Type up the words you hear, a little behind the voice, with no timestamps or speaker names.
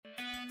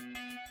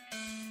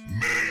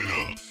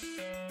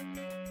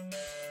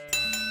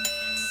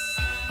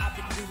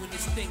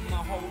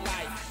whole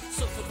life.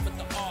 Suffered for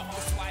the art,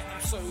 that's why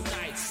I'm so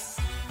nice.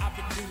 I've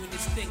been doing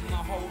this thing my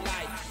whole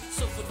life.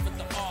 Suffered for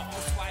the art,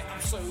 that's why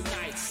I'm so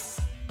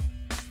nice.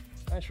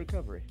 Nice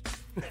recovery.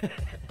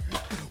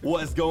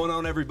 What's going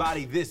on,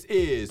 everybody? This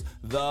is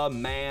the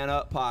Man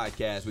Up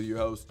Podcast with your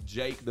host,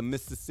 Jake, the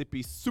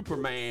Mississippi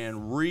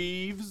Superman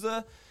Reeves.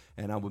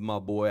 And I'm with my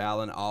boy,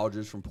 Alan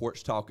Aldridge from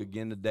Porch Talk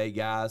again today,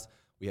 guys.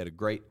 We had a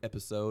great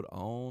episode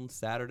on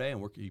Saturday,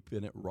 and we're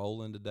keeping it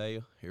rolling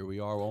today. Here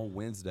we are on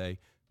Wednesday.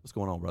 What's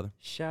going on, brother?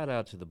 Shout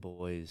out to the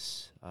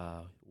boys,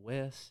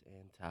 Wes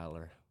and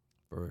Tyler.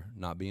 For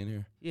not being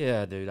here?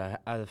 Yeah, dude.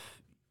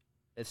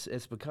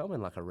 It's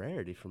becoming like a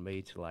rarity for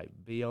me to like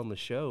be on the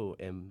show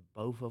and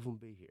both of them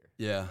be here.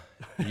 Yeah.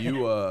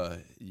 You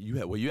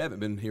haven't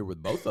been here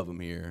with both of them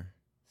here.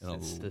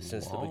 Since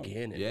the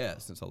beginning. Yeah,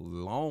 since a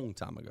long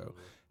time ago.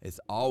 It's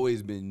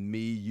always been me,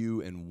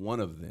 you, and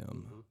one of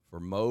them for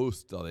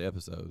most of the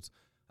episodes.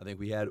 I think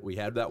we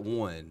had that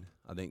one.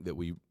 I think that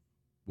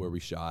where we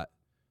shot,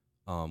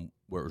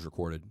 where it was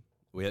recorded.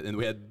 We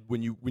had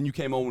when you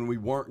came on when we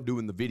weren't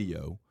doing the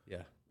video.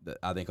 Yeah.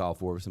 I think all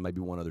four of us, and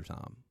maybe one other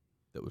time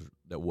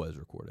that was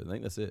recorded. I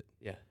think that's it.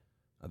 Yeah.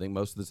 I think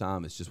most of the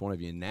time it's just one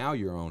of you. And now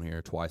you're on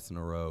here twice in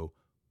a row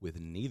with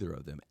neither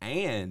of them.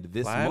 And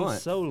this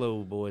month,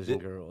 solo boys and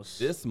girls.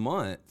 This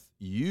month,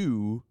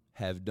 you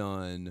have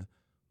done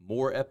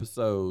more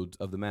episodes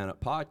of the Man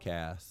Up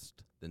Podcast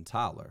than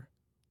Tyler.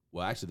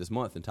 Well, actually, this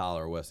month than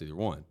Tyler or Wes, either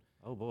one.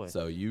 Oh boy!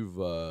 So you've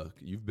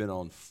been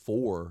on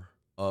 4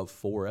 of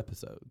 4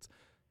 episodes.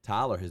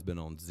 Tyler has been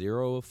on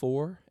 0 of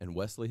 4, and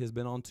Wesley has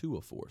been on 2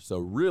 of 4. So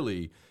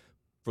really,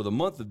 for the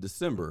month of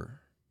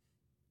December,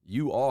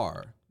 you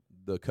are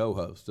the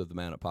co-host of the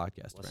Man Up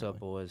Podcast. What's up,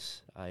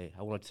 boys? I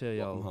want to tell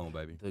y'all Welcome home,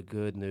 baby. The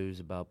good news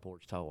about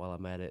Porch Talk while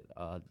I'm at it.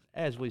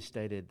 As we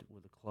stated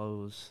with the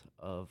close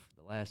of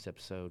the last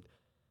episode,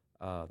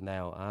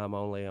 now I'm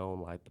only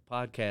on like the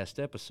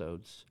podcast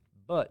episodes,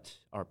 podcast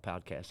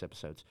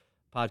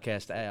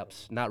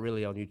apps, not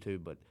really on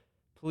YouTube, but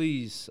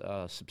please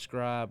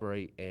subscribe,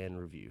 rate, and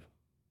review.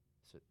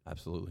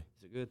 Absolutely.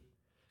 Is it good?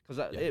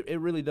 Because it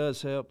really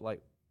does help.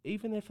 Like,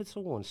 even if it's a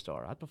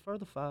 1-star, I prefer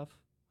the 5.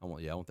 I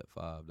want that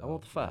 5. I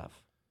want the 5.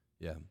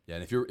 Yeah.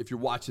 And if you're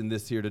watching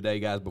this here today,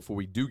 guys, before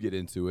we do get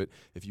into it,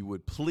 if you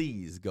would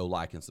please go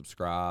like and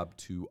subscribe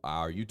to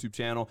our YouTube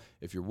channel.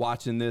 If you're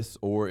watching this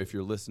or if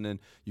you're listening,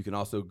 you can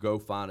also go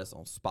find us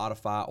on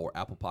Spotify or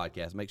Apple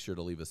Podcasts. Make sure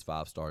to leave us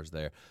 5 stars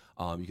there.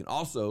 You can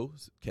also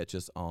catch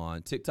us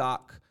on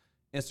TikTok,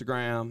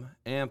 Instagram,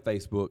 and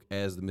Facebook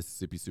as the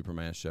Mississippi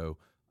Superman Show.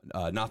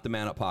 Not the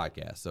Man Up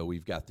Podcast. So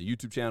we've got the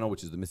YouTube channel,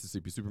 which is the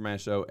Mississippi Superman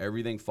Show.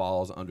 Everything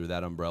falls under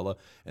that umbrella.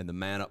 And the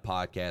Man Up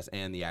Podcast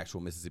and the actual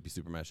Mississippi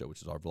Superman Show,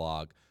 which is our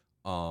vlog,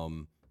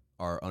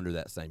 are under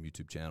that same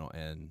YouTube channel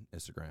and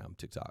Instagram,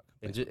 TikTok.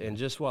 And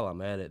just while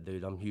I'm at it,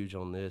 dude, I'm huge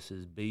on this,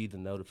 is be the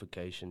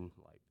notification,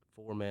 like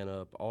for Man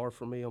Up or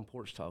for me on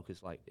Porch Talk.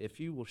 Is like, if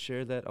you will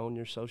share that on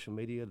your social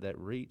media, that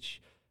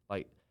reach,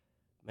 like,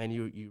 man,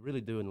 you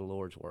really doing the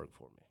Lord's work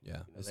for me.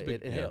 Yeah.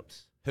 It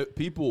helps.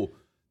 People...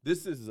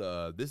 This is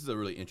a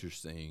really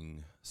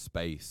interesting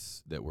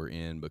space that we're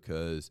in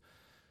because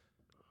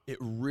it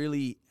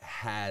really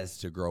has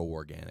to grow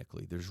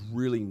organically. There's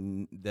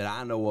really, that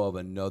I know of,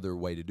 another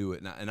way to do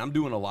it. And I'm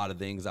doing a lot of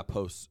things. I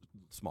post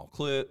small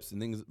clips and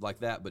things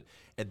like that. But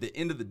at the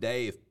end of the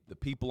day, if the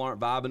people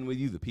aren't vibing with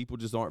you, the people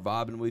just aren't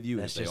vibing with you.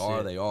 That's if they are,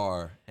 it. they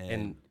are.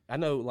 And I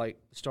know, like,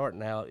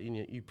 starting out,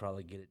 you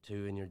probably get it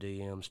too in your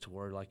DMs to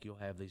where, like, you'll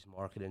have these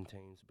marketing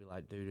teams be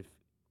like, dude, if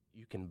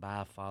you can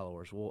buy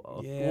followers. We'll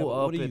up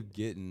what are it. you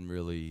getting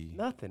really?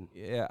 Nothing.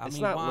 Yeah, it's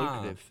mean, not why?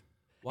 lucrative.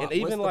 Why? And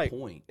even What's the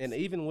point? And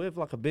even with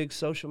like a big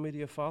social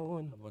media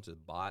following, A bunch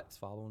of bots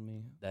following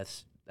me.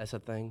 that's a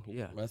thing.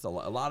 Yeah. That's a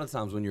lot of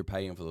times when you're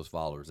paying for those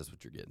followers, that's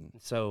what you're getting.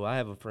 So I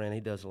have a friend. He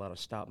does a lot of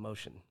stop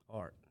motion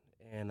art,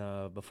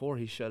 and before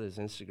he shut his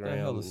Instagram, What the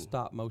hell is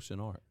stop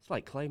motion art? it's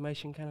like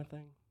claymation kind of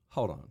thing.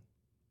 Hold on.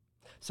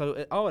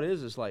 So all it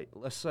is like,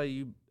 let's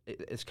say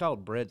it's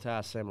called Bread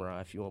Tie Samurai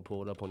if you want to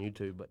pull it up on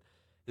YouTube, but.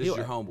 This is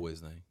your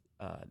homeboy's name.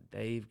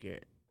 Dave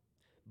Garrett.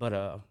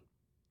 But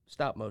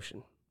stop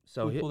motion.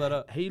 So Pull that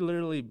up. He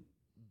literally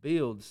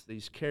builds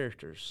these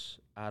characters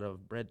out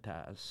of bread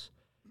ties,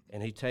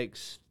 and he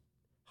takes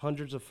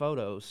hundreds of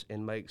photos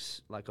and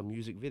makes like a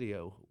music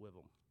video with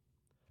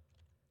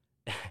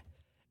them.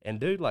 And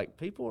dude, like,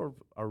 people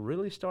are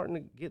really starting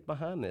to get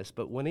behind this.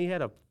 But when he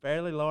had a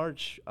fairly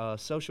large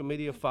social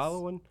media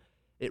following,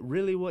 it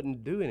really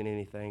wasn't doing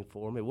anything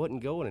for him. It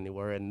wasn't going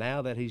anywhere. And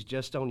now that he's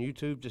just on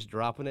YouTube, just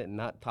dropping it and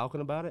not talking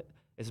about it,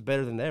 it's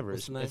better than ever.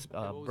 What's the name? It's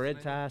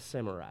Bread Tie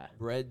Samurai.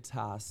 Bread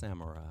Tie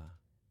Samurai.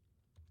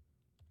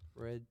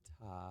 Bread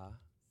Tie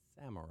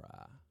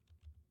Samurai.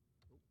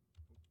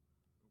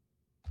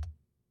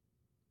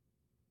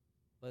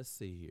 Let's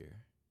see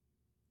here.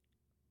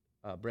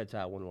 Bread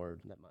Tie, one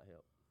word. That might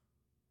help.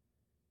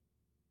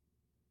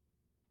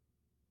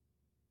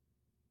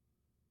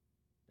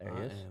 There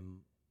he is.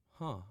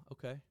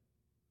 Okay.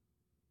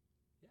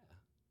 Yeah.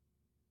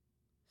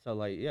 So,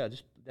 like, yeah,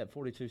 just that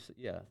 42.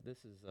 Yeah, this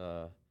is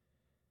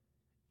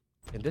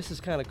And this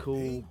is kind of cool.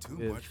 Paying too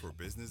with, much for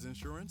business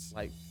insurance?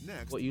 like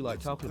Next, what you like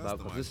let's talking about,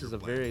 because customize this is your a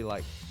plan. very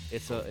like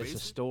it's a Basic?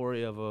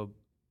 story of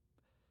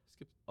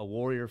a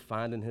warrior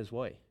finding his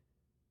way.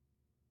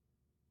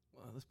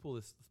 Well, let's pull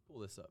this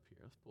up here.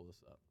 Let's pull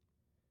this up.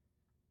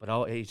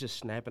 But he's just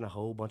snapping a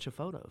whole bunch of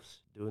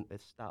photos, doing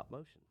it stop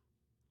motion.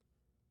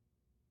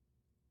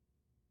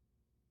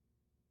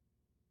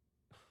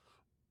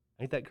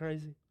 Ain't that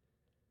crazy?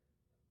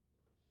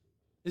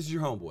 This is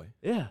your homeboy.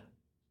 Yeah.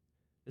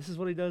 This is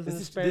what he does in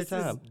his spare this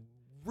time. is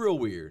real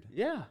weird.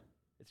 Yeah.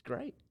 It's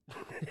great.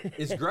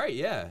 It's great,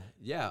 yeah.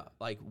 Yeah.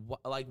 Like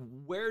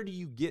where do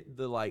you get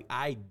the like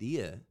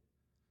idea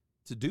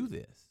to do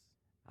this?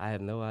 I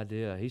have no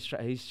idea. He's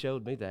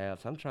showed me the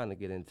apps. I'm trying to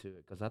get into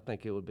it because I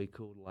think it would be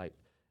cool to like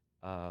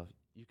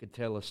you could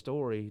tell a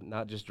story,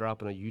 not just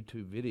dropping a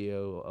YouTube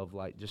video of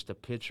like just a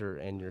picture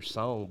and your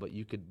song, but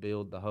you could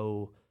build the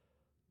whole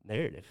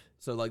narrative.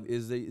 So like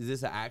is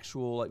this an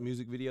actual like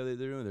music video that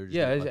they're doing? They're just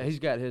Yeah, doing, like,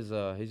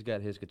 he's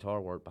got his guitar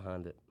work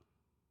behind it.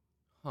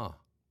 huh.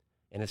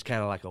 And it's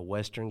kind of like a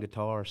Western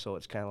guitar, so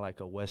it's kind of like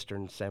a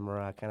Western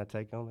samurai kind of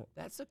take on it.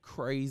 That's just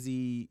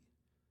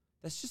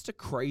a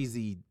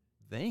crazy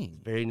thing.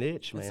 Very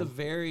niche, man. It's a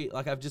very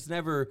like I've just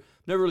never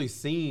really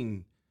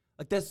seen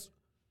like that's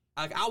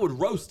like I would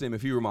roast him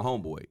if he were my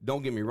homeboy.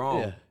 Don't get me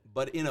wrong, Yeah.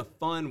 but in a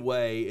fun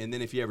way. And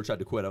then if you ever tried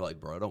to quit, I'm like,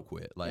 bro, don't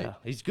quit. Like Yeah,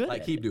 he's good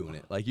Like at keep it. doing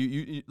it. Like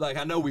you like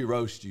I know we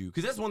roast you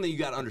because that's one thing you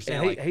got to understand.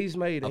 And Like he's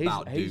made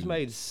about he's dude.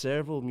 made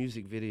several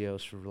music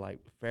videos for like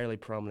fairly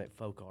prominent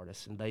folk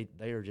artists, and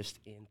they are just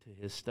into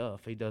his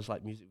stuff. He does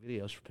like music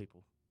videos for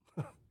people.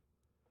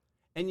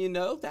 And you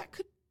know that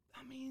could.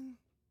 I mean,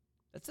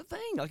 that's a thing.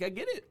 Like I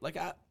get it. Like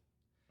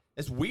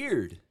it's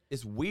weird.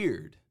 It's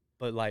weird.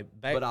 But like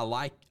back, But I'm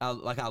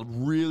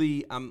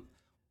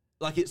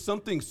like it's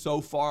something so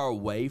far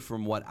away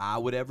from what I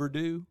would ever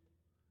do,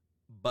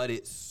 but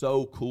it's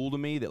so cool to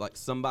me that like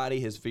somebody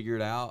has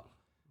figured out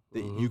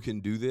that you can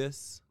do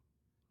this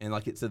and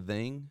like it's a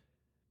thing.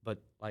 but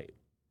like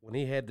when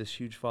he had this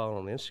huge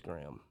following on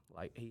Instagram,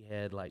 like he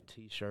had like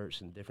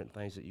T-shirts and different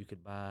things that you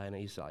could buy, and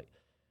he's like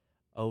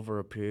over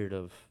a period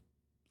of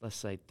let's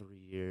say 3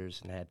 years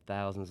and had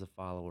thousands of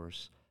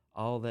followers.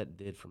 All that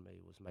did for me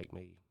was make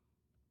me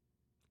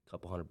a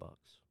couple $100.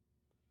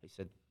 He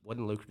said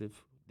wasn't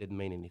lucrative, didn't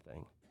mean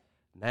anything.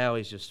 Now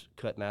he's just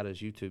cutting out his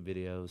YouTube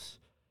videos,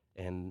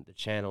 and the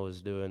channel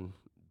is doing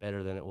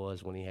better than it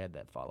was when he had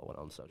that following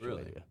on social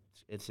Really? media.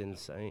 It's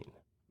insane.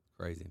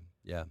 Crazy.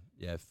 Yeah.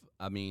 Yeah.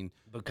 I mean,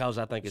 Because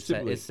I think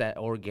Typically- it's that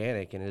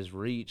organic and his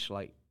reach,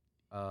 like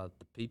the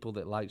people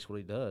that likes what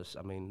he does.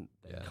 I mean,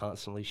 they Yeah.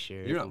 constantly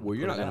share. you're it not and well.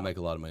 You're put not it going to out. make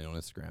a lot of money on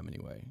Instagram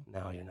anyway.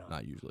 No, you're not.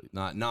 Not usually.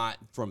 Not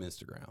from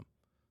Instagram.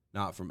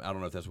 Not from. I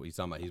don't know if that's what he's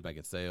talking about. He's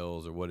making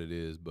sales or what it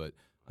is, but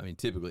I mean,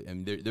 typically, I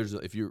mean, there's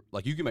if you're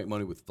like you can make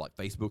money with like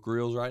Facebook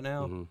Reels right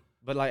now. Mhm.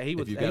 But like he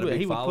would, you he got a would, big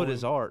he would put following?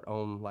 his art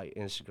on like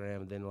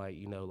Instagram, and then like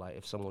like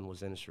if someone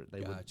was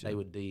interested, Gotcha. they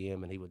would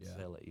DM and he would Yeah.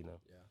 sell it, Yeah.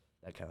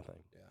 that kind of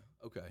thing.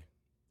 Yeah. Okay.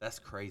 That's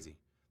crazy.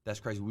 That's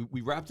crazy.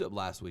 We wrapped up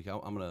last week.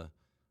 I'm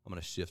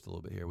gonna shift a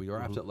little bit here. We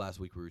wrapped up last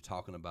week. We were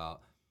talking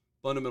about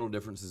fundamental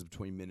differences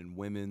between men and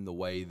women, the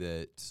way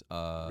that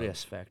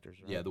Risk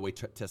factors, right? yeah, the way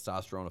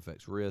testosterone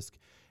affects risk,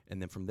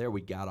 and then from there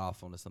we got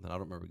off onto something. I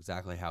don't remember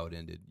exactly how it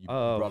ended. You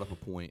brought up a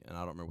point, and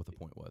I don't remember what the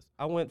point was.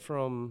 I went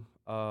from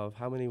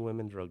how many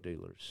women drug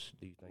dealers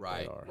do you think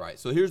Right. there are? Right.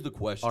 So here's the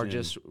question: Are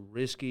just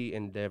risky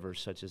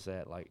endeavors such as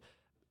that. Like,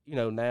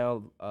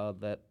 now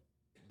that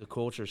the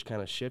culture is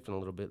kind of shifting a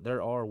little bit,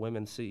 there are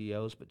women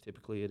CEOs, but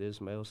typically it is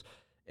males.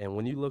 And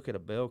when you look at a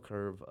bell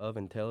curve of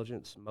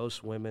intelligence,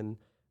 most women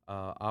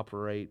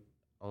operate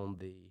on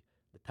the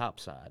top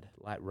side,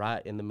 like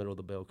right in the middle of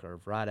the bell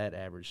curve, right at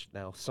average.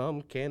 Now,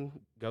 some can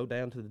go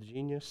down to the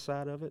genius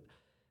side of it,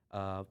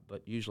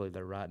 but usually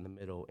they're right in the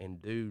middle.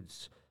 And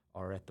dudes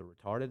are at the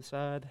retarded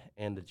side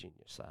and the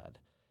genius side.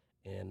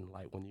 And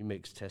like when you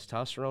mix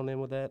testosterone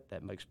in with that,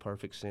 that makes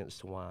perfect sense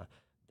to why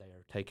they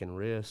are taking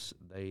risks.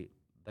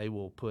 They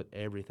will put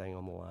everything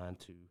on the line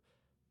to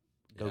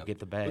go Yeah. get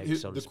the But bag,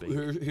 so to speak.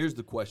 Here's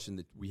the question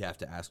that we have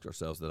to ask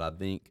ourselves that I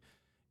think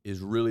is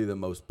really the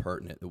most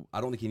pertinent. I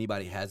don't think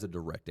anybody has a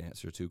direct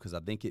answer to because I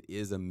think it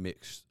is a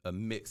mixed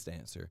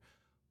answer.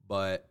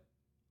 But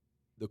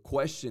the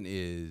question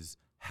is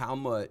how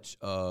much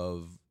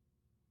of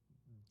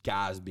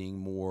guys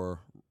being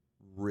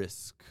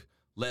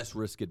less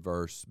risk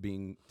adverse,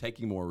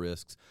 taking more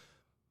risks,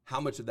 how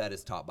much of that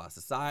is taught by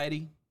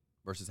society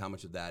versus how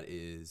much of that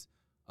is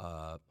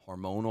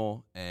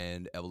hormonal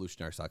and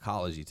evolutionary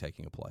psychology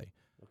taking a play.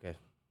 Okay.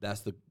 I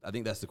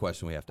think that's the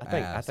question we have to I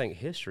ask. think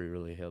history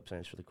really helps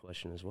answer the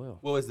question as well.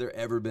 Well, has there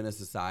ever been a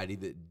society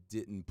that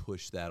didn't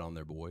push that on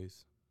their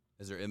boys?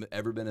 Has there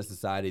ever been a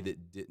society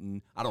that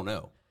didn't? I don't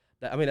know.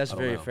 I mean, that's I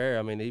don't very know. fair.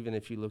 I mean, even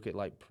if you look at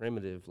like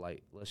primitive,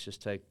 like let's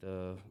just take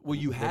the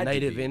You the had to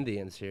native be.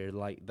 Indians here.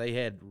 Like they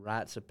had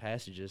rites of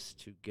passages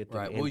to get them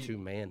Right. Well, into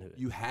manhood.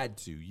 You had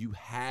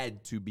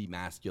to be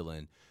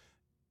masculine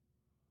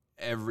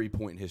every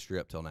point in history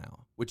up till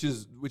now, which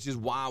is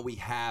why we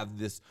have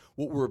this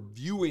what we're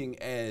viewing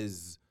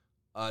as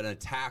an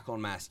attack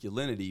on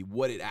masculinity.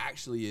 What it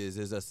actually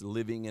is us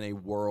living in a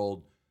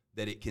world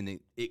that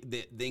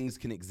that things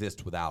can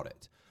exist without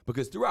it.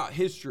 Because throughout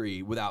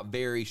history, without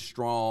very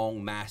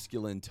strong,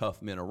 masculine,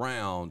 tough men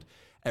around,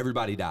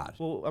 everybody died.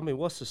 Well, I mean,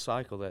 what's the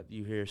cycle that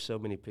you hear so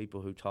many people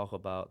who talk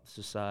about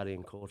society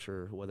and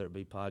culture, whether it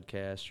be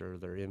podcasts or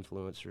their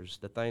influencers,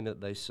 the thing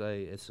that they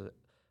say is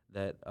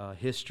that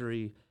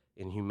history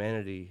and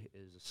humanity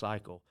is a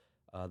cycle,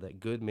 that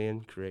good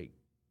men create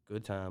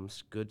good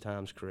times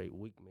create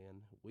weak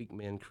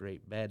men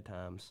create bad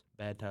times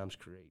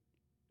create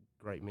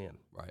great men.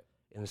 Right.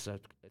 And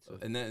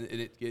and then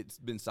it's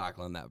been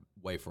cycling that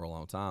way for a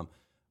long time.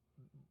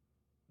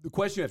 The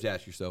question you have to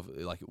ask yourself,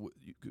 like,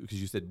 because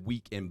you said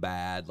weak and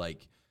bad,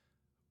 like,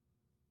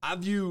 I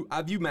view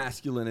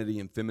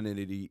masculinity and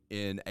femininity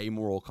in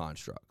amoral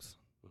constructs.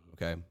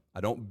 Okay,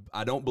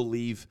 I don't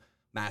believe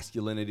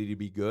masculinity to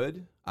be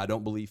good. I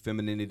don't believe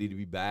femininity to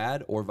be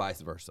bad, or vice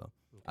versa.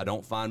 Okay. I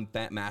don't find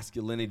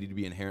masculinity to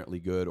be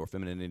inherently good or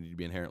femininity to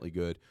be inherently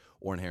good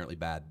or inherently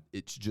bad.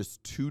 It's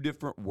just two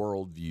different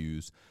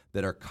worldviews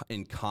that are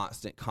in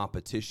constant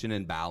competition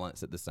and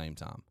balance at the same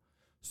time.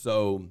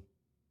 So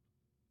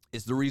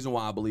it's the reason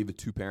why I believe a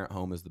two-parent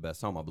home is the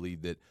best home. I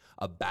believe that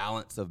a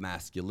balance of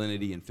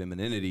masculinity and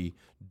femininity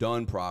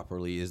done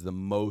properly is the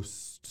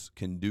most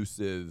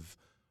conducive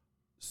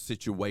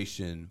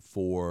situation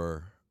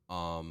for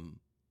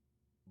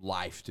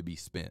life to be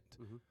spent.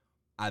 Mm-hmm.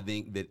 I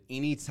think that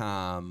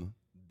anytime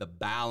the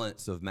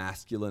balance of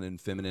masculine and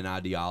feminine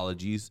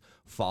ideologies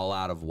fall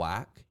out of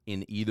whack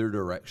in either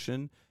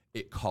direction,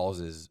 it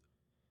causes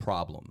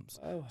problems.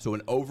 Oh. So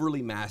an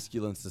overly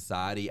masculine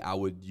society I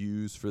would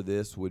use for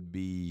this would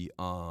be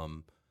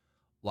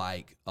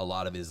like a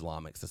lot of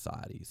Islamic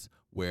societies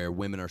where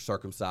women are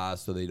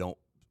circumcised so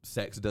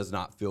sex does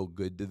not feel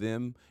good to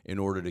them in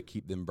order to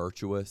keep them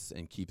virtuous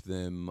and keep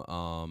them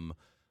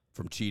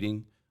from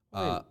cheating.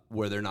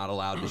 Where they're not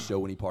allowed to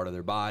show any part of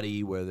their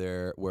body,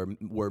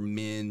 where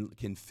men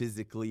can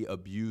physically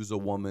abuse a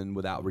woman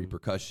without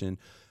repercussion.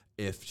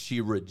 If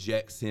she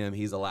rejects him,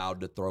 he's allowed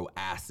to throw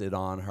acid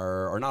on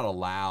her, or not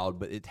allowed,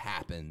 but it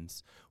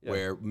happens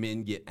where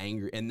men get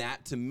angry. And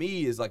that to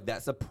me is like,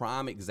 that's a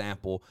prime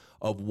example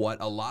of what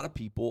a lot of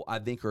people I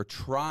think are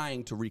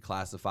trying to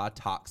reclassify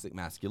toxic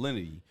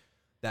masculinity.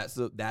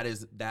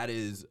 That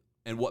is,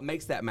 and what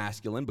makes that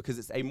masculine, because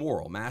it's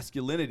amoral.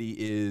 Masculinity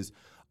is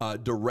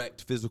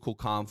direct physical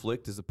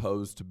conflict as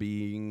opposed to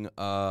being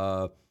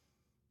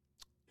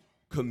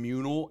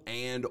communal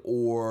and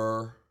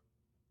or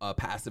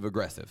passive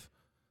aggressive.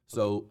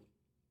 So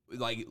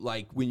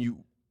like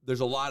when there's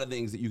a lot of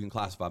things that you can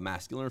classify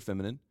masculine or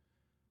feminine,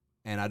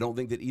 and I don't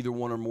think that either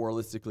one are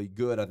moralistically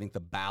good. I think the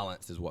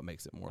balance is what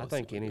makes it moralistically I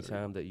think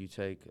anytime that you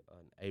take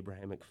an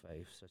Abrahamic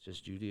faith such as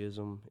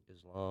Judaism,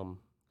 Islam,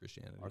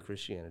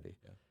 Christianity,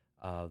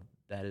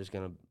 that is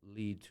going to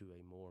lead to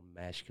a more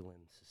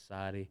masculine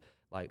society.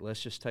 Like,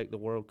 let's just take the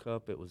World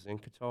Cup. It was in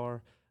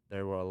Qatar.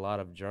 There were a lot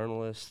of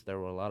journalists. There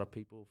were a lot of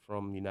people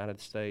from the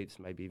United States,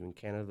 maybe even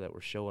Canada, that were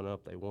showing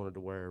up. They wanted to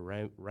wear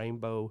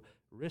rainbow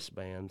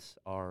wristbands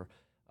or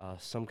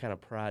some kind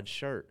of pride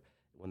shirt.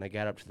 When they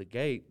got up to the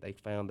gate, they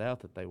found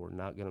out that they were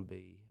not going to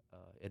be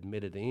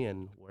admitted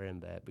in wearing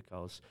that,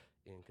 because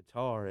in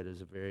Qatar it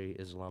is a very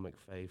Islamic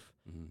faith,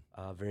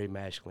 very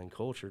masculine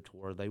culture, to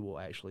where they will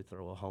actually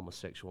throw a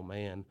homosexual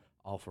man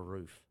off a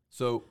roof.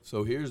 So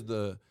here's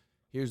the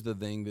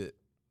thing that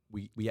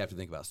we have to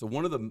think about. So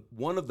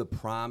one of the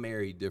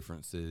primary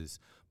differences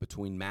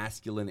between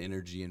masculine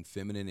energy and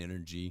feminine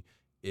energy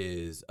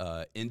is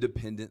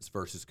independence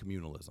versus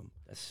communalism.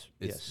 I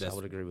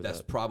would agree with that.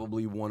 That's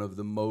probably one of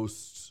the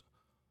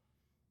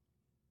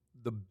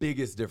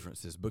biggest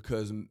differences,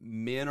 because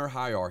men are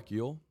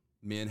hierarchical.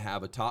 Men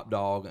have a top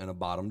dog and a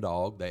bottom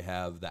dog. They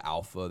have the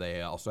alpha.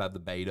 They also have the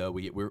beta.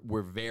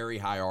 We're very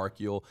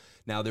hierarchical.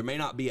 Now, there may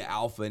not be an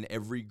alpha in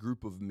every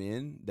group of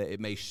men. That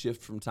it may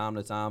shift from time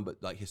to time,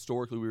 but like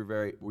historically,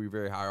 we're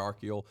very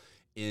hierarchical.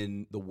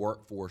 In the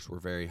workforce, we're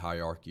very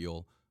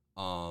hierarchical.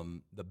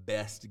 The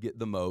best get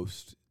the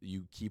most.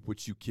 You keep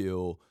what you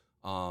kill.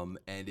 And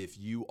if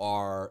you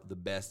are the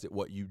best at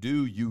what you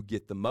do, you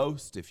get the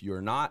most. If you're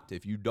not,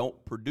 if you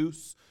don't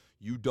produce,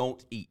 you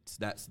don't eat.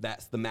 That's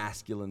the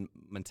masculine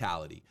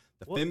mentality.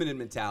 The feminine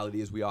mentality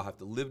is we all have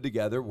to live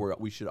together, where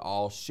we should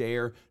all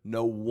share.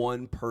 No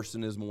one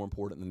person is more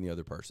important than the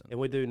other person. And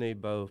we do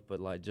need both, but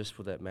like, just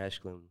for that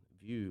masculine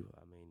view,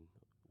 I mean,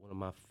 one of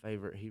my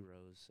favorite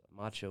heroes,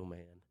 Macho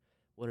Man,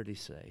 what did he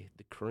say?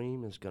 The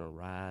cream is going to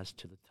rise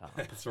to the top.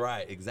 That's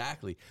right,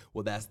 exactly.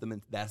 Well, that's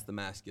the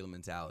masculine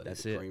mentality.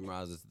 That's the cream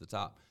rises to the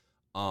top.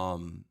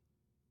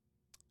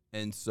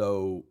 And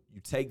so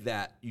you take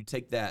that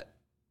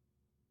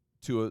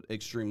to an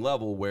extreme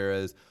level,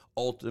 whereas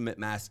ultimate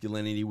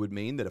masculinity would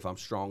mean that if I'm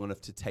strong enough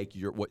to take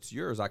what's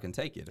yours, I can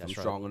take it. If I'm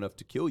strong enough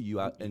to kill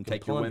you and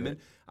take your women,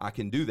 I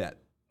can do that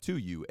to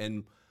you.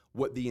 And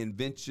what the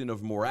invention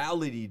of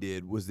morality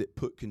did was it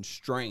put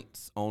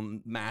constraints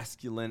on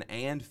masculine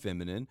and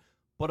feminine,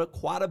 but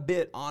quite a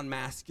bit on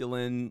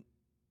masculine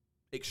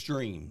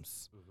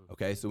extremes.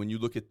 Okay, so when you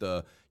look at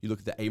the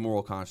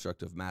amoral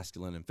construct of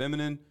masculine and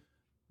feminine,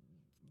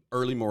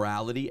 early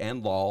morality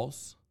and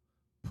laws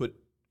put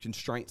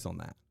constraints on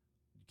that.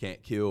 You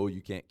can't kill,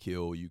 you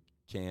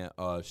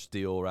can't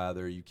steal,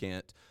 rather, you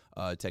can't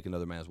take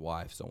another man's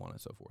wife, so on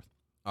and so forth.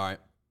 All right.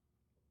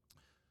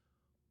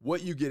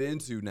 What you get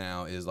into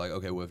now is like,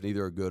 okay, well, if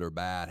neither are good or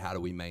bad, how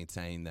do we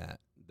maintain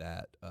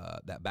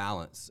that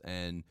balance?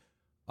 And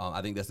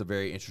I think that's a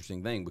very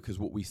interesting thing, because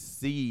what we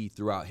see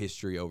throughout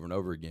history over and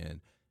over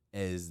again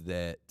is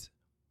that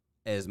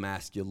as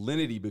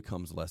masculinity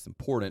becomes less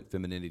important,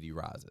 femininity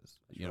rises.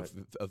 That's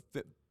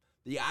right.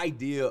 The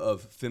idea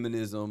of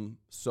feminism,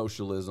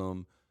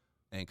 socialism,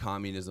 and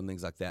communism,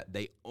 things like that,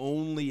 they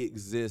only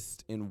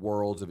exist in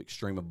worlds of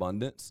extreme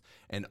abundance,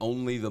 and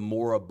only the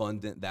more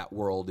abundant that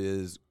world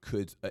is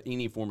could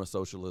any form of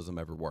socialism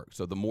ever work.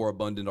 So the more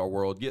abundant our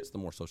world gets, the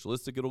more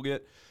socialistic it'll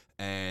get,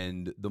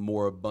 and the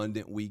more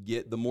abundant we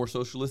get, the more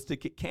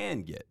socialistic it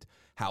can get.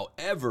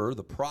 However,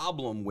 the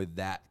problem with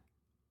that,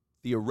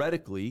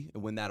 theoretically,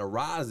 when that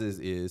arises,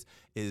 is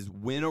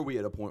when are we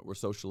at a point where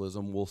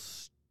socialism will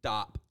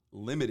stop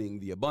limiting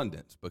the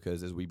abundance?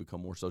 Because as we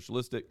become more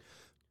socialistic,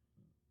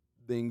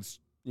 things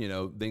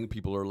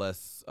people are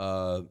less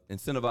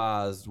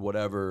incentivized,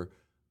 whatever,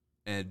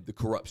 and the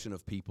corruption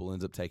of people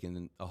ends up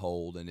taking a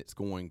hold, and it's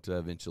going to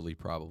eventually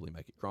probably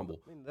make it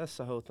crumble. I mean, that's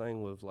the whole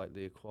thing with like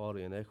the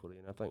equality and equity,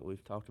 and I think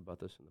we've talked about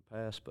this in the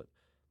past, but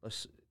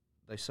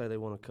they say they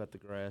want to cut the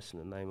grass in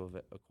the name of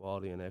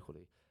equality and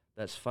equity.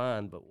 That's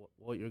fine, but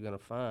what you're going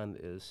to find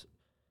is,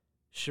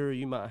 sure,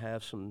 you might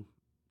have some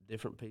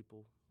different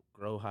people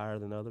grow higher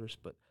than others,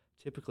 but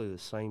typically the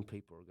same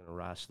people are going to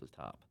rise to the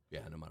top. Yeah,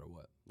 no matter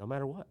what. No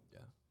matter what. Yeah,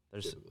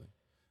 there's typically.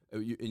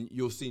 And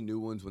you'll see new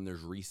ones when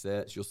there's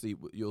resets.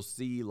 You'll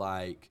see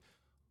like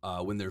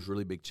when there's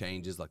really big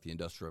changes, like the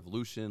Industrial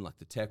Revolution, like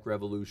the Tech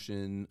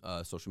Revolution,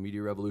 social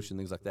media revolution,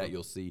 things like that.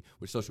 You'll see,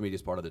 which social media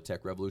is part of the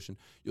Tech Revolution.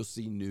 You'll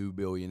see new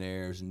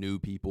billionaires, new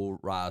people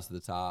rise to the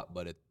top.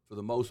 But for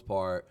the most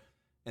part,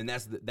 and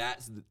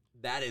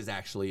that is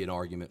actually an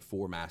argument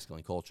for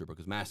masculine culture,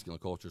 because masculine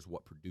culture is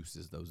what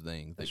produces those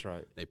things. That's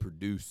right. They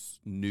produce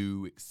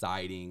new,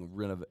 exciting,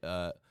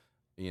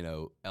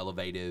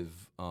 elevative,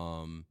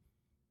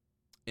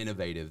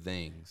 innovative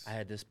things. I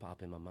had this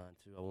pop in my mind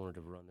too. I wanted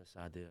to run this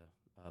idea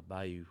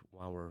by you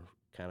while we're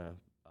kind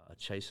of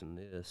chasing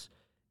this.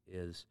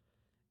 Is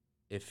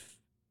if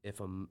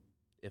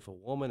a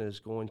woman is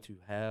going to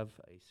have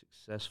a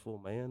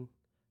successful man,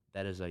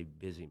 that is a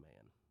busy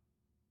man.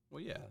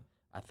 Well, yeah,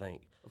 I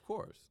think. Of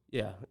course.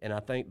 Yeah, and I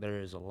think there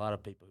is a lot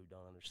of people who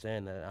don't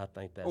understand that. I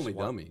think that's only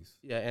why, dummies.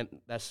 Yeah,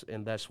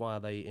 and that's why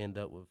they end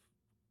up with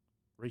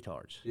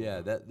retards.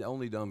 Yeah, that the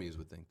only dummies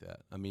would think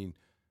that. I mean,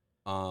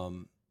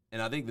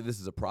 and I think that this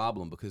is a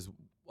problem, because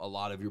a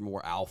lot of your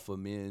more alpha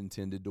men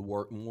tended to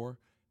work more,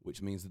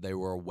 which means that they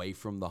were away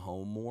from the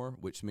home more,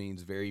 which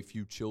means very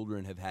few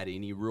children have had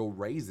any real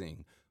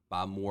raising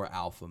by more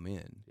alpha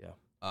men.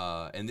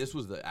 Yeah. And this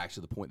was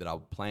actually the point that I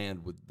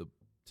planned with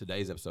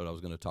today's episode. I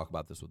was going to talk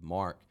about this with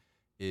Mark,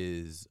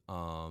 is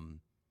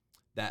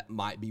that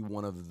might be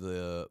one of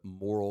the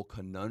moral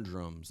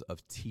conundrums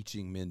of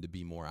teaching men to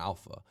be more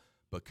alpha,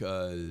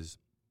 because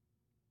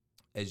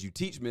as you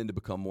teach men to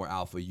become more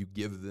alpha, you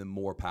give them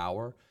more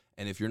power.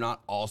 And if you're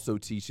not also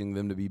teaching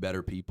them to be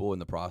better people in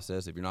the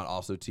process, if you're not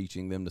also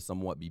teaching them to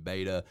somewhat be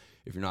beta,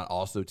 if you're not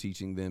also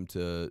teaching them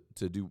to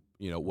do,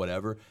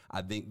 whatever,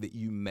 I think that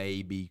you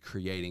may be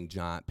creating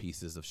giant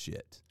pieces of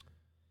shit.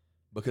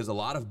 Because a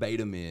lot of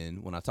beta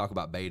men, when I talk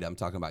about beta, I'm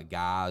talking about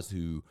guys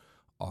who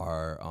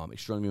are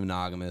extremely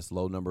monogamous,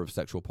 low number of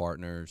sexual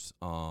partners,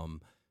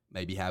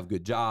 maybe have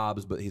good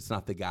jobs, but it's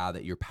not the guy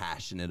that you're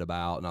passionate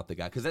about, not the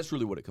guy. Because that's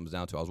really what it comes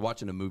down to. I was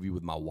watching a movie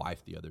with my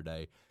wife the other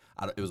day.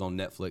 It was on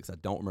Netflix. I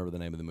don't remember the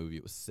name of the movie.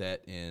 It was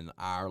set in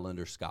Ireland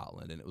or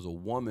Scotland, and it was a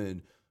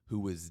woman who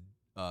was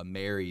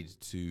married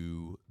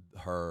to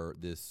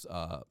this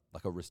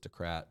like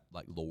aristocrat,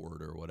 like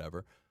lord or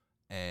whatever,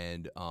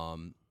 and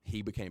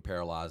he became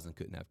paralyzed and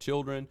couldn't have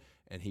children,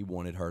 and he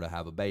wanted her to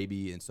have a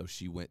baby, and so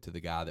she went to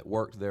the guy that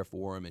worked there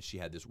for him, and she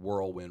had this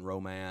whirlwind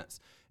romance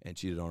and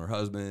cheated on her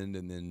husband,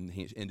 and then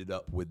he ended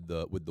up with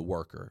the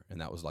worker, and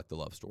that was like the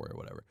love story or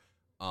whatever,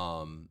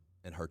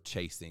 and her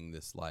chasing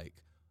this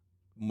like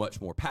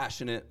much more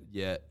passionate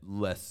yet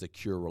less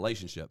secure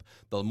relationship.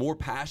 The more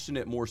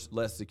passionate,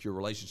 less secure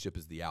relationship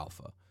is the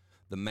alpha.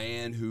 The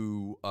man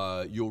who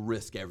you'll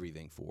risk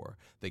everything for,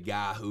 the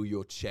guy who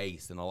you'll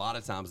chase, and a lot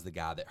of times the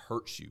guy that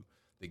hurts you,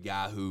 the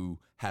guy who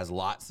has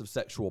lots of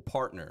sexual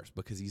partners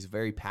because he's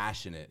very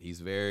passionate.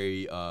 He's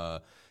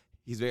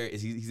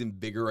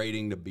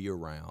invigorating to be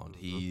around.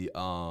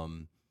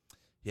 Mm-hmm.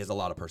 He has a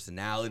lot of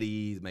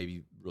personality. He's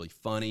maybe really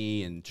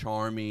funny and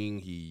charming.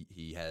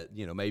 He has,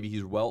 maybe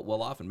he's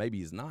well off and maybe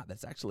he's not.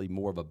 That's actually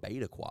more of a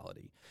beta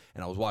quality.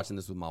 And I was watching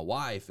this with my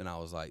wife, and I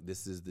was like,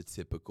 this is the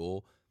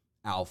typical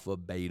alpha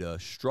beta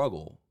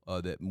struggle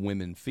that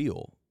women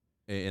feel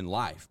in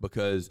life,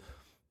 because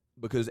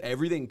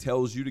everything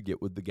tells you to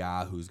get with the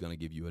guy who's going to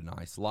give you a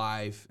nice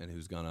life and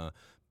who's going to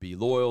be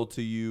loyal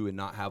to you and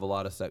not have a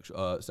lot of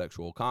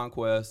sexual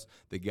conquest,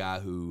 the guy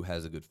who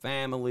has a good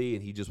family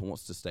and he just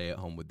wants to stay at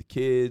home with the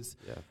kids.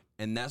 Yeah.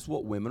 And that's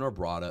what women are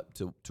brought up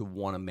to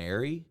want to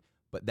marry,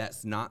 but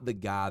that's not the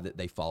guy that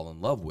they fall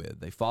in love with.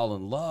 They fall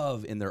in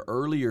love in their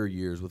earlier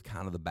years with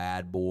kind of the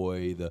bad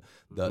boy,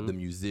 the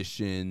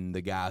musician,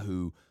 the guy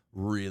who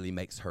really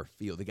makes her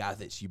feel, the guy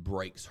that she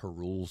breaks her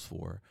rules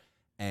for.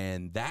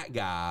 And that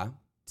guy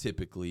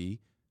typically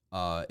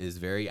is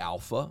very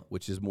alpha,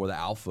 which is more the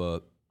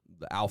alpha,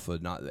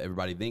 not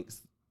everybody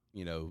thinks,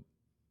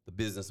 the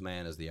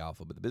businessman is the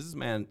alpha, but the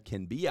businessman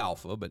can be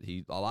alpha, but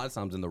he, a lot of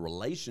times in the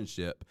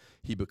relationship,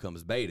 he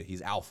becomes beta.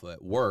 He's alpha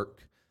at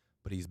work,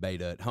 but he's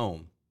beta at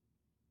home.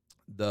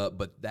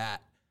 But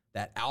that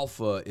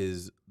alpha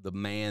is the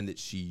man that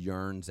she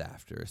yearns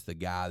after. It's the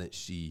guy that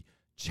she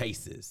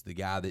chases, the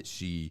guy that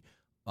she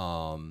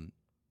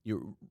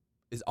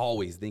is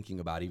always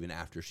thinking about even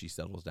after she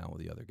settles down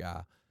with the other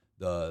guy.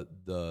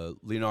 The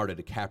Leonardo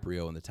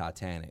DiCaprio in the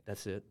Titanic.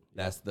 That's it.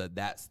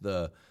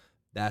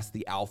 That's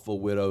the alpha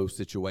widow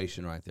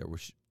situation right there.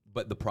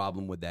 But the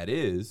problem with that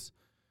is,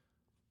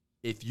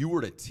 if you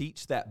were to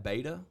teach that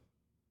beta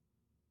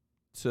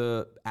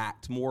to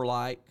act more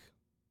like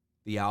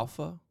the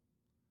alpha,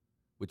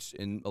 which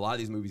in a lot of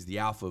these movies, the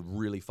alpha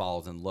really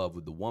falls in love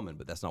with the woman,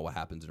 but that's not what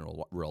happens in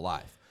real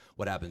life.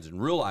 What happens in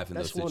real life in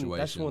those situations.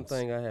 That's one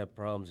thing I have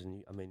problems,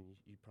 and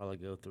you probably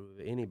go through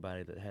with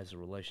anybody that has a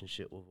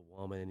relationship with a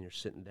woman and you're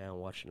sitting down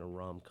watching a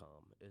rom-com,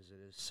 is it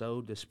is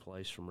so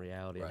displaced from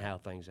reality and how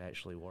things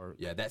actually work.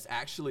 Yeah, that's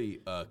actually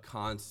a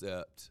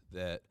concept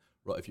that,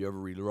 if you ever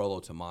read Rollo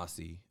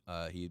Tomasi,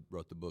 he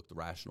wrote the book The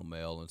Rational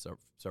Male and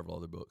several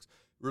other books.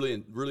 Really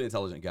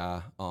intelligent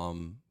guy.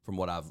 From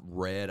what I've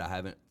read, I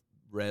haven't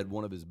read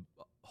one of his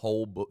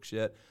whole books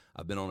yet.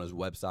 I've been on his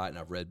website and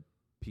I've read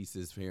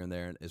pieces here and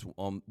there, and it's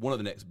one of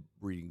the next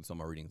readings on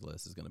my readings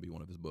list is going to be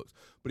one of his books.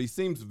 But he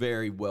seems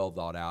very well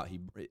thought out.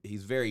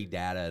 He's very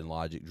data and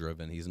logic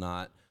driven. He's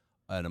not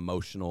an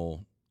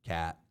emotional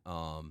cat,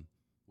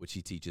 which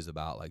he teaches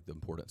about, like the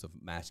importance of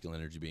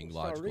masculine energy being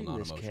logical, not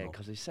emotional.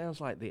 Because he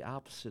sounds like the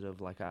opposite of,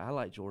 like, I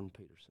like Jordan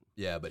Peterson.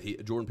 Yeah, but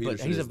Jordan Peterson.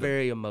 But he's a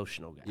very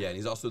emotional guy. Yeah, and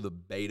he's also the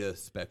beta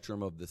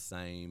spectrum of the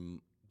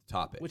same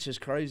topic, which is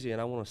crazy. And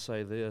I want to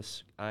say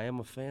this: I am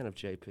a fan of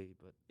JP,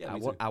 but yeah,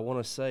 I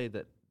want to say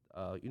that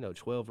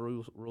 12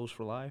 rules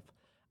for life.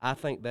 I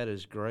think that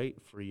is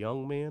great for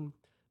young men,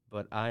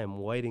 but I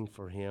am waiting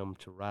for him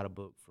to write a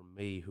book for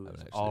me who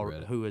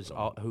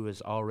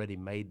has already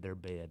made their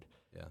bed.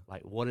 Yeah.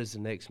 Like, what is the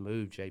next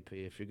move, JP?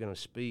 If you're going to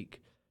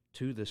speak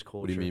to this culture.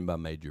 What do you mean by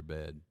made your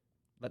bed?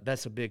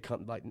 That's a big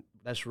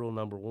that's rule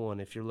number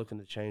one. If you're looking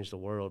to change the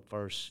world,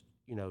 first,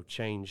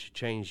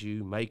 change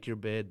you, make your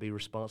bed, be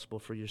responsible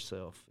for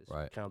yourself. It's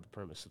kind of the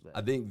premise of that.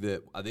 I think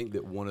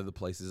that one of the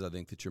places I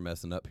think that you're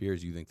messing up here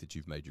is you think that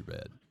you've made your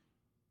bed.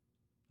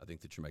 I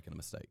think that you're making a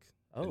mistake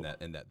in that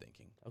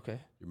thinking. Okay.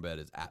 Your bed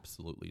is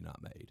absolutely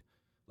not made.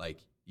 Like,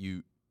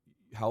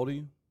 how old are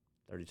you?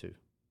 32.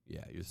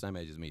 Yeah, you're the same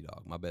age as me,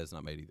 dog. My bed's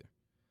not made either.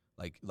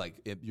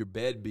 Like if your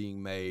bed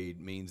being made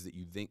means that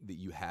you think that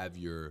you have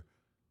your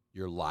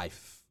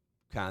life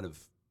kind of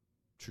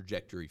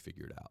trajectory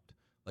figured out.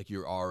 Like,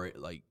 you're already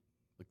like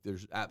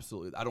there's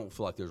absolutely, I don't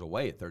feel like there's a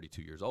way at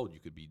 32 years old you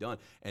could be done.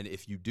 And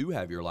if you do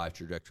have your life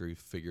trajectory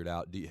figured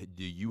out, do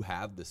you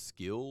have the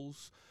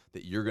skills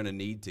that you're going to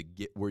need to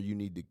get where you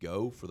need to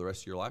go for the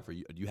rest of your life?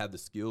 Do you have the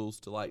skills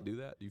to do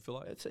that? Do you feel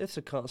like it's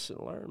a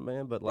constant learn,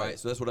 man? But right,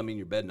 so that's what I mean.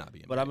 Your bed not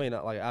being. But made.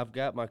 I've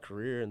got my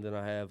career, and then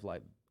I have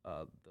the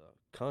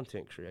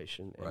content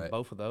creation, and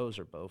both of those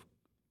are both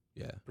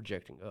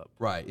projecting up.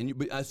 Right,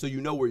 and so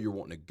you know where you're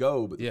wanting to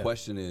go. But the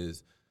question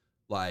is,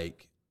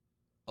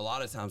 a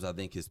lot of times I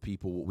think as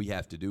people, what we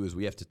have to do is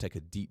we have to take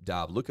a deep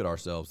dive look at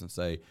ourselves and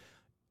say,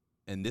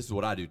 and this is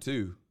what I do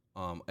too.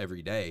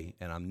 Every day,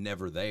 and I'm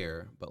never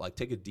there, but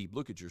take a deep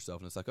look at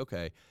yourself, and it's like,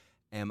 okay,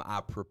 am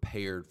I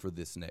prepared for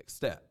this next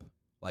step?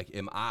 Like,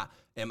 am I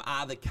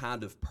the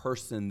kind of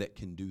person that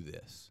can do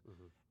this?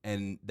 Mm-hmm.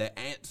 And the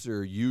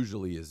answer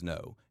usually is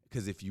no,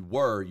 because if you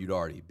were, you'd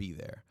already be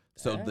there.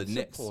 So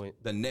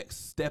the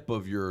next step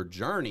of your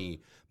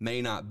journey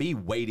may not be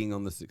waiting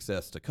on the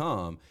success to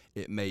come.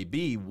 It may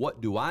be,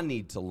 what do I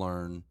need to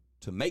learn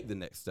to make the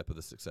next step of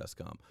the success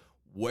come?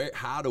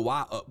 How do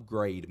I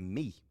upgrade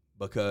me?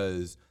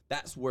 Because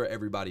that's where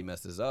everybody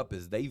messes up,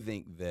 is they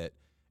think that,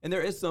 and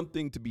there is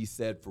something to be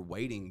said for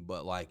waiting,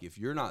 but if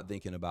you're not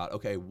thinking about,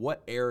 okay,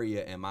 what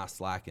area am I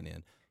slacking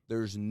in?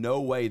 There's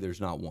no way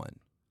there's not one.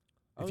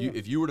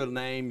 If you were to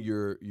name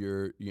your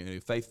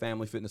faith,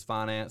 family, fitness,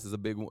 finance is a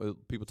big one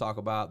people talk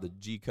about, the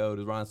G code,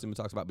 as Ryan Simon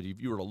talks about, but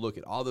if you were to look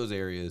at all those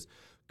areas,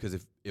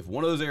 because if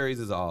one of those areas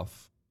is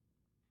off,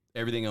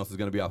 everything else is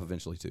going to be off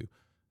eventually too.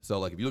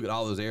 So if you look at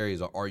all those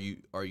areas, are you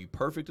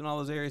perfect in all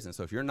those areas? And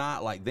so if you're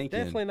not thinking,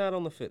 definitely not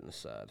on the fitness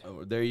side.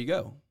 There you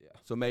go. Yeah.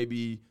 So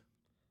maybe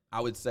I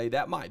would say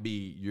that might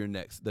be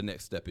the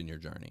next step in your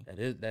journey.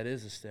 That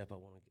is a step I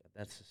want to.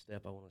 That's the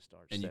step I want to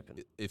start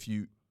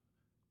stepping.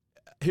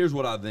 Here's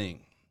what I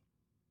think.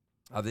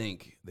 I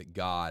think that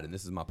God, and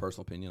this is my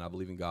personal opinion, I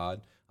believe in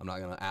God. I'm not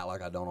going to act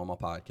like I don't on my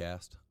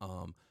podcast.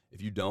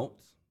 If you don't,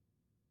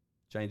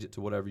 change it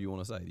to whatever you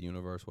want to say, the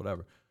universe,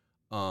 whatever.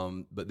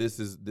 But this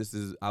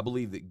is, I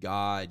believe that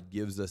God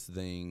gives us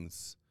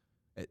things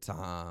at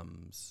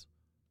times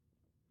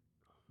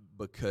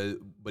I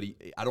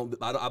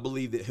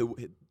believe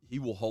that he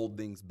will hold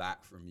things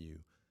back from you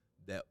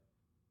that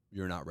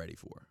you're not ready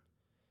for.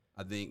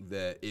 I think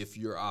that if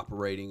you're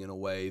operating in a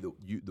way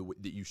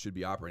that you should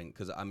be operating,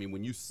 because I mean,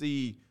 when you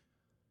see,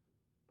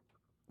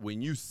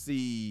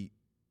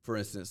 for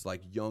instance,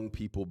 like young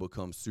people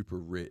become super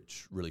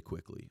rich really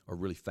quickly or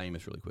really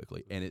famous really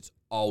quickly, and it's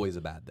always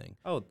a bad thing.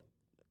 Oh,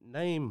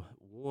 name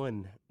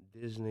one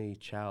Disney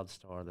child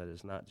star that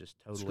is not just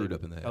totally Screwed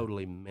up in the head.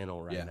 Totally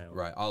mental right now.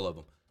 Right, all of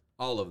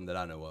them that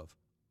I know of.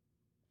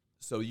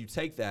 So you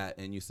take that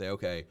and you say,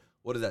 okay,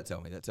 what does that tell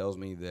me? That tells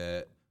me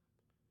that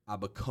I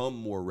become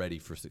more ready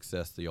for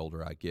success the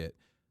older I get.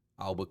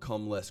 I'll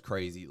become less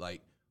crazy.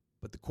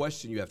 But the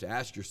question you have to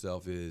ask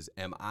yourself is,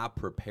 am I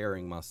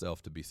preparing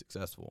myself to be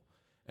successful?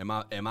 Am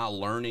I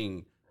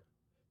learning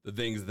the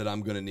things that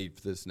I'm going to need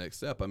for this next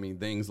step? I mean,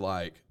 things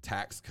like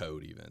tax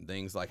code, even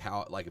things like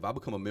how, like if I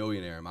become a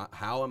millionaire,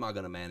 how am I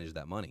going to manage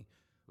that money?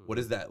 What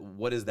does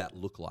that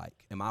look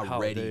like? Am I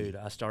ready? Dude,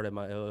 I started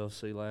my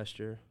LLC last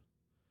year,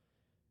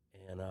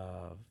 and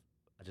I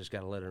just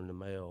got a letter in the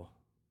mail,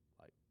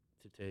 like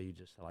to tell you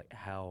just like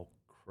how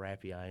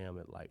crappy I am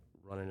at like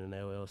running an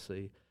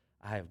LLC.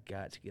 I have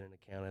got to get an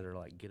accountant or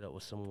like get up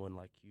with someone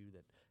like you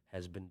that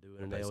has been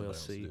doing an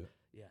LLC.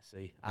 Yeah,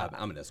 see,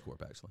 I'm an S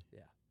corp actually.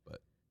 Yeah,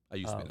 but I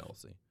used to be an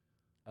LLC.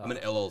 I'm an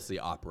LLC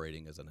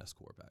operating as an S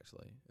corp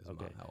actually. Is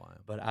how I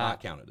am. But my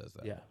accountant does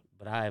that. Yeah,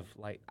 but I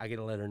get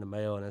a letter in the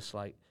mail and it's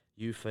like,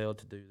 you failed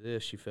to do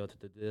this, you failed to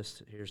do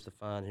this. Here's the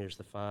fine,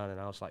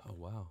 and I was like, oh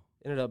wow.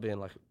 Ended up being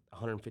like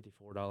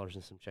 $154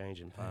 and some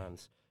change in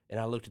fines. And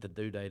I looked at the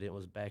due date; it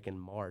was back in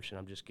March, and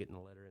I'm just getting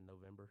a letter in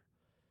November.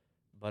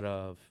 But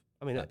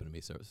I mean, it happened to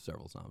me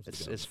several times.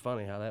 It's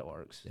funny how that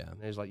works. Yeah,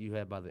 and it's like you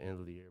had by the end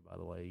of the year. By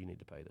the way, you need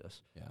to pay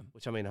this. Yeah,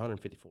 which I mean,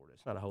 154.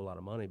 It's not a whole lot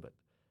of money, but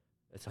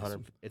it's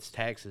 100. It's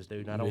taxes,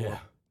 dude. And I don't want.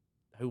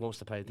 Who wants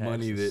to pay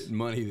taxes?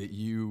 Money that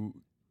you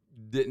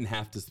didn't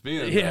have to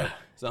spend. Yeah, right?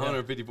 It's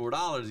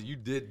 $154 you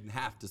didn't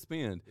have to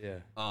spend.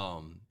 Yeah.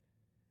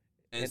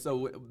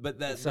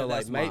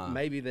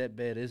 Maybe that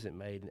bet isn't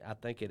made. I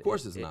think it. Of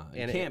course, it's not.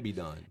 It can't be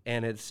done.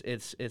 And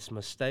it's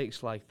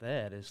mistakes like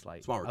that. It's like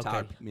that's why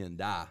retired men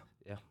die.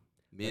 Yeah.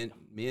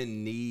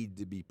 Men need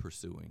to be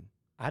pursuing.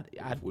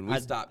 When we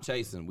stop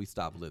chasing, we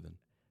stop living.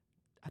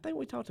 I think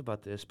we talked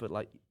about this, but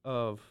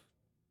I'm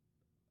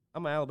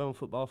an Alabama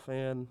football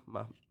fan.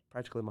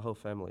 Practically my whole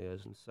family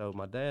is, and so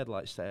my dad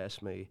likes to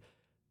ask me,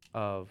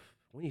 when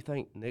do you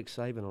think Nick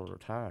Saban will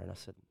retire? And I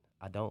said,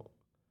 I don't.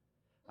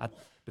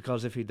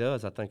 Because if he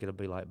does, I think it'll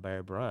be like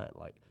Bear Bryant.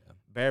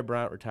 Bear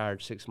Bryant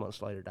retired, 6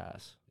 months later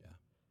dies. Yeah.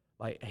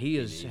 Like he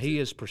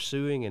is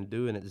pursuing and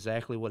doing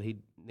exactly what he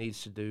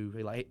needs to do.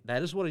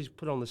 That is what he's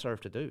put on this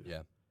earth to do.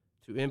 Yeah.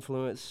 To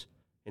influence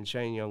and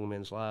change young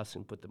men's lives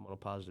and put them on a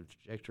positive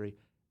trajectory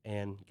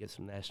and get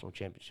some national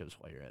championships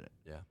while you're at it.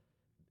 Yeah.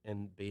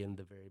 And being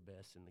the very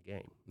best in the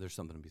game. There's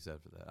something to be said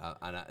for that.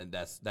 And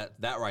that's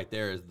that right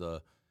there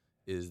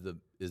is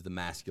the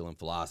masculine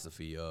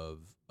philosophy of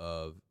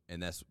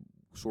and that's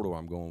sort of where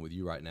I'm going with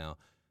you right now.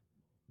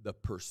 The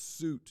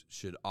pursuit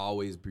should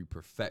always be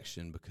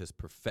perfection because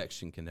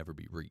perfection can never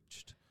be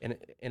reached. And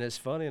it's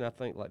funny, and I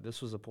think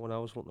this was a point I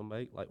was wanting to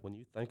make. When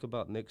you think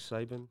about Nick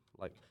Saban,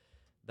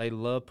 they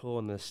love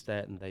pulling this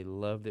stat, and they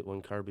loved it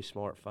when Kirby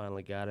Smart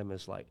finally got him.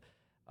 It's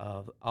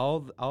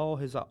all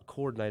his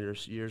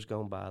coordinators years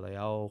gone by, they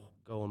all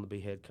go on to be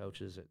head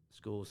coaches at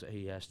schools that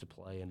he has to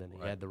play, and then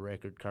he had the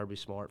record. Kirby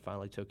Smart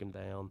finally took him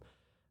down.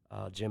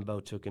 Jimbo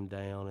took him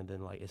down, and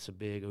then it's a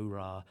big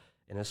hoorah.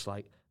 And it's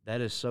that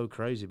is so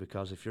crazy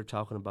because if you're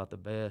talking about the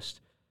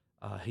best,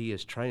 he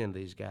is training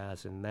these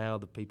guys, and now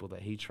the people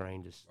that he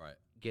trained is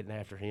getting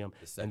after him.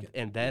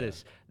 And that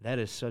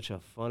is such a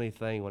funny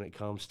thing when it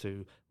comes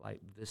to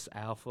this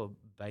alpha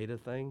beta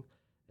thing.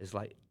 Is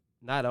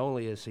not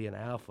only is he an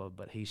alpha,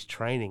 but he's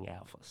training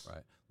alphas.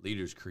 Right.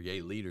 Leaders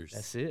create leaders.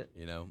 That's it.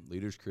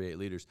 Leaders create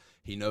leaders.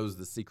 He knows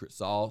the secret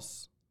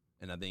sauce,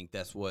 and I think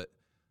that's what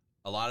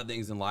a lot of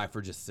things in life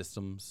are just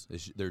systems.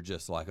 They're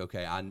just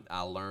okay,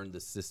 I learned the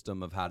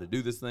system of how to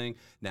do this thing.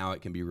 Now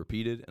it can be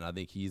repeated, and I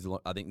think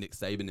Nick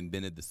Saban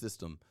invented the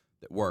system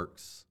that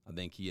works. I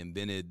think he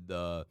invented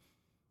the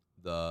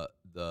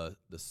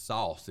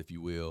sauce, if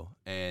you will,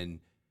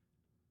 and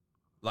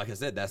like I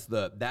said, that's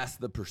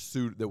the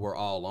pursuit that we're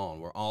all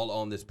on. We're all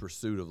on this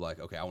pursuit of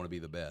okay, I want to be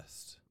the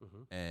best,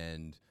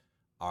 and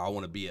I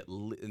want to be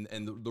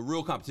and the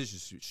real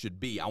competition should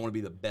be I want to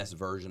be the best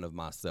version of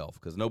myself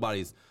because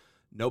nobody's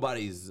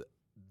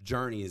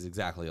journey is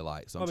exactly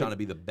alike. So I'm trying to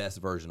be the best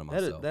version of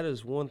myself. That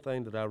is one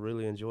thing that I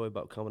really enjoy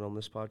about coming on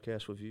this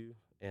podcast with you,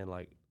 and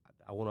I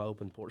want to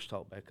open Porch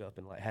Talk back up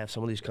and have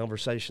some of these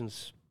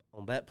conversations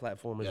on that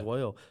platform as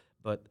well.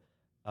 But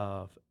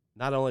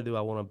not only do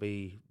I want to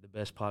be the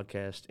best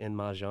podcast in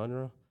my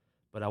genre,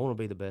 but I want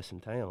to be the best in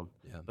town.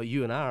 Yeah. But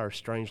you and I are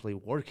strangely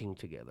working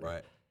together.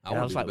 Right. I And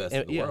want to be the best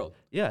in the yeah, world.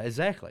 Yeah,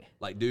 exactly.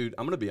 Like, dude,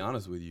 I'm gonna be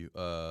honest with you.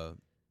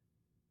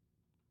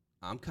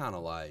 I'm kind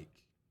of like,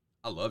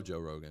 I love Joe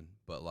Rogan,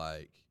 but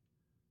like,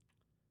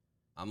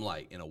 I'm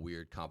like in a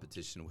weird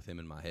competition with him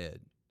in my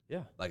head.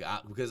 Yeah. Like,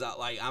 I'm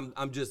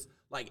just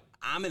like,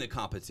 I'm in a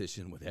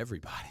competition with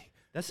everybody.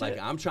 That's like,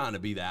 it. I'm trying to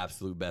be the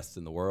absolute best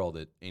in the world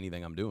at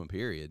anything I'm doing.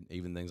 Period.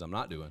 Even things I'm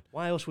not doing.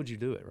 Why else would you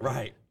do it?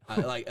 Right.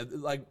 Right.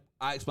 like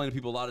I explain to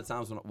people a lot of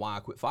times why I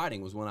quit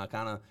fighting was when I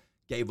kind of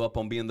gave up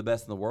on being the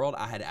best in the world.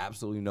 I had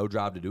absolutely no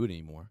drive to do it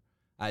anymore.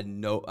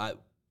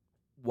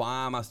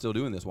 Why am I still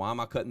doing this? Why am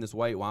I cutting this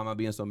weight? Why am I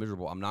being so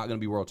miserable? I'm not going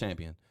to be world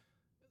champion.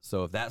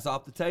 So if that's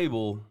off the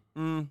table,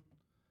 then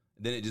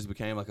it just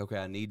became like, okay,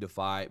 I need to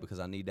fight because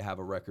I need to have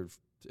a record.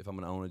 If I'm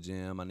going to own a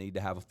gym, I need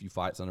to have a few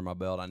fights under my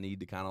belt. I need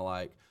to kind of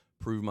like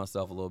prove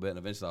myself a little bit. And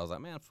eventually I was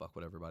like, man, fuck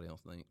what everybody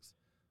else thinks.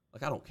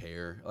 Like, I don't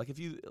care. Like, if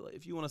you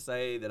want to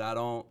say that I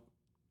don't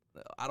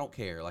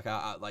care. Like,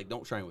 I like,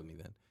 don't train with me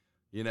then,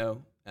 you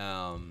know?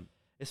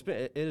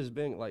 It has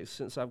been like,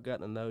 since I've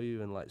gotten to know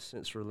you, and like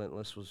since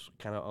Relentless was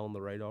kind of on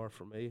the radar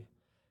for me,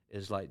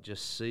 is like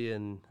just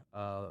seeing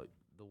the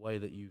way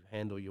that you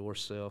handle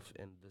yourself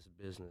in this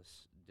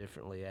business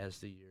differently as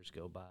the years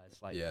go by.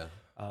 It's like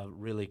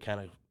really kind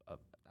of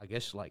I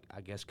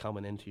guess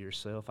coming into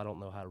yourself. I don't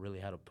know how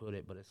to put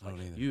it, but it's like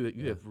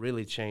you have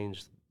really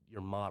changed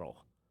your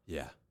model.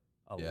 Yeah.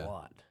 A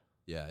lot.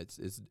 Yeah,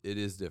 it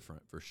is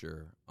different for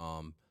sure.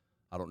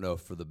 I don't know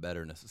if for the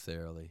better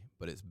necessarily,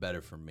 but it's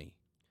better for me,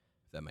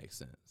 if that makes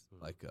sense.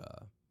 Mm-hmm. Like,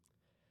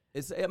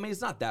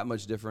 it's not that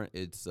much different.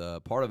 It's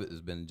part of it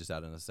has been just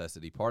out of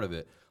necessity. Part of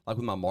it, like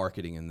with my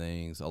marketing and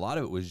things, a lot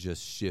of it was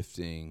just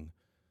shifting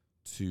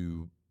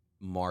to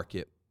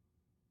market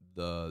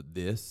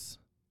this,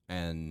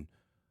 and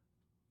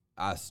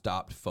I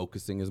stopped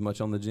focusing as much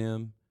on the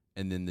gym,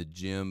 and then the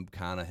gym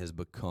kind of has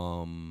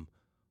become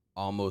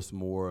almost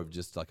more of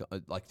just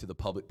like to the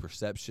public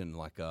perception,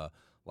 like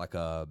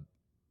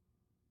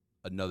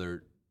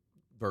another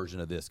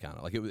version of this kind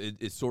of like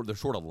it's they're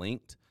sort of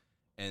linked,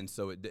 and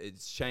so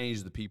it's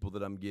changed the people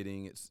that I'm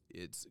getting.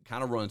 It's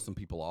kind of run some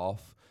people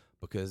off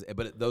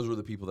but those were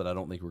the people that I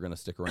don't think were going to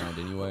stick around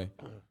anyway.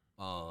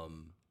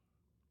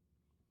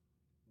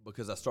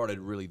 Because I started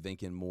really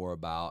thinking more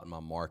about my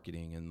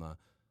marketing and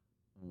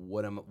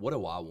what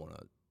do I want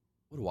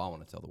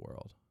to tell the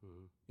world?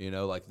 Mm-hmm. You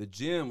know, like the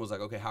gym was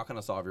like, okay, how can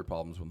I solve your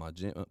problems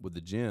with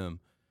the gym?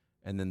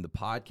 And then the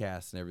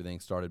podcast and everything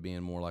started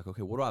being more like,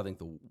 okay,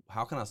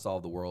 how can I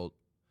solve the world?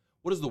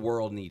 What does the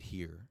world need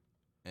here?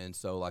 And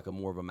so like a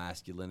more of a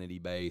masculinity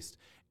based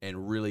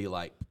and really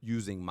like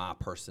using my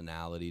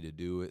personality to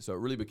do it. So it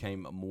really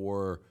became a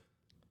more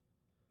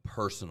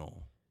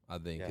personal, I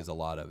think, is a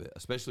lot of it,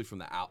 especially from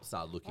the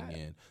outside looking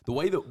in. The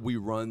way that we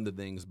run the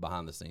things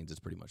behind the scenes is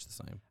pretty much the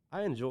same.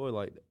 I enjoy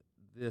like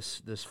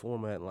this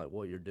format and like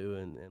what you're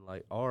doing, and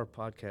like our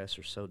podcasts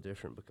are so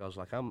different because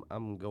like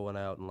I'm going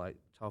out and like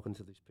talking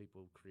to these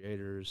people,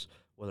 creators,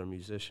 whether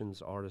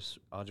musicians, artists,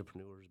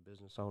 entrepreneurs,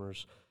 business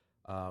owners,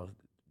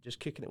 just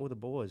kicking it with the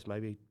boys,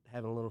 maybe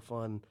having a little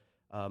fun,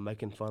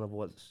 making fun of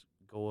what's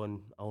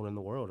going on in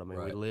the world. I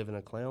mean, we live in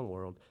a clown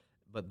world,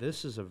 but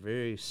this is a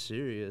very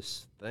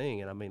serious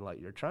thing, and I mean,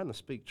 like, you're trying to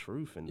speak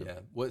truth.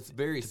 Well, it's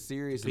very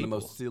serious in the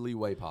most silly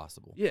way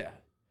possible. Yeah.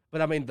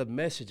 But, I mean, the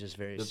message is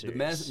very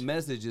serious. The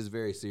message is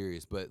very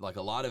serious, but, like,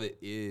 a lot of it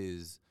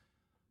is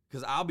 –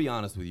 because I'll be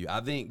honest with you, I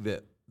think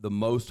that the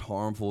most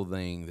harmful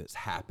thing that's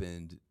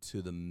happened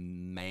to the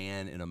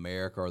man in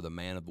America or the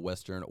man of the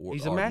Western or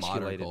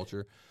modern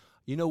culture,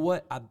 you know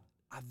what? I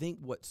think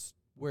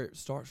where it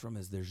starts from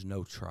is there's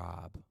no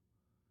tribe.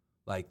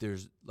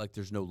 There's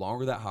no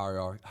longer that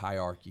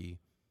hierarchy.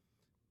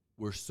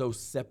 We're so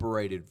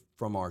separated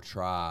from our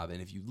tribe.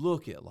 And if you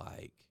look at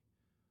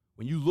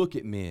when you look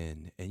at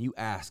men and you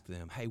ask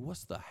them, hey,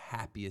 what's the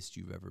happiest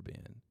you've ever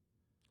been?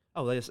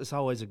 Oh, it's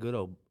always a good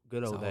old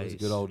days.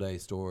 Good old day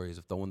stories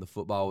of throwing the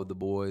football with the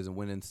boys and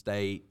winning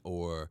state,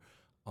 or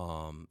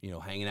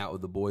hanging out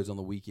with the boys on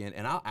the weekend.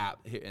 And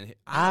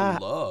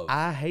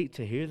I hate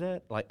to hear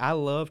that. Like, I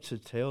love to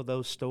tell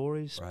those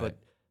stories, right. But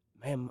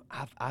man,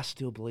 I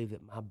still believe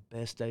that my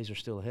best days are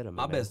still ahead of me.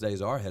 My best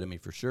days are ahead of me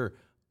for sure,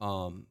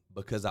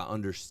 because I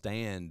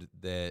understand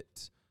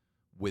that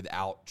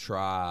without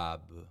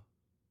tribe,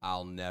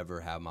 I'll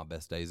never have my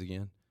best days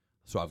again.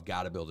 So I've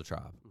got to build a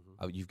tribe.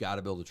 Mm-hmm. You've got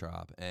to build a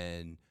tribe.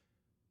 And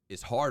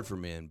it's hard for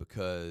men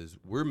because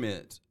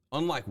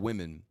unlike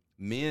women,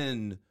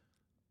 men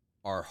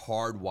are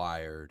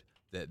hardwired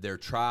that their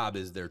tribe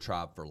is their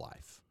tribe for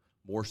life,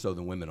 more so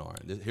than women are.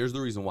 And here's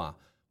the reason why.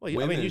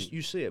 Well, I mean,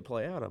 you see it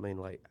play out. I mean,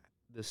 like,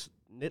 this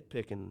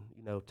nitpicking,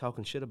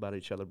 talking shit about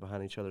each other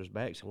behind each other's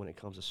backs, and when it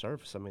comes to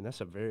surface, I mean, that's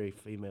a very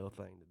female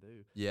thing to do.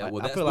 Yeah,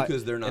 well, that's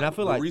because they're not. And I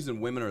feel the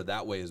reason women are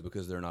that way is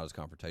because they're not as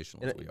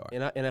confrontational as we are.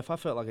 And if I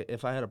felt like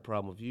if I had a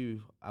problem with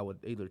you, I would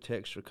either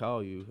text or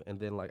call you, and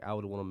then like I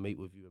would want to meet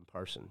with you in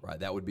person. Right.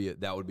 That would be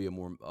a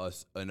more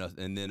us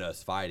and then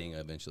us fighting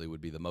eventually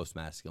would be the most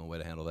masculine way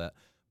to handle that.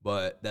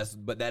 But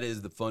that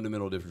is the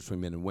fundamental difference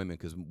between men and women,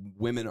 because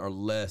women are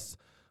less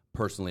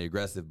personally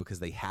aggressive because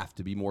they have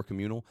to be more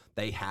communal.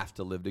 They have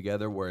to live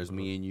together, whereas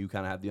me and you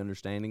kind of have the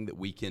understanding that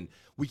we can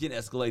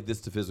escalate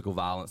this to physical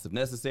violence if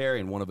necessary,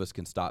 and one of us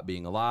can stop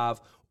being alive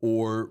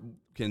or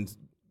can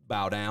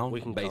bow down.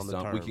 We can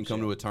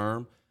come to a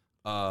term.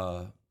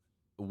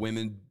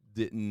 Women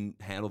didn't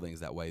handle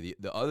things that way.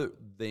 The other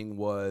thing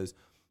was,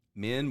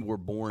 men were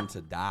born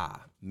to die.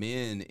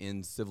 Men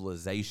in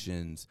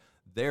civilizations,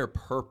 their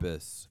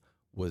purpose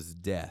was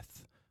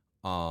death.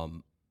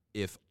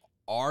 If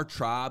our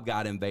tribe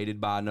got invaded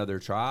by another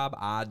tribe,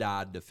 I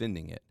died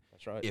defending it.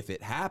 That's right. If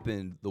it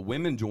happened, the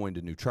women joined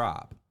a new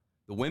tribe.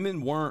 The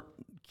women weren't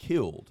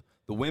killed.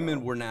 The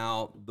women were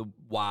now the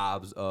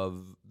wives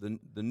of the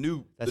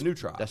new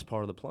tribe. That's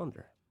part of the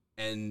plunder.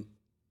 And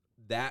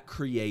that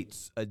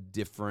creates a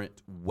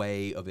different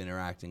way of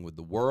interacting with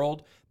the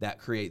world. That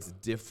creates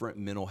different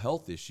mental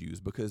health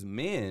issues, because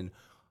men,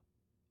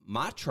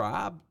 my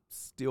tribe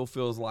still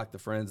feels like the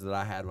friends that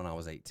I had when I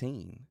was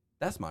 18.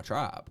 That's my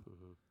tribe. Mm-hmm.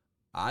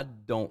 I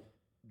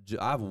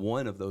have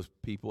one of those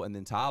people, and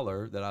then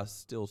Tyler, that I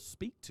still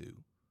speak to.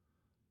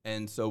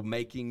 And so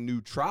making new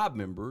tribe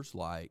members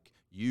like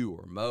you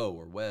or Mo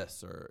or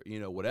Wes or,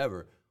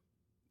 whatever,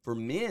 for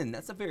men,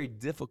 that's a very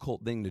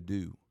difficult thing to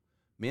do.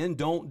 Men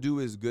don't do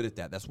as good at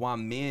that. That's why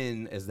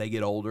men, as they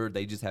get older,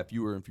 they just have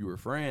fewer and fewer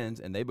friends,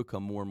 and they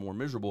become more and more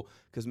miserable,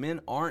 because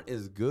men aren't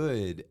as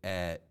good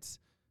at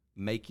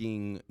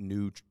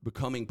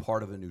becoming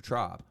part of a new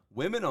tribe.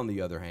 Women, on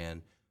the other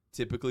hand,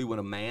 typically when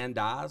a man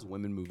dies,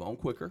 women move on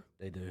quicker.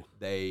 They do.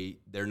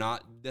 They're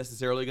not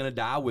necessarily going to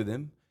die with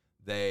him.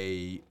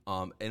 In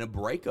a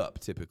breakup,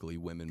 typically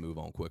women move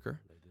on quicker.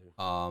 They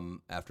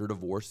do. After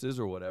divorces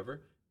or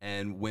whatever.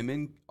 And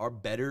women are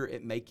better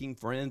at making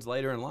friends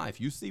later in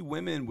life. You see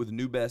women with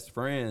new best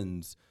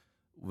friends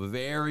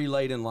very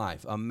late in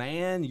life. A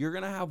man, you're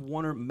going to have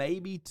one or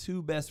maybe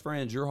two best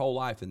friends your whole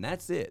life, and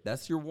that's it.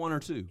 That's your one or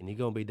two. And you're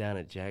going to be down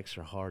at Jack's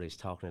or Hardee's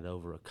talking it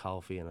over a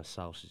coffee and a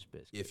sausage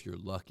biscuit. If you're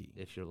lucky.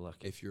 If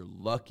you're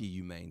lucky,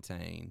 you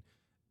maintain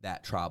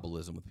that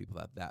tribalism with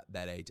people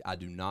that age. I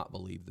do not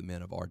believe the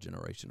men of our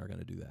generation are going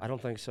to do that. I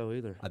don't think so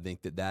either. I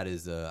think that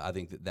is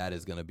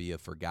going to be a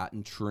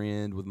forgotten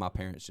trend with my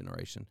parents'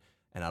 generation.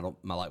 And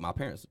my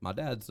parents, my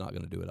dad's not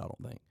going to do it, I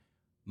don't think.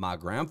 My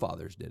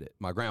grandfathers did it.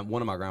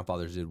 One of my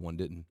grandfathers did, one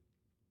didn't.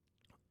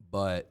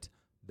 But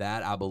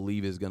that, I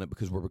believe, is going to,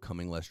 because we're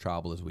becoming less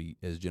tribal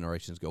as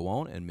generations go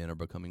on, and men are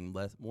becoming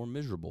more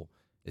miserable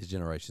as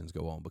generations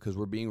go on, because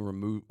we're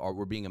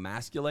being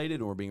emasculated,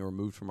 and we're being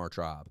removed from our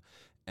tribe.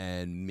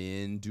 And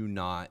men do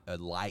not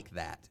like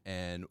that.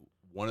 And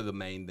one of the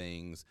main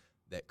things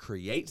that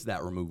creates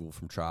that removal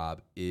from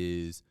tribe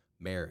is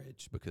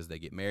marriage, because they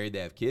get married, they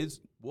have kids.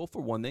 Well,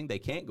 for one thing, they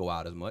can't go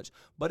out as much,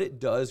 but it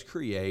does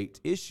create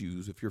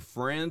issues. If your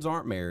friends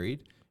aren't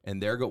married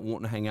and they're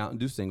wanting to hang out and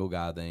do single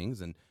guy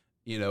things, and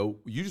you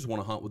just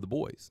want to hunt with the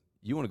boys.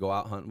 You want to go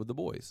out hunting with the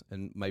boys,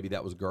 and maybe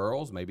that was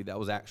girls, maybe that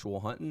was actual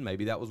hunting,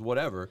 maybe that was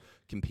whatever,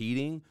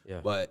 competing,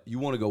 but you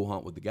want to go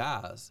hunt with the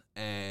guys,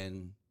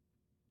 and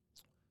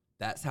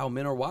that's how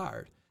men are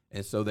wired.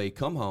 And so they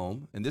come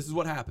home, and this is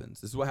what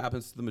happens. This is what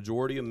happens to the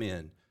majority of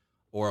men,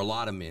 or a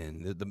lot of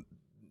men. The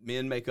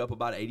men make up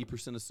about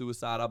 80% of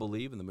suicide, I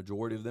believe, and the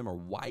majority of them are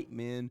white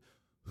men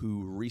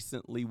who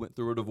recently went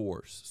through a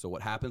divorce. So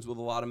what happens with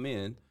a lot of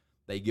men,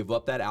 they give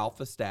up that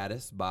alpha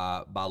status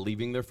by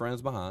leaving their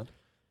friends behind.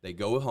 They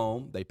go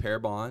home, they pair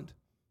bond,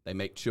 they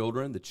make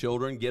children. The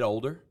children get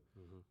older.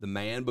 Mm-hmm. The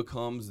man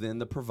becomes then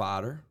the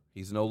provider.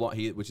 He's no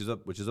longer which is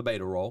a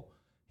beta role.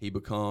 He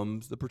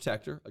becomes the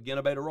protector. Again,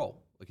 a beta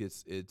role. Like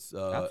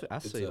I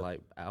see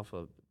like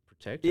alpha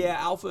protector. Yeah,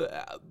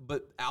 alpha,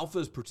 but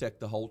alphas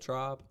protect the whole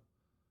tribe,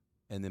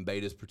 and then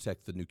betas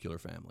protect the nuclear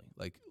family.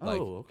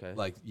 Okay.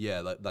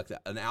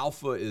 An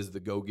alpha is the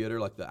go-getter.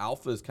 Like the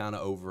alpha is kind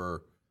of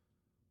over.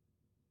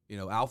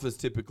 Alphas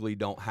typically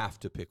don't have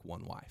to pick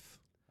one wife.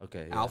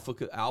 Okay. Yeah.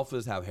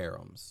 Alphas have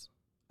harems.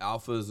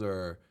 Alphas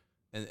are,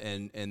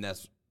 and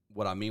that's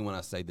what I mean when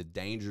I say the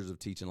dangers of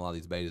teaching a lot of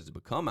these betas to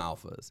become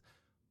alphas,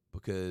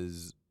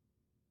 because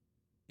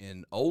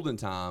in olden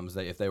times,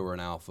 if they were an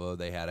alpha,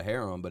 they had a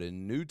harem. But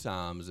in new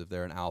times, if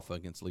they're an alpha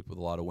and can sleep with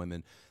a lot of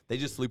women, they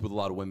just sleep with a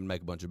lot of women,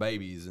 make a bunch of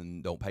babies,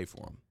 and don't pay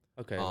for them.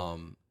 Okay.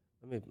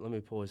 Let me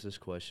pose this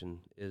question: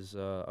 Is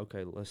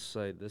okay? Let's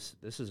say this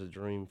is a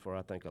dream for,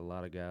 I think, a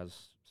lot of guys,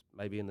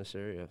 maybe in this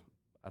area.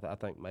 I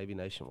think maybe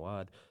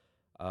nationwide,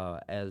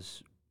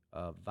 as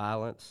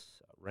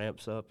violence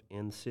ramps up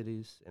in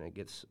cities and it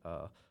gets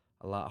a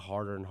lot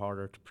harder and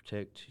harder to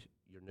protect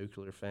your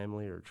nuclear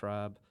family or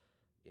tribe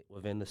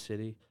within the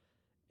city.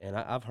 And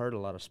I've heard a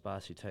lot of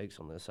spicy takes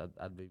on this.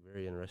 I'd be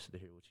very interested to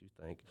hear what you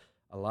think.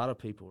 A lot of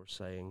people are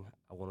saying,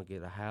 I want to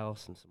get a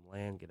house and some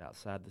land, get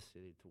outside the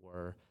city to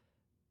where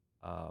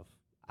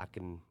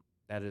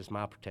that is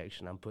my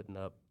protection. I'm putting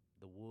up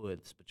the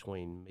woods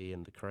between me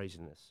and the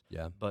craziness.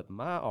 Yeah. But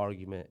my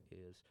argument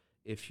is,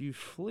 if you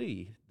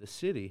flee the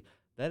city,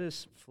 that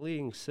is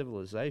fleeing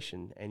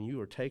civilization, and you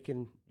are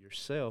taking your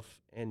yourself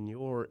and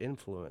your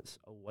influence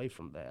away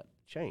from that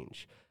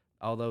change.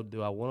 Although,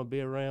 do I want to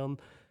be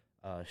around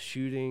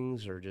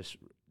shootings or just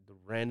the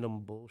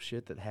random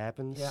bullshit that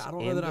happens? Yeah, I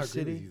don't in know that the I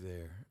city? agree with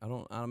you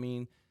there. I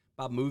mean,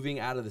 by moving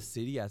out of the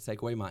city, I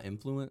take away my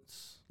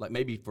influence. Like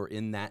maybe for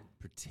in that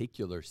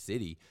particular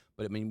city,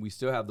 but I mean, we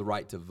still have the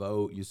right to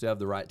vote. You still have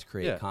the right to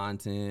create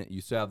content.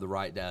 You still have the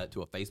right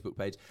to a Facebook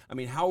page. I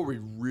mean, how are we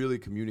really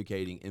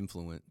communicating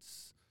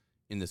influence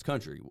in this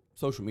country?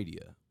 Social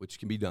media, which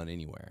can be done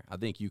anywhere. I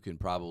think you can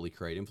probably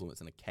create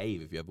influence in a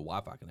cave if you have a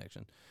Wi-Fi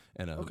connection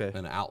and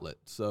an outlet.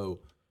 So,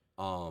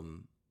 I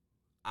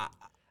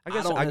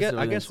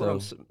guess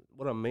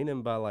what I'm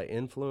meaning by like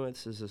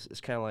influence is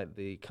it's kind of like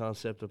the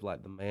concept of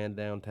like the man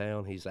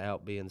downtown. He's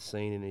out being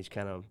seen, and he's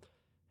kind of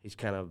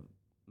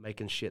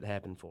making shit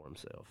happen for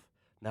himself.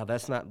 Now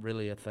that's not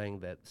really a thing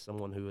that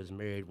someone who is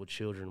married with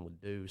children would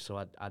do. So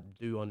I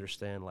do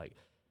understand, like,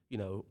 you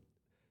know,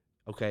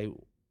 okay,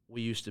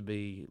 we used to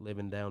be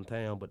living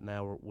downtown, but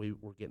now we're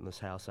getting this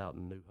house out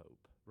in New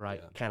Hope,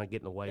 right? Yeah. Kind of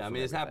getting away. Yeah, from I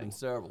mean, it's everything. happened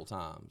several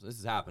times. This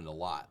has happened a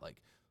lot.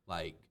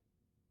 Like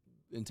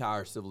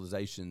entire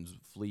civilizations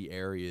flee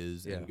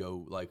areas and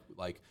go like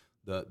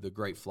the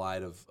Great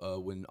Flight of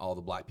when all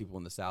the black people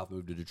in the South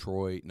moved to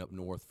Detroit and up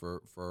north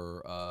for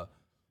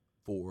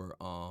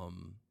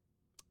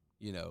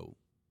you know,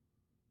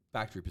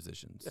 factory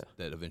positions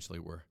that eventually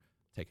were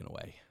taken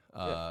away,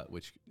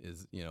 which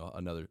is, you know,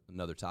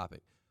 another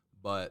topic.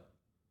 But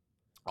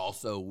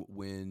also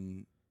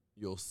when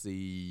you'll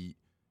see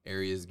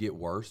areas get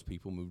worse,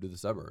 people move to the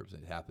suburbs.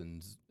 It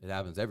happens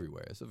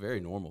everywhere. It's a very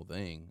normal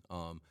thing.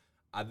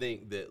 I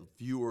think that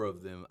fewer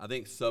of them. I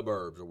think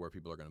suburbs are where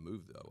people are going to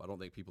move, though. I don't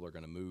think people are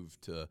going to move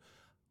to.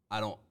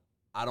 I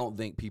don't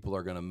think people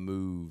are going to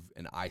move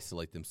and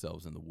isolate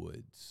themselves in the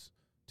woods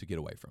to get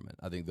away from it.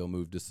 I think they'll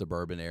move to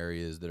suburban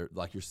areas that are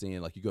like you're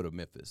seeing. Like you go to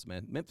Memphis,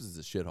 man. Memphis is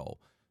a shithole.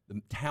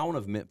 The town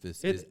of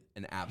Memphis is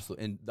an absolute.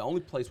 And the only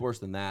place worse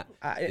than that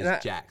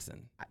is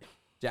Jackson.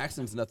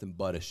 Jackson's nothing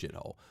but a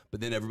shithole.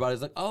 But then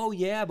everybody's like, "Oh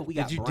yeah, but we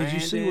got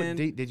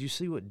Brandon." Did you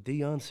see what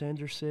Deion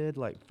Sanders said?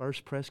 Like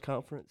first press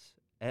conference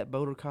at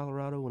Boulder,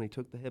 Colorado, when he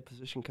took the head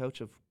position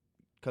coach of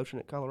coaching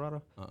at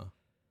Colorado.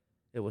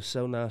 It was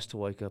so nice to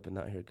wake up and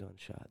not hear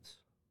gunshots.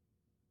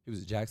 He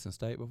was at Jackson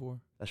State before.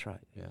 That's right.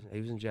 Yeah,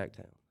 he was in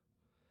Jacktown.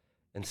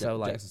 And so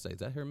like Jackson State, is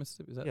that here in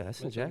Mississippi? Is that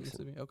that's in Jackson.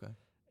 Mississippi? Okay.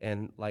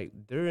 And like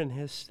during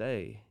his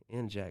stay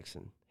in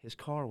Jackson, his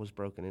car was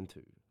broken into.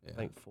 Yeah. I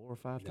think 4 or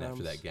 5 times.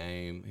 After that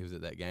game, he was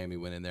at that game. He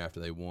went in there after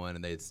they won,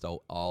 and they had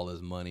stole all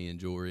his money and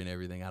jewelry and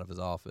everything out of his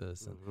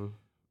office. And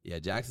yeah,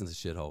 Jackson's a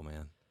shithole,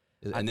 man.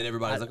 And then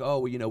everybody's like, "Oh,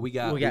 well, you know, we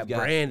got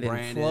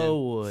Brandon,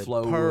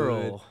 Flowwood,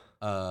 Pearl.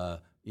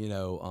 You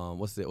know,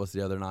 what's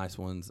the other nice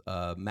ones?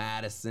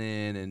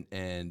 Madison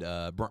and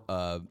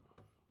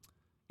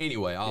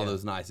anyway, all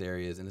those nice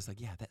areas." And it's like,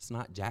 yeah, that's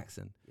not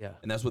Jackson. Yeah,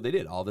 and that's what they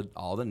did. All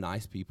the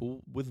nice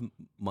people with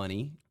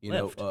money,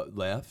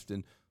 left,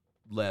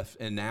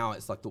 and now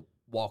it's like the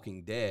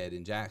Walking Dead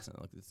in Jackson.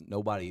 Like there's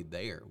nobody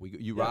there.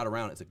 You ride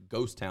around, it's a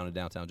ghost town in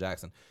downtown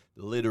Jackson.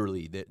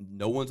 Literally, that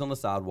no one's on the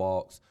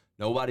sidewalks.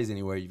 Nobody's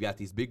anywhere. You've got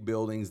these big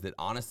buildings that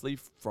honestly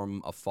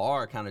from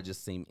afar kind of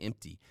just seem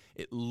empty.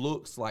 It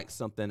looks like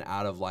something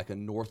out of like a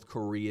North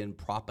Korean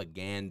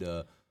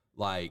propaganda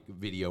like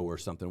video or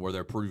something where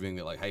they're proving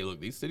that like, hey, look,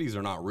 these cities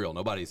are not real.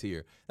 Nobody's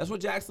here. That's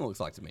what Jackson looks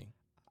like to me.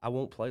 I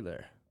won't play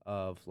there.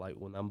 Like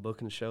when I'm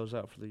booking shows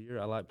out for the year,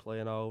 I like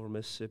playing all over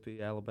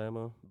Mississippi,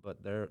 Alabama,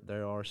 but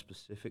there are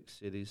specific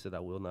cities that I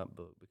will not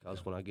book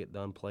because when I get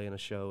done playing a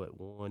show at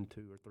 1,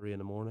 2, or 3 in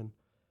the morning,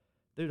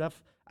 dude,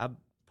 I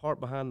park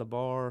behind the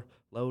bar,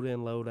 load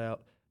in, load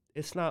out.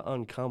 It's not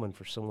uncommon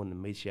for someone to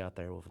meet you out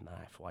there with a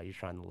knife while you're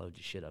trying to load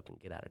your shit up and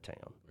get out of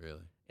town. Really?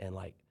 And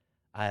like,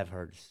 I have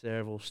heard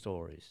several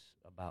stories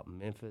about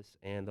Memphis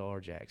and or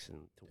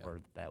Jackson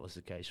where that was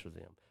the case for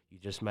them. You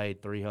just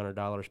made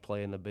 $300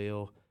 playing the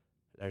bill.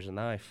 There's a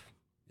knife.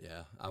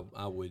 Yeah,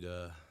 I would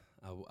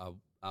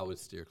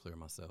steer clear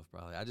myself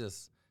probably. I go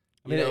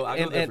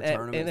there for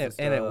tournaments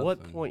and at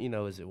what point,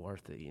 is it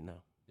worth it,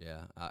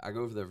 Yeah, I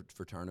go over there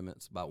for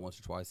tournaments about once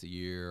or twice a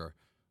year,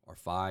 or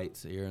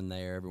fights here and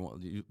there.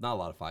 Not a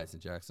lot of fights in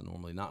Jackson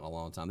normally, not in a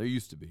long time. There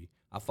used to be.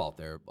 I fought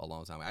there a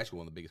long time. Actually,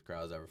 one of the biggest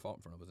crowds I ever fought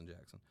in front of was in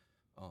Jackson,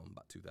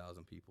 about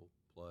 2,000 people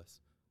plus.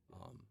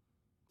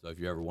 So if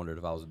you ever wondered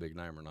if I was a big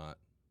name or not,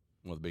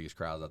 one of the biggest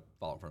crowds I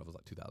fought in front of was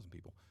like 2,000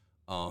 people.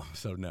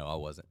 So no, I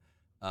wasn't.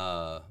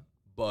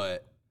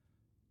 But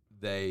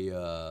they,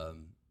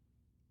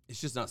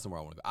 it's just not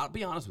somewhere I want to go. I'll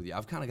be honest with you.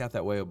 I've kind of got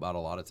that way about a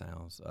lot of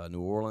towns.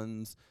 New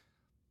Orleans.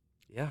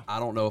 Yeah. I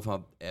don't know if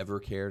I'll ever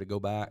care to go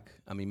back.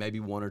 I mean, maybe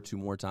 1 or 2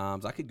 more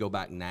times. I could go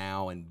back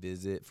now and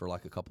visit for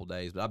like a couple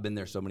days, but I've been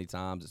there so many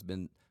times.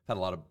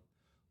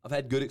 I've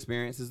had good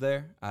experiences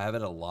there. I have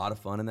had a lot of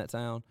fun in that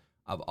town.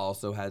 I've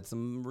also had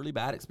some really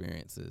bad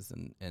experiences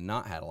and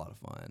not had a lot of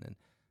fun. And,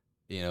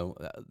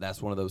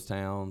 that's one of those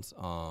towns.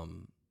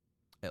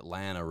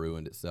 Atlanta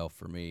ruined itself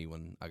for me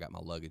when I got my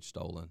luggage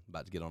stolen.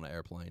 About to get on an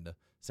airplane to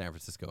San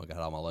Francisco and got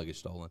all my luggage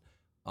stolen.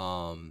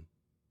 But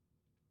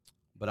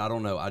I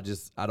don't know. I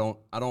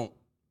don't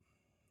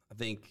I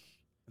think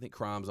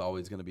crime's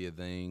always going to be a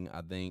thing. I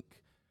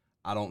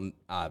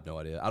have no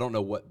idea. I don't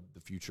know what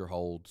the future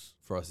holds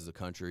for us as a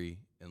country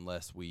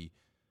unless we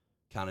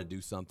kind of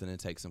do something and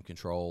take some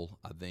control.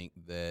 I think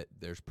that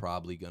there's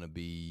probably going to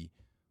be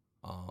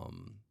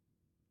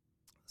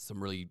some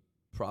really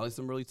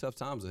tough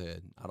times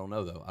ahead. I don't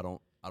know though.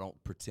 I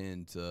don't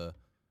pretend to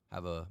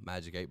have a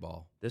magic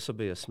 8-ball. This will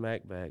be a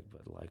smack bag,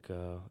 but like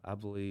I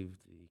believe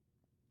the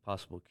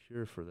possible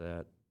cure for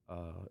that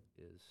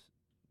is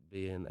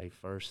being a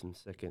First and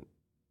Second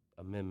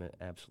Amendment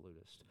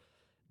absolutist.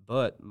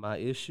 But my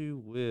only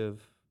issue with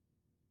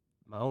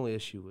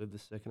the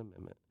Second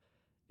Amendment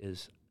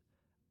is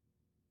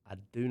I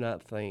do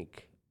not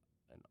think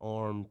an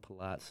armed,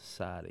 polite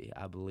society.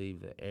 I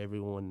believe that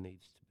everyone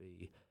needs to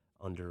be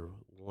under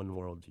one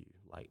worldview.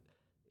 Like,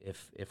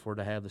 if we're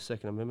to have the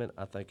Second Amendment,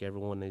 I think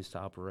everyone needs to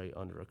operate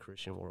under a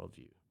Christian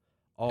worldview.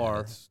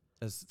 Or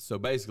so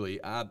basically,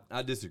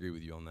 I disagree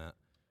with you on that.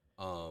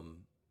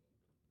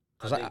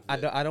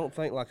 I don't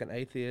think like an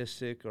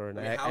atheistic or an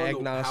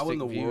agnostic how in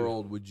the view.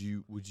 world would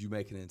you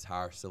make an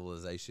entire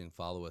civilization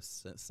follow a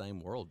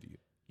same worldview?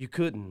 You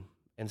couldn't.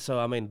 And so,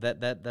 I mean,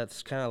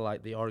 that's kind of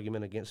like the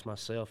argument against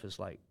myself is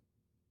like,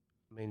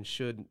 I mean,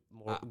 should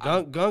more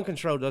gun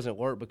control doesn't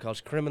work because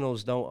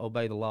criminals don't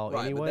obey the law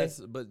anyway.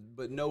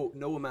 But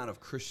no amount of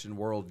Christian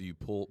worldview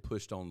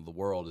pushed on the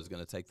world is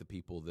going to take the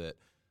people that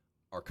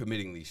are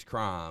committing these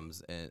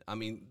crimes. And I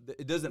mean,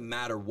 it doesn't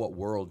matter what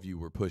worldview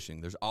we're pushing.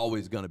 There's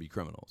always going to be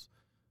criminals.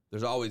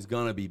 There's always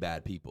going to be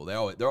bad people.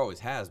 There always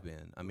has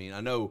been. I mean,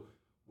 I know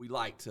we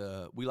like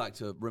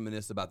to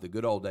reminisce about the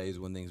good old days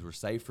when things were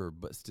safer,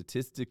 but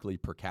statistically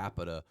per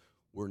capita,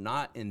 we're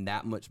not in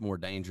that much more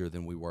danger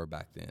than we were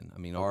back then. I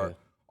mean,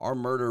 our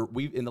murder,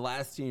 in the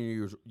last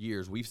 10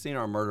 years, we've seen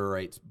our murder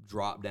rates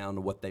drop down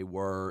to what they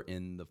were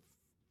in the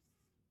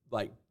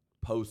like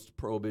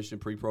post-Prohibition,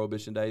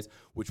 pre-Prohibition days,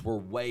 which were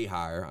way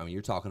higher. I mean,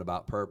 you're talking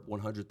about per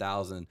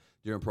 100,000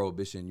 during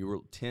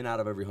Prohibition, 10 out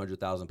of every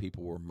 100,000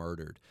 people were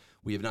murdered.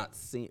 We have not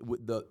seen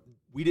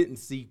we didn't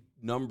see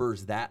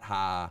numbers that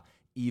high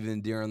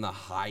even during the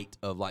height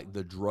of like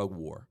the drug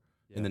war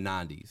in the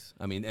 90s.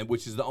 I mean, and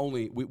which is the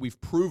only we've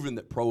proven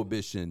that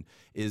Prohibition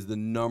is the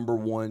number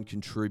one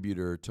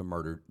contributor to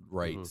murder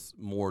rates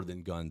more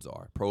than guns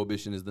are.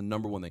 Prohibition is the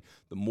number one thing.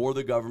 The more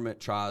the government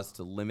tries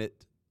to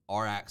limit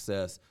our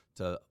access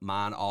to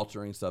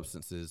mind-altering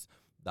substances,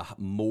 the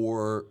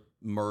more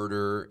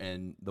murder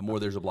and the more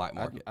there's a black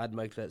market. I'd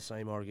make that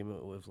same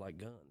argument with like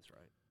guns,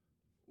 right?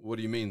 What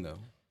do you mean though?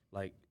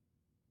 Like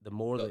the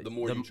more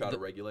you try to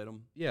regulate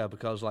them. Yeah,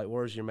 because like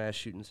where's your mass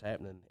shootings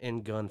happening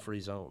in gun-free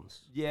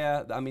zones?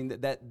 Yeah, I mean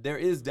that there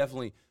is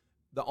definitely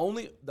the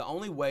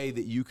only way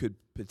that you could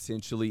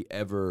potentially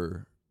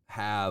ever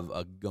have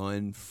a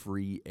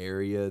gun-free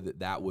area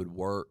that would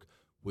work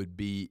would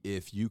be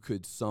if you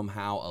could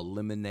somehow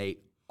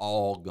eliminate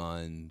all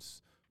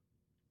guns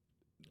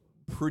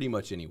pretty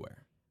much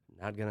anywhere.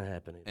 Not gonna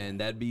happen either. And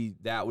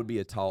that would be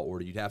a tall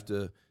order. You'd have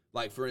to,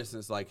 like, for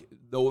instance, like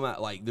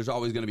there's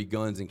always going to be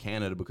guns in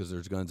Canada because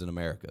there's guns in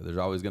America. There's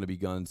always going to be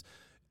guns,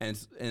 and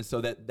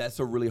so that's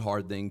a really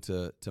hard thing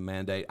to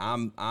mandate.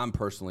 I'm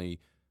personally,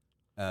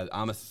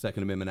 I'm a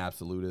Second Amendment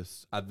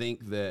absolutist. I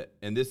think that,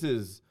 and this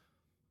is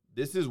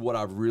what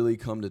I've really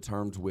come to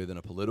terms with in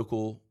a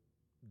political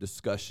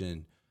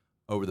discussion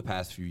over the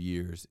past few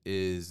years,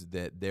 is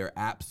that there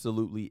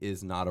absolutely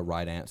is not a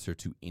right answer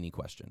to any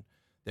question.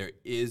 There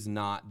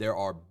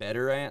are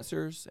better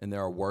answers and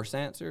there are worse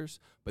answers,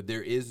 but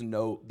there is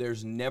no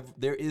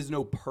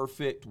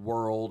perfect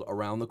world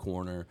around the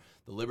corner.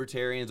 The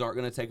libertarians aren't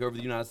going to take over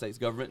the United States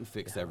government and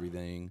fix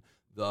everything.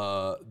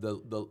 The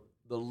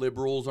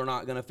liberals are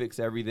not going to fix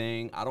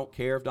everything. I don't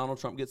care if Donald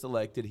Trump gets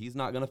elected. He's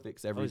not going to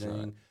fix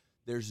everything.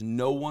 There's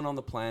no one on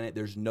the planet.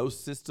 There's no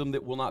system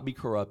that will not be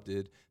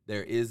corrupted.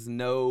 There is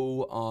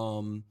no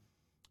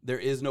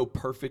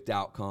perfect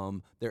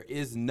outcome. There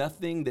is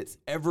nothing that's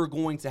ever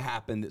going to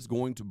happen that's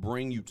going to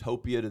bring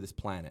utopia to this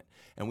planet.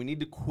 And we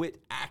need to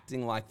quit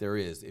acting like there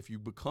is. If you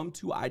become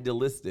too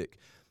idealistic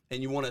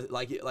and you want to,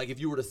 like if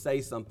you were to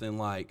say something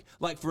like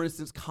for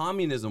instance,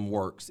 communism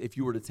works, if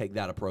you were to take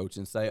that approach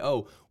and say,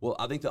 oh, well,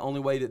 I think the only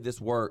way that this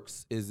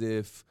works is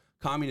if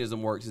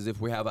communism works is if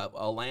we have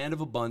a land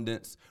of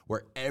abundance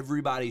where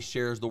everybody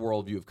shares the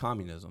worldview of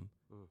communism.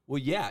 Well,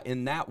 yeah,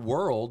 in that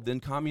world, then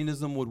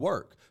communism would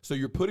work. So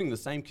you're putting the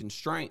same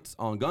constraints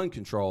on gun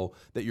control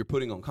that you're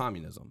putting on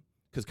communism,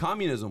 because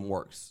communism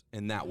works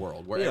in that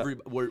world where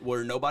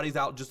where nobody's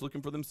out just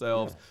looking for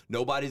themselves. Yeah.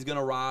 Nobody's going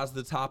to rise to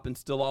the top and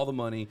steal all the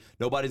money.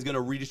 Nobody's going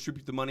to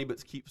redistribute the money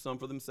but keep some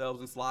for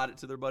themselves and slide it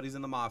to their buddies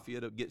in the mafia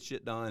to get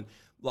shit done.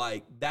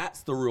 Like,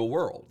 that's the real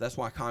world. That's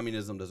why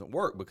communism doesn't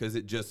work, because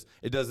it does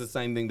the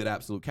same thing that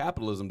absolute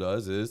capitalism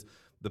does, is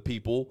the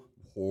people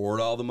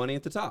hoard all the money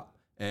at the top.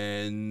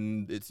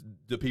 And it's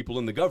the people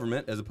in the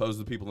government as opposed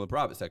to the people in the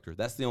private sector.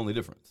 That's the only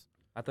difference.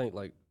 I think,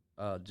 like,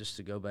 just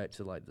to go back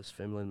to, like, this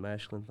feminine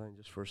masculine thing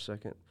just for a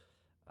second,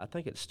 I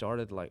think it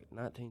started, like,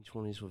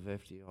 1920s with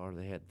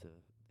FDR.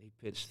 He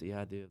pitched the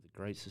idea of the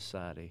Great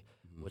Society,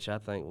 which I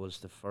think was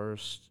the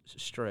first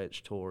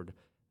stretch toward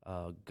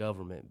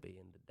government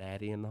being the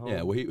daddy in the home.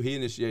 Yeah, well, he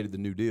initiated the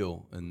New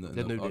Deal and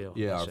The New Deal,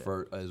 Yeah, that's our it.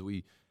 first,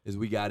 as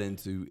we got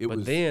into it But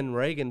was then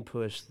Reagan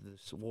pushed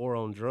this war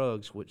on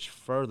drugs, which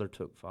further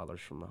took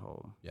fathers from the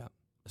home. yeah,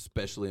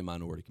 especially in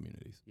minority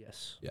communities.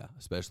 Yes. Yeah,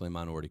 especially in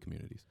minority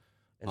communities.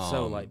 And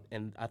so,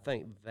 and I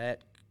think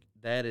that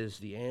is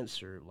the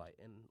answer. Like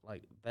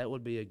that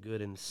would be a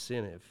good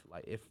incentive.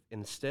 Like if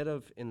instead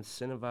of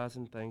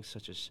incentivizing things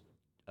such as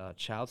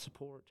child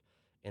support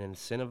and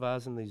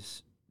incentivizing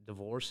these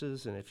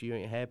divorces, and if you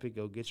ain't happy,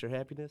 go get your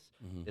happiness.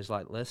 It's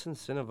like let's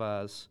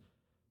incentivize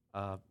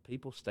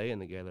people staying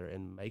together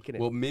and making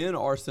it Well, men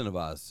are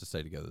incentivized to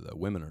stay together, though.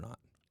 Women are not.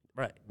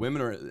 right.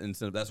 Women are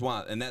incentive. That's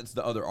why, and that's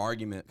the other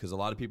argument, because a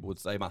lot of people would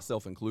say,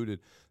 myself included,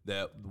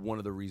 that one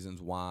of the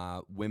reasons why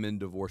women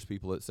divorce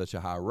people at such a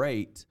high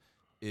rate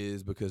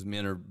is because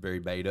men are very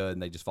beta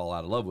and they just fall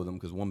out of love with them,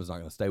 because a woman's not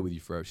going to stay with you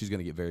forever. She's going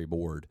to get very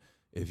bored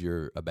if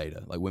you're a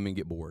beta. Like, women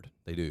get bored.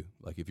 They do.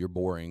 Like, if you're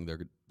boring, they're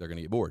going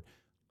to get bored.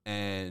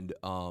 And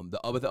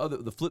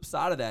the flip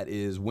side of that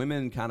is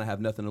women kind of have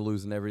nothing to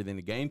lose and everything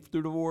to gain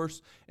through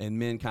divorce, and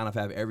men kind of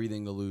have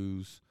everything to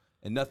lose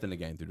and nothing to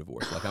gain through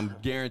divorce. Like, I'm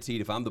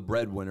guaranteed if I'm the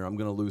breadwinner, I'm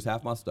going to lose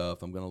half my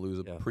stuff. I'm going to lose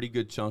a pretty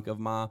good chunk of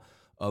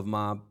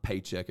my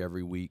paycheck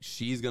every week.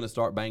 She's going to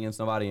start banging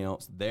somebody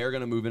else. They're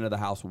going to move into the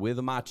house with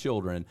my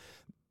children.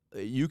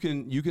 You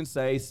can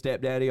say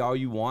stepdaddy all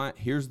you want.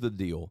 Here's the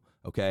deal,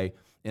 okay?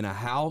 In a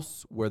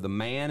house where the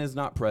man is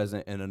not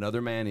present and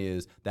another man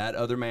is, that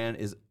other man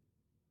is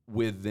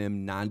with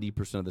them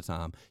 90% of the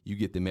time. You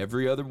get them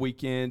every other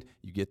weekend.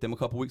 You get them a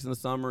couple weeks in the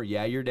summer.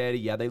 Yeah, your daddy.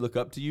 Yeah, they look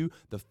up to you.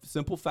 The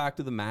simple fact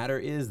of the matter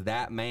is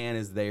that man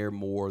is there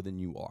more than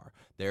you are.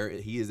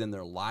 He is in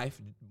their life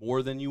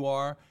more than you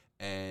are,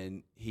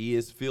 and he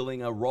is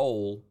filling a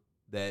role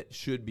that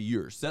should be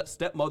yours.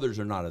 Stepmothers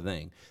are not a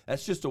thing.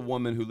 That's just a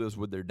woman who lives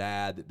with their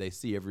dad that they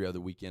see every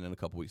other weekend and a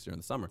couple weeks during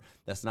the summer.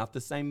 That's not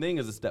the same thing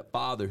as a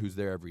stepfather who's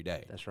there every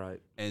day. That's right.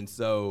 And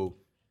so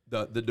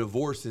the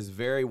divorce is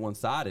very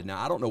one-sided. Now,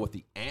 I don't know what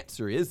the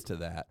answer is to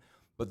that,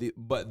 but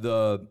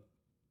the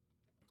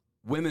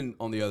women,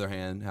 on the other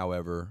hand,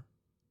 however,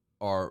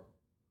 are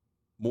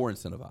more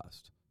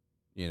incentivized.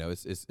 You know,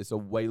 it's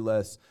way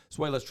less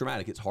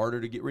traumatic. It's harder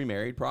to get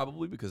remarried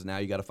probably, because now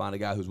you got to find a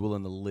guy who's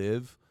willing to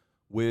live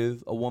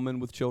with a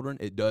woman with children.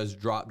 It does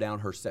drop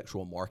down her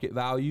sexual market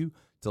value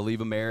to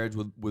leave a marriage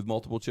with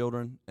multiple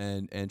children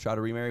and try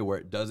to remarry, where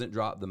it doesn't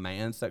drop the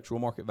man's sexual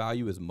market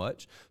value as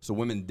much. So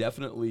women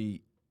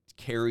definitely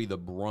carry the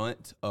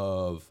brunt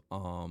of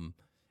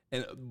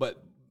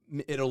but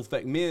it'll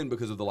affect men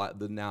because of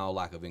the now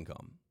lack of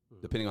income,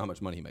 depending on how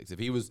much money he makes. If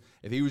he was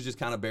just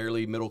kind of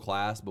barely middle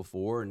class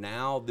before,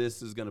 now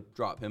this is going to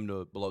drop him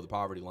to below the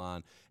poverty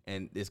line,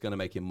 and it's going to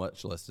make him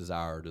much less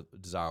desirable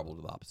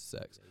to the opposite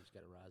sex. Yeah, he's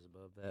got to rise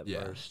above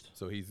that first.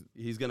 So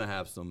he's going to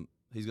have some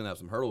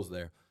hurdles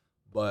there.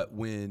 But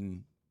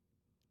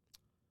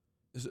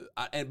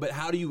but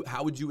how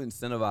would you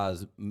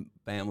incentivize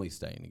families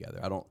staying together?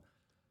 I don't,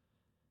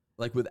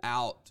 like,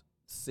 without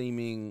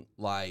seeming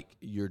like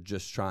you're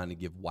just trying to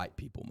give white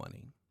people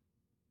money.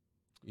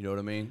 You know what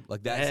I mean?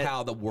 Like, that's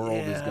how the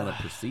world is going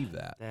to perceive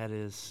that. That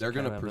is, they're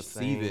going to kind of a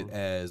perceive it thing.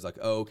 as like,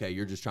 oh, okay,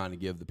 you're just trying to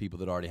give the people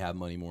that already have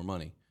money more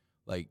money.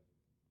 Like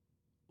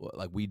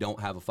we don't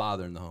have a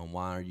father in the home.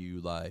 Why are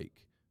you like?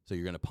 So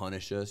you're going to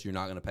punish us? You're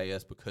not going to pay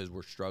us because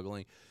we're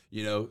struggling.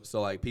 You know?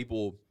 So like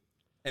people,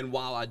 and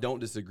while I don't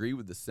disagree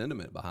with the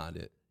sentiment behind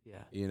it,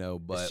 Yeah. you know,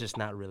 but it's just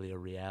not really a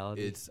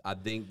reality. I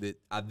think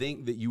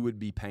that you would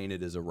be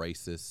painted as a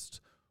racist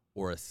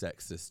or a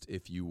sexist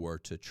if you were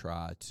to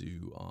try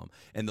to,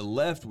 and the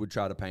left would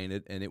try to paint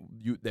it, and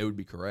they would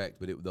be correct,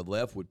 but the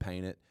left would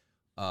paint it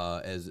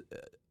as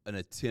an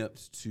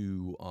attempt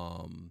to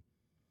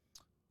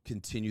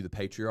continue the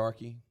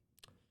patriarchy.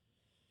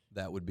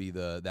 That would be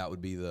the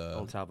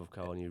on top of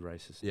calling you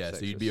racist. and yeah.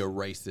 So you'd be a sexist.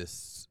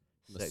 racist,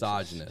 Sexist,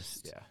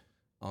 misogynist, Yeah.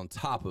 on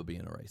top of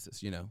being a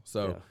racist. You know,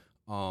 so. Yeah.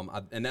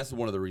 And that's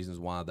one of the reasons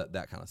why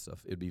that kind of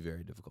stuff, it'd be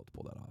very difficult to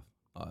pull that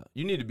off.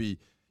 You have to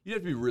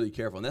be really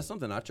careful. And that's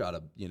something I try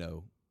to,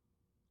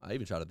 I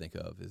even try to think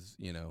of is,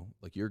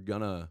 like you're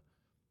gonna,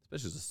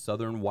 especially as a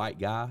Southern white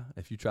guy,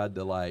 if you tried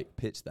to like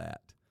pitch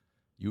that,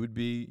 you'd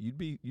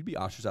be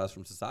ostracized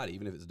from society,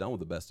 even if it's done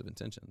with the best of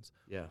intentions.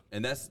 Yeah.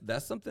 And that's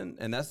something,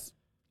 and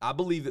I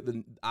believe that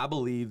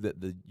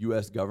the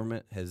U.S.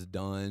 government has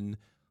done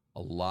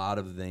a lot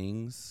of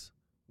things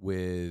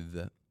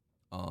with,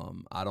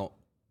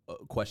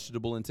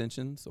 questionable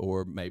intentions,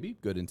 or maybe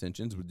good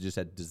intentions, we just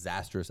had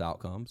disastrous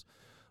outcomes.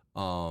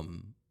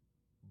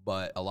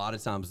 But a lot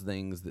of times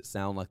things that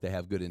sound like they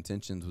have good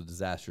intentions with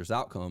disastrous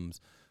outcomes,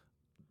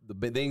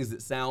 the things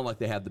that sound like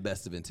they have the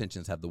best of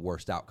intentions have the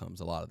worst outcomes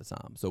a lot of the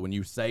time. So when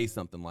you say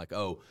something like,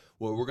 oh,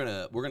 well, we're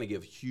gonna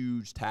give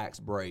huge tax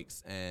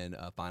breaks and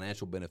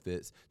financial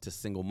benefits to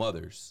single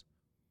mothers,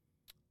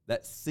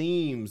 that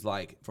seems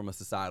like from a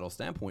societal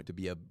standpoint to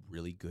be a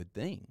really good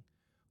thing.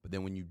 But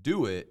then when you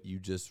do it, you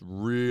just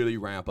really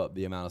ramp up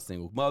the amount of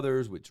single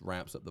mothers, which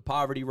ramps up the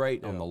poverty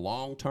rate on the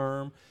long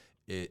term.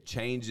 It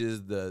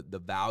changes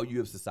the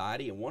value of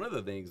society. And one of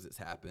the things that's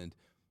happened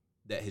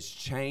that has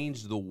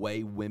changed the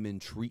way women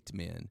treat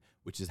men,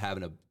 which is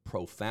having a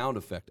profound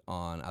effect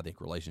on, I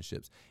think,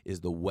 relationships, is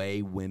the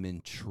way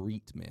women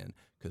treat men.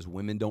 Because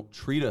women don't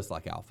treat us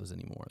like alphas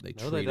anymore. They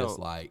treat us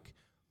like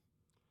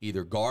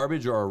either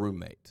garbage or a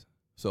roommate.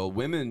 So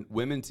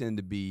women tend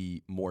to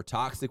be more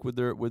toxic with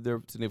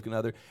their significant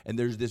other. And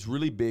there's this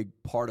really big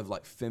part of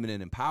like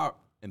feminine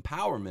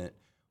empowerment,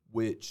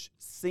 which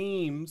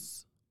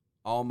seems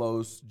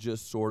almost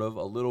just sort of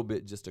a little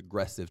bit just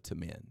aggressive to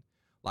men.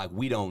 Like,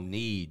 we don't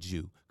need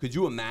you. Could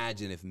you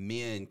imagine if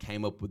men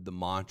came up with the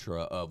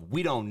mantra of,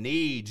 we don't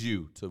need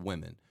you to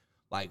women?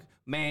 Like,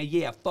 man,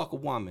 yeah, fuck a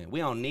woman. We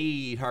don't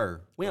need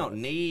her. We don't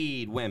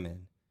need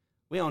women.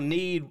 We don't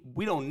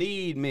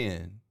need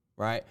men,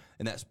 right?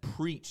 And that's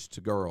preached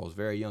to girls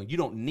very young. You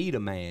don't need a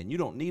man. You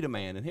don't need a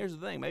man. And here's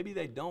the thing. Maybe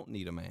they don't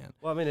need a man.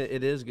 Well, I mean,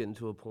 it is getting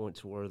to a point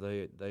to where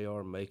they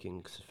are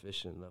making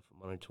sufficient enough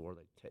money to where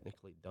they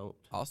technically don't.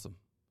 Awesome.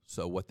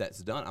 So what that's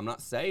done, I'm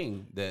not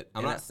saying that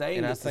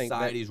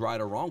society's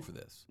right or wrong for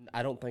this.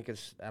 I don't think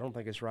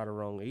it's right or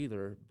wrong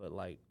either. But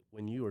like,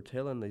 when you are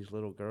telling these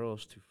little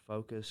girls to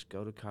focus,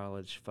 go to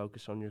college,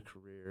 focus on your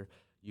career,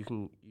 you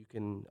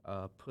can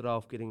put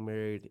off getting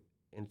married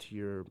into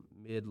your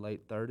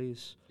late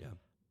 30s. Yeah.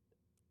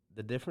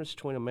 The difference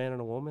between a man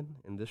and a woman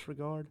in this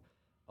regard,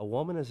 a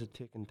woman is a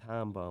ticking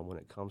time bomb when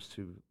it comes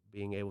to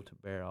being able to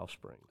bear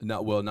offspring.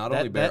 Not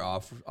only bear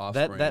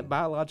offspring. That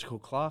biological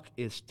clock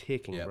is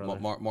ticking, yeah, brother.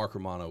 Mark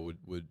Romano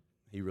would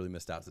he really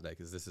missed out today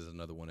because this is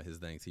another one of his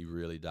things he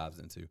really dives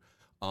into.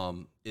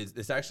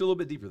 It's actually a little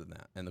bit deeper than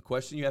that. And the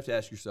question you have to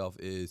ask yourself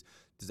is,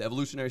 does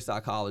evolutionary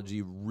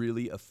psychology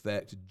really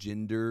affect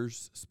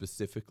genders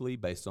specifically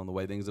based on the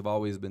way things have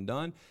always been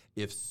done?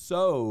 If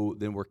so,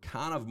 then we're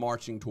kind of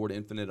marching toward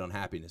infinite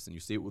unhappiness. And you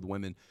see it with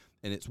women,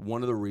 and it's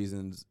one of the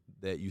reasons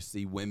that you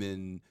see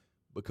women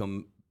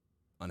become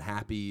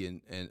unhappy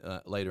and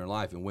later in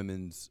life, and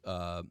women's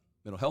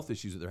mental health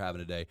issues that they're having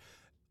today.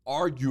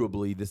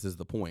 Arguably, this is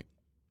the point.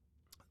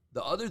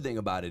 The other thing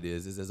about it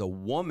is as a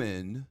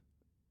woman,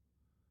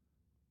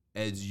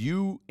 as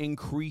you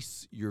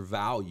increase your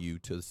value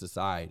to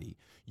society,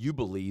 you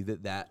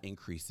believe that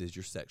increases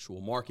your sexual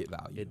market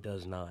value. It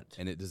does not.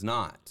 And it does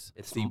not.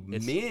 It's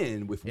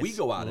men, if we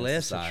go out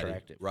in society,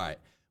 attractive. Right.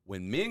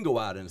 When men go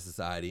out in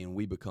society and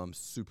we become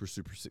super,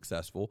 super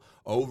successful,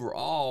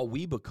 overall,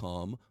 we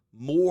become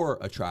more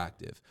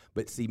attractive.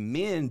 But see,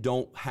 men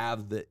don't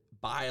have the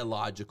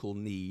biological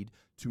need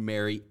to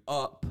marry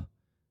up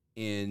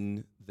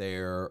in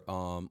their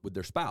with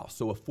their spouse.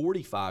 So a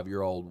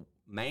 45-year-old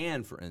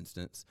man, for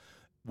instance,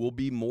 will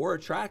be more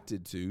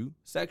attracted to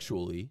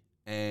sexually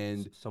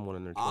and someone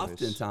in their 20s.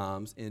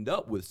 Oftentimes end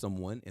up with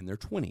someone in their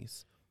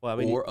 20s. Well, I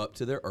mean, or up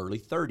to their early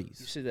 30s.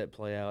 You see that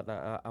play out.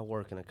 I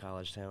work in a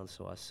college town,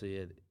 so I see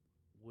it.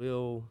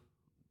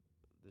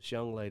 This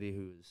young lady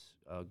who's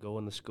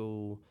going to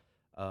school,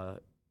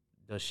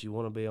 does she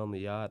want to be on the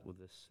yacht with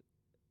this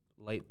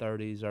late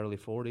 30s, early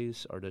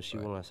 40s, or does she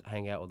want to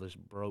hang out with this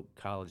broke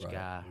college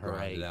guy her age?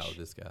 Grind it out with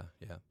this guy,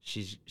 yeah.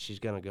 She's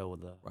going to go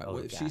with the other Well,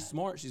 if guy. she's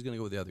smart, she's going to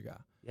go with the other guy.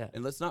 Yeah.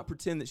 And let's not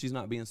pretend that she's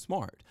not being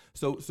smart.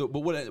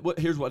 But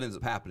here's what ends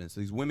up happening.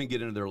 So these women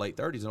get into their late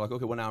 30s and they're like,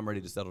 okay, well, now I'm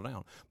ready to settle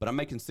down. But I'm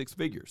making 6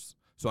 figures.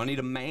 So I need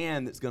a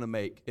man that's going to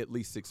make at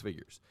least 6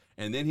 figures.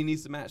 And then he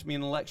needs to match me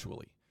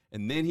intellectually.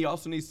 And then he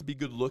also needs to be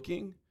good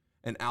looking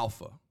and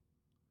alpha.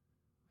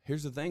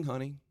 Here's the thing,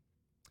 honey.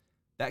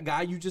 That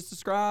guy you just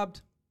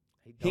described,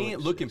 he ain't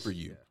looking for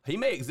you. Yeah. He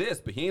may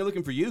exist, but he ain't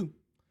looking for you.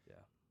 Yeah.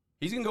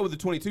 He's going to go with the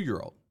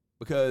 22-year-old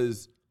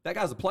because that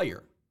guy's a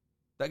player.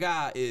 That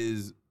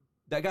guy's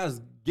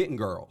getting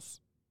girls.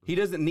 He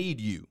doesn't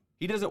need you.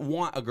 He doesn't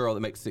want a girl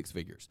that makes 6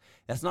 figures.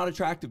 That's not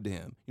attractive to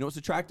him. You know what's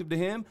attractive to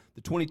him?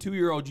 The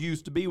 22-year-old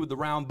used to be with the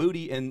round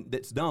booty and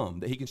that's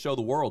dumb, that he can show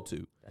the world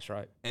to. That's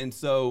right. And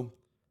so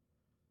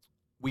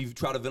we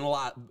try to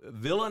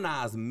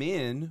villainize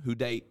men who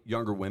date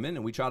younger women,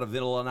 and we try to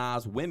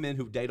villainize women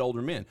who date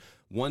older men.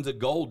 One's a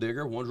gold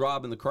digger, one's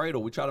robbing the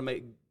cradle. We try to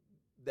make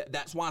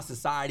that's why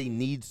society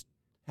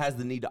has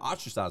the need to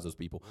ostracize those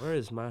people. Where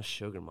is my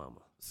sugar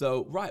mama?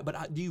 So, right,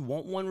 but do you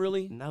want one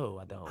really? No,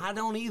 I don't. I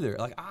don't either.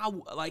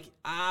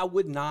 I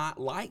would not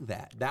like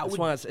that. That's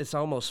why it's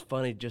almost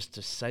funny just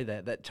to say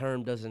that. That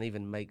term doesn't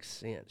even make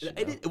sense.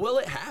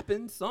 It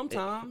happens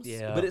sometimes,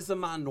 but it's a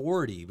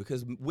minority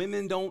because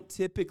women don't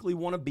typically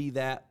want to be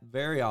that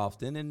very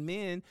often, and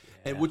men,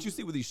 and what you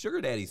see with these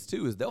sugar daddies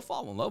too is they'll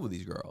fall in love with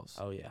these girls.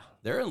 Oh yeah,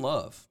 they're in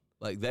love.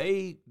 Like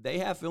they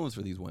have feelings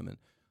for these women.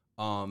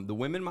 The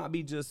women might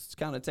be just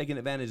kind of taking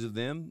advantage of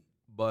them,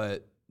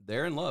 but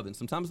they're in love, and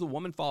sometimes the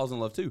woman falls in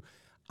love too.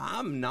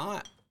 I'm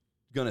not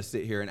going to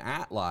sit here and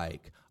act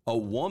like a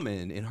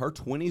woman in her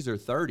 20s or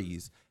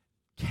 30s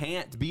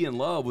can't be in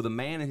love with a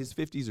man in his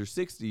 50s or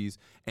 60s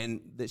and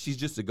that she's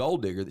just a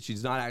gold digger, that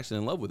she's not actually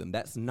in love with him.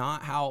 That's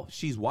not how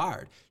she's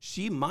wired.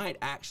 She might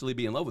actually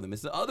be in love with him.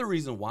 It's the other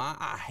reason why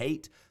I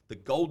hate the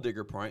gold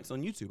digger pranks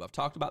on YouTube. I've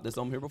talked about this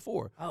on here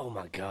before. Oh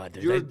my God,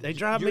 dude. They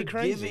drive me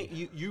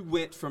crazy. You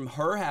went from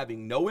her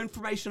having no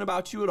information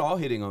about you at all,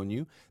 hitting on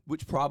you,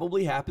 which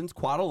probably happens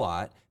quite a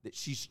lot, that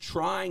she's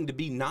trying to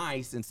be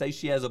nice and say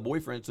she has a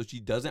boyfriend so she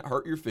doesn't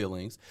hurt your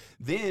feelings.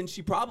 Then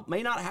she probably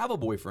may not have a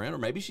boyfriend, or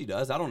maybe she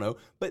does, I don't know.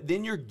 But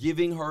then you're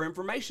giving her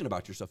information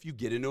about yourself. You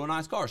get into a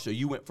nice car. So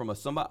you went from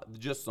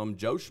just some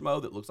Joe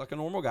Schmo that looks like a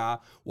normal guy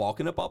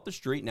walking up off the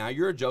street. Now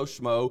you're a Joe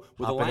Schmo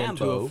with Hopping a Lambo.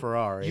 into a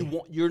Ferrari.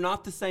 You're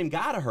not the same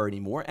guy to her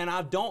anymore. And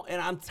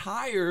I'm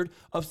tired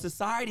of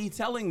society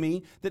telling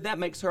me that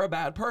makes her a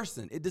bad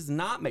person. It does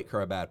not make her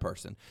a bad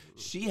person.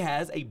 She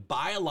has a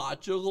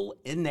biological,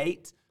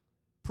 innate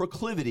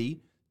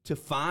proclivity to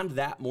find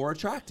that more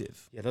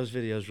attractive. Yeah, those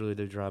videos really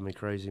do drive me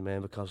crazy,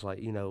 man, because, like,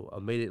 you know,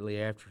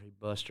 immediately after he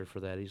busts her for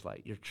that, he's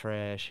like, you're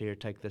trash, here,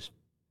 take this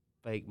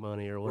fake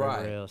money or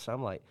whatever else.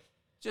 I'm like,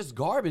 just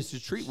garbage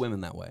to treat women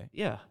that way.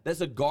 yeah.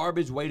 That's a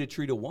garbage way to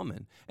treat a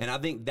woman. And I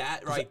think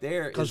that right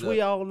there is because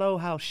we all know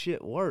how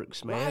shit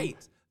works, man.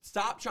 right.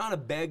 Stop trying to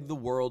beg the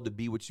world to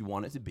be what you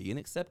want it to be and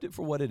accept it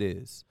for what it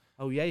is.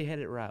 Oh, yeah, he had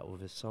it right with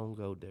his song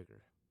Gold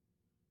Digger.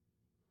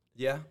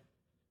 Yeah.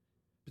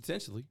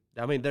 Potentially.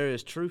 I mean, there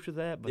is truth to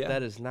that, but Yeah.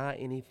 that is not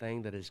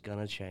anything that is going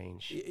to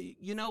change.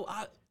 You know,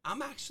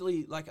 I'm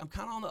actually, like, I'm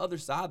kind of on the other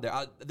side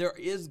there. There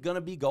is going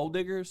to be gold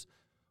diggers,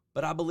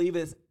 but I believe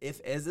if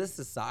as a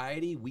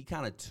society we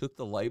kind of took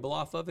the label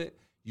off of it,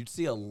 you'd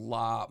see a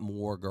lot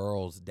more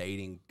girls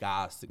dating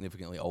guys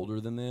significantly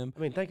older than them. I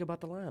mean, think about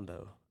the line,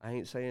 though. I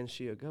ain't saying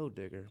she a gold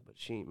digger, but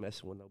she ain't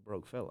messing with no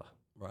broke fella.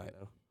 Right. You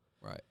know?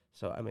 Right.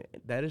 So, I mean,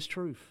 that is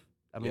truth.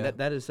 I mean, Yeah.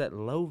 that is that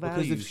low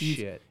value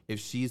shit. If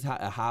she's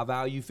a high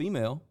value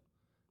female,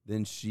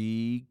 then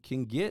she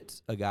can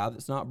get a guy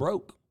that's not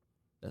broke.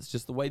 That's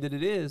just the way that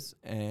it is.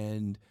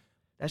 And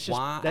That's just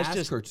why that's ask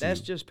just her to?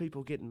 that's just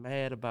people getting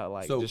mad about,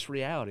 like, So- just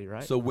reality,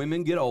 right? So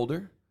women get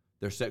older,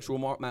 their sexual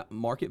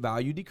market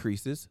value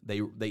decreases.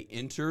 They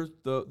enter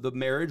the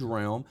marriage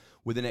realm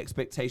with an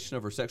expectation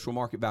of her sexual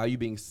market value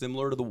being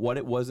similar to what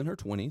it was in her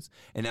 20s,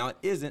 and now it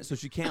isn't. So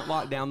she can't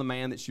lock down the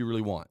man that she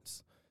really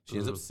wants. She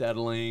ends up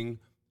settling,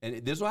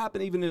 and this will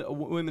happen even in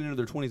women in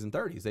their 20s and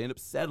 30s. They end up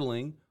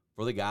settling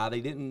for the guy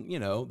they didn't, you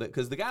know,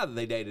 because the guy that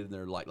they dated in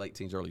their like late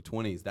teens, early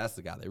 20s, that's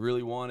the guy they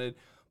really wanted.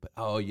 But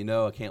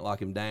I can't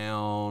lock him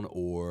down,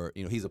 or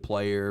he's a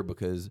player,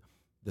 because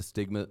the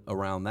stigma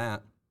around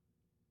that.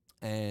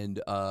 And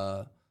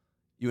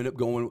you end up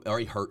going, or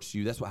he hurts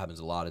you. That's what happens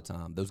a lot of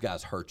time. Those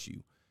guys hurt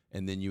you.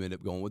 And then you end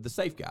up going with the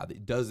safe guy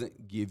that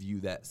doesn't give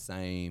you that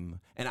same.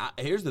 And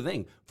here's the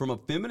thing. From a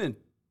feminine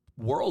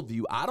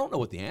worldview, I don't know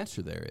what the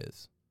answer there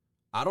is.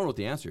 I don't know what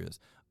the answer is.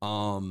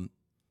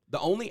 The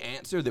only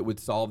answer that would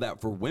solve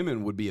that for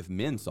women would be if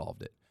men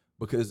solved it.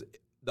 Because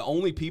the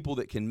only people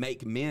that can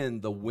make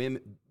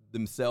women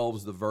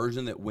themselves the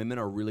version that women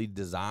are really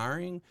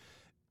desiring,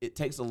 it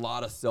takes a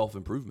lot of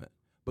self-improvement.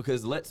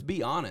 Because let's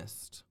be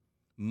honest,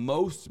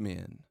 most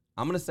men,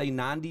 I'm going to say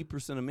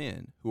 90% of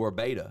men who are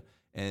beta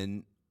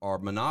and are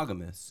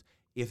monogamous,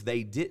 if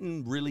they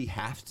didn't really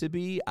have to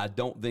be, I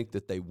don't think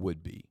that they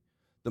would be.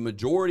 The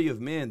majority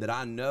of men that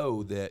I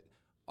know that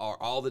are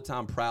all the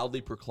time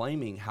proudly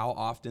proclaiming how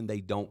often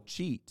they don't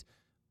cheat.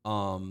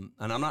 And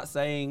I'm not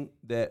saying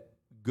that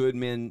good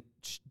men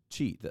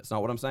cheat. That's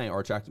not what I'm saying, or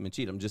attractive men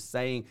cheat. I'm just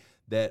saying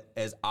that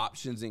as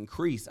options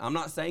increase, I'm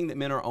not saying that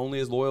men are only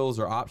as loyal as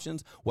their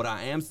options. What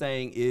I am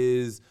saying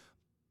is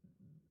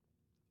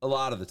a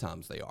lot of the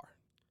times they are.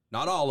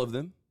 Not all of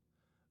them.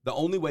 The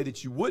only way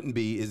that you wouldn't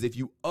be is if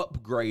you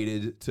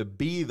upgraded to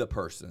be the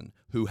person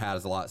who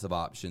has lots of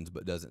options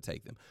but doesn't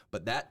take them.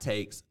 But that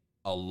takes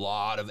a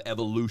lot of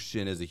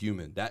evolution as a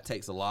human. That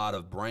takes a lot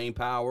of brain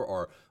power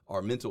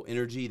or mental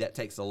energy. That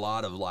takes a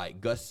lot of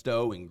like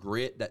gusto and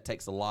grit. That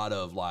takes a lot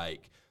of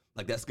like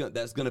that's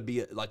gonna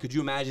be like. Could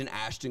you imagine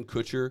Ashton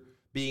Kutcher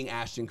being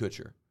Ashton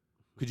Kutcher?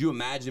 Could you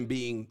imagine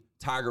being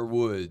Tiger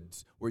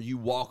Woods, where you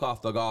walk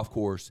off the golf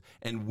course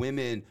and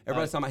women?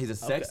 Everybody's talking about he's a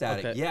sex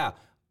addict. okay. Yeah,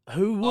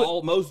 Who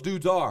would? most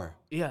dudes are.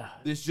 Yeah,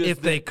 It's just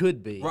if they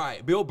could be.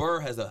 Right. Bill Burr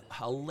has a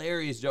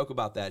hilarious joke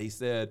about that. He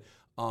said,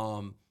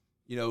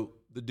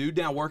 the dude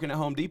down working at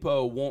Home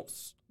Depot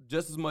wants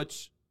just as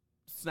much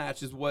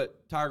snatch as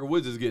what Tiger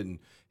Woods is getting.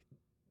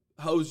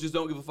 Hoes just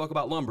don't give a fuck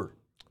about lumber.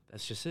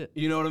 That's just it.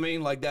 You know what I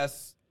mean? Like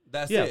that's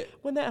Yeah, it.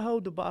 when that whole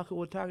debacle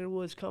with Tiger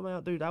Woods come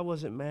out, dude, I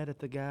wasn't mad at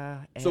the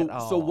guy at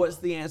all. So what's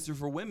the answer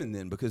for women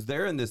then? Because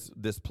they're in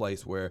this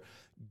place where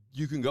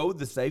you can go with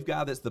the safe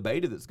guy that's the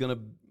beta, that's going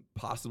to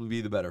possibly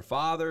be the better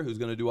father, who's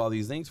going to do all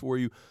these things for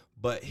you,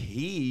 but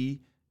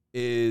he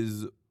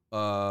is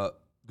going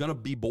to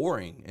be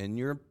boring, and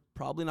you're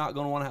probably not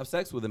going to want to have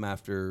sex with him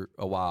after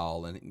a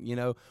while,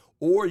 and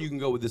or you can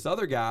go with this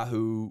other guy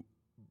who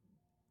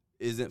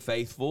isn't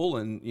faithful,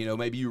 and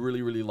maybe you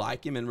really, really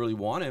like him and really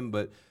want him,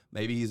 but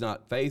maybe he's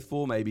not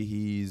faithful, maybe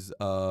he's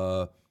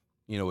a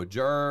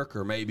jerk,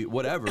 or maybe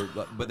whatever,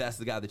 but that's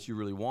the guy that you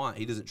really want.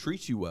 He doesn't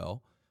treat you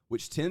well,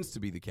 which tends to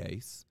be the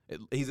case.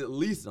 He's at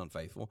least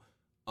unfaithful.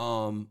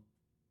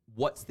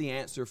 What's the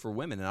answer for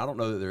women? And I don't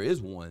know that there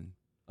is one.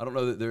 I don't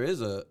know that there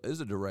is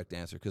a direct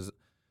answer because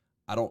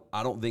I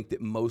don't think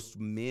that most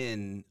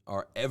men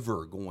are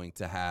ever going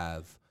to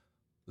have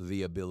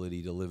the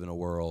ability to live in a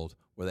world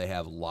where they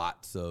have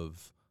lots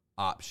of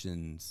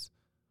options.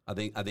 I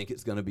think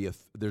it's going to be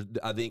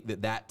I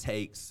think that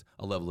takes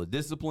a level of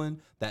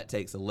discipline. That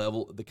takes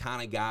the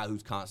kind of guy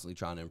who's constantly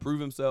trying to improve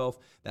himself.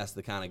 That's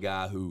the kind of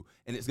guy and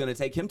it's going to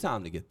take him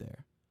time to get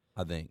there,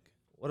 I think.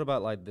 What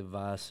about like the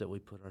vice that we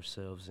put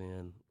ourselves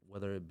in,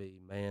 whether it be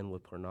man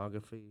with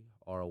pornography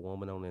or a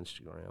woman on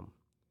Instagram?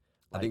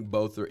 I think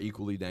both are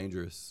equally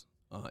dangerous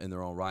in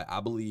their own right. I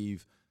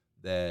believe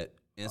that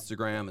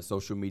Instagram and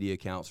social media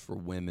accounts for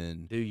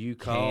women. Do you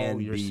call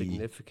your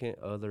significant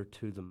other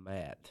to the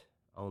mat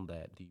on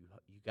that? You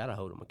got to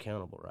hold them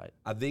accountable, right?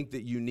 I think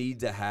that you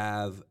need to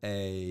have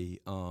a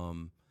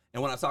and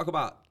when I talk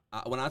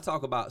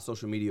about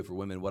social media for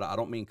women, I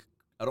don't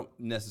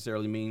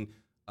necessarily mean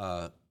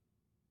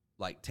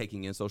like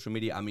taking in social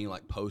media. I mean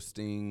like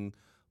posting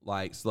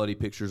like slutty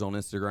pictures on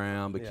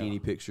Instagram,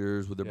 bikini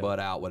pictures with their butt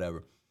out,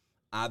 whatever.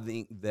 I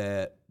think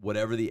that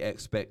whatever the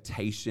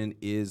expectation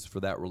is for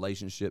that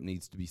relationship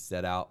needs to be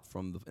set out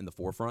in the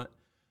forefront,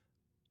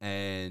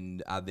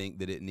 and I think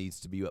that it needs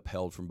to be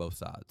upheld from both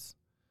sides.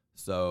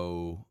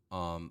 So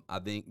I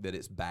think that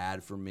it's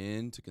bad for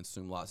men to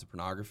consume lots of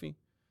pornography.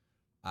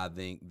 I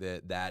think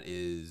that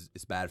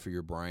it's bad for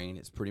your brain.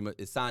 It's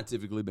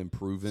scientifically been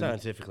proven.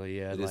 Scientifically,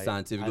 yeah. It is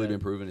scientifically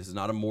been proven. This is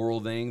not a moral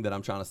thing that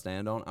I'm trying to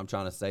stand on. I'm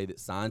trying to say that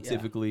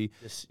scientifically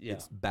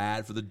it's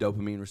bad for the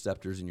dopamine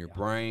receptors in your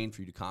brain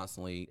for you to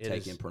constantly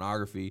take in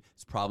pornography.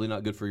 It's probably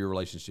not good for your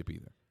relationship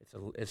either.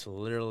 It's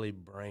literally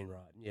brain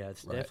rot. Yeah,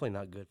 it's definitely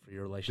not good for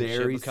your relationship.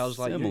 Very because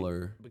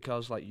similar.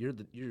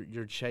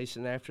 You're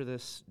chasing after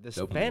this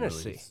dopamine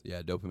fantasy. Release.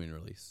 Yeah, dopamine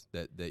release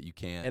that you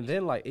can't. And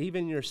then like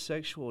even your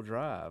sexual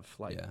drive,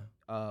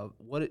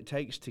 what it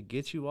takes to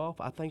get you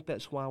off. I think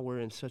that's why we're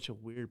in such a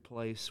weird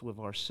place with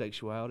our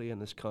sexuality in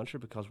this country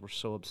because we're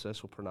so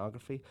obsessed with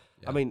pornography.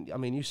 Yeah. I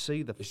mean, you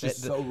see it's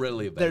just so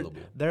readily available.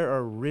 There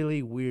are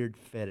really weird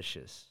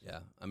fetishes. Yeah,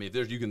 I mean,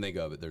 if you can think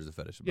of it, there's a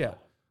fetish about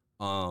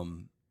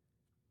it.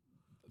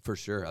 For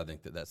sure, I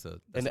think that's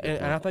and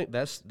I think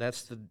that's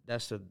the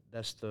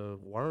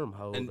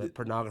wormhole that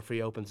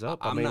pornography opens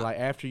up. Like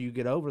after you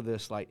get over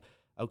this, like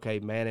okay,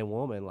 man and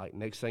woman, like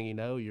next thing you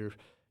know, you're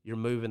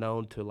moving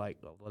on to like,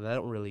 well, that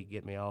don't really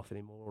get me off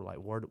anymore. Like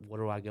where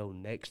do I go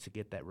next to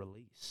get that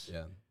release?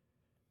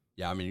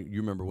 Yeah. I mean,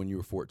 you remember when you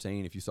were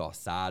 14, if you saw a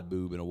side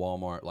boob in a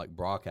Walmart like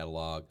bra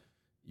catalog,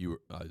 you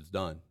were it was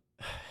done,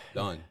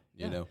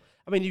 You know.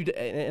 I mean,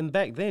 and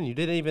back then you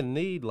didn't even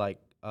need like.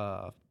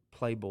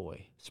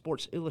 Playboy,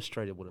 Sports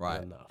Illustrated would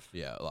have been enough.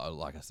 Yeah,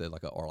 like I said,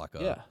 like a Walmart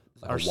bra.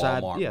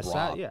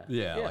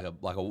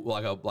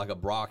 Like a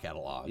bra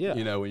catalog. Yeah.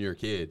 You know, when you're a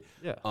kid.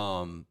 Yeah.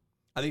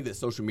 I think that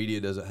social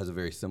media has a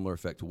very similar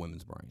effect to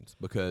women's brains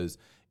because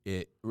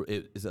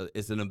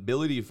it's an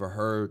ability for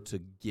her to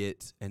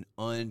get an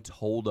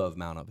untold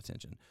amount of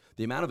attention.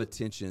 The amount of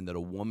attention that a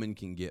woman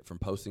can get from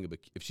posting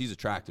if she's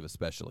attractive,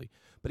 especially,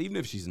 but even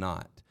if she's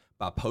not,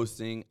 by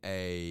posting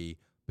a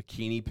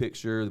bikini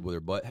picture with her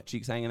butt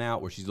cheeks hanging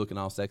out where she's looking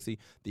all sexy,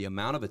 the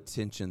amount of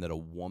attention that a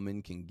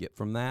woman can get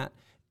from that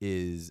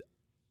is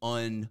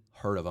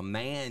unheard of. A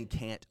man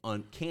can't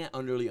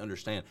really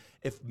understand.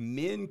 If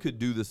men could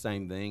do the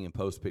same thing and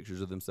post pictures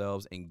of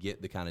themselves and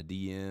get the kind of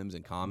DMs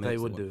and comments, they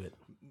would do it.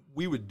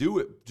 We would do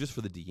it just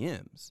for the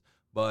DMs.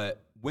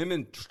 But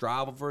women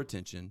strive for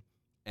attention,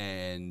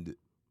 and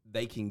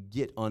they can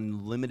get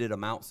unlimited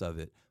amounts of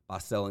it by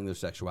selling their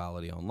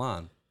sexuality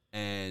online.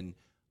 And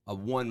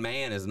one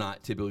man is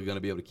not typically going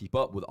to be able to keep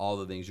up with all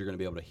the things you're going to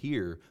be able to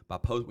hear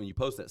when you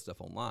post that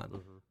stuff online.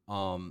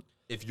 Mm-hmm.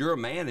 If you're a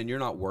man and you're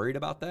not worried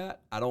about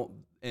that,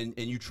 and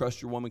you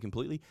trust your woman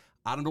completely,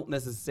 I don't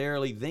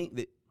necessarily think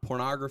that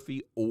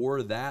pornography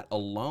or that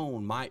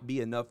alone might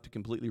be enough to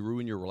completely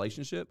ruin your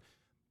relationship.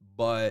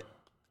 But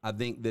I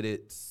think that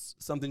it's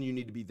something you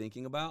need to be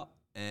thinking about.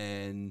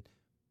 And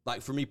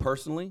like for me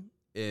personally,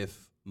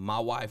 if my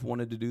wife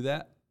wanted to do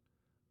that,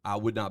 I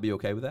would not be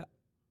okay with that.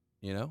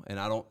 You know, and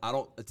I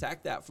don't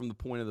attack that from the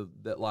point of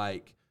that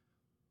like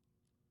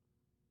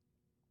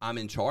I'm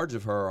in charge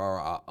of her or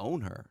I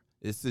own her.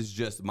 This is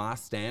just my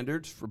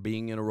standards for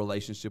being in a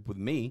relationship with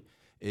me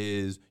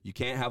is you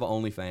can't have an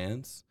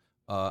OnlyFans.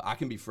 I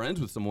can be friends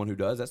with someone who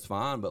does, that's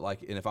fine. But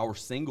like, and if I were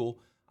single,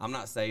 I'm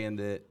not saying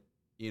that,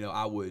 you know,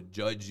 I would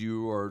judge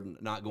you or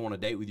not go on a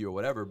date with you or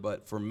whatever.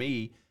 But for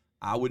me,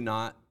 I would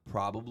not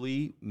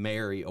probably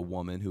marry a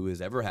woman who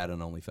has ever had an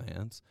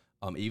OnlyFans,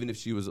 even if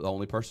she was the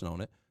only person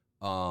on it.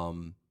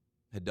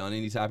 Had done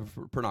any type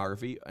of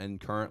pornography and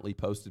currently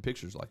posted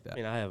pictures like that. I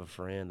mean, I have a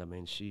friend. I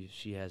mean,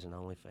 she has an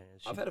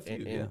OnlyFans. I've had a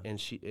few, and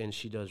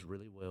she does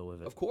really well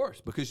with it. Of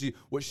course, because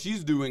what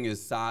she's doing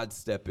is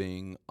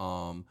sidestepping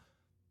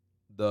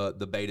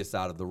the beta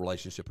side of the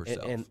relationship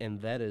herself. And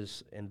that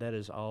is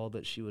all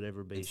that she would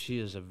ever be. She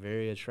is a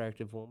very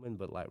attractive woman,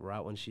 but like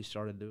right when she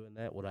started doing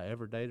that, would I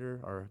ever date her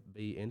or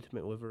be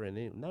intimate with her?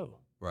 And no.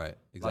 Right,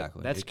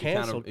 exactly. That's It kind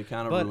of canceled. it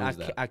kind of but ruins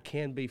that. I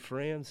can be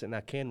friends and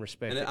I can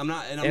respect And it. I'm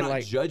not And,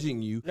 like,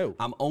 judging you. No.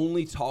 I'm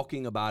only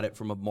talking about it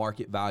from a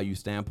market value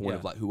standpoint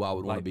of Yeah. like who I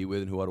would want to Like, be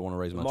with and who I'd want to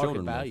raise my market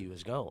children with. value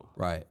is gone.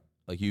 Right.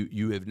 Like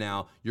you have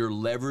now you're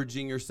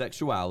leveraging your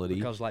sexuality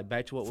Because like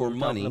back to what for we were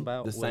money talking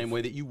about the same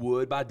with- way that you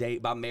would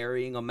by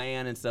marrying a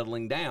man and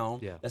settling down.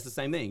 Yeah. That's the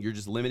same thing. You're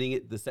just limiting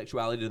the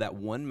sexuality to that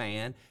one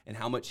man and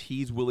how much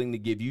he's willing to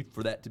give you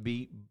for that to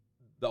be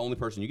the only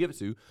person you give it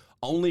to.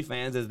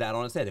 OnlyFans is that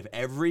on its head. If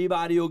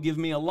everybody will give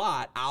me a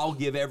lot,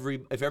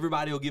 if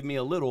everybody will give me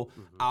a little,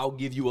 I'll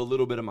give you a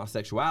little bit of my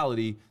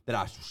sexuality that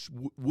I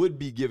would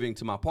be giving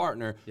to my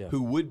partner Yeah.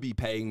 who would be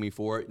paying me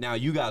for it. Now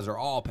you guys are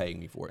all paying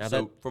me for it. Now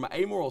So from an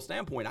amoral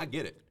standpoint, I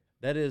get it.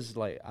 That is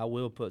like, I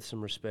will put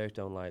some respect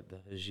on like the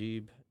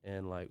hijab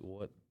and like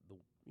what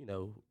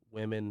the,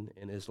 women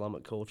in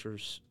Islamic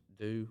cultures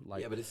do.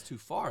 Like Yeah, but it's too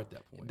far at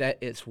that point. that,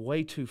 it's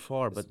way too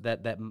far. But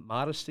that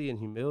modesty and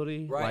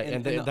humility, Right, like, and-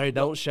 and, and they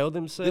don't show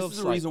themselves. This is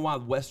the like, reason why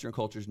Western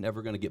culture is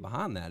never going to get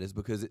behind that, is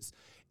because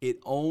it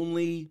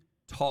only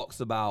talks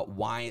about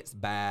why it's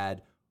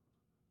bad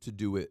to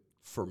do it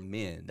for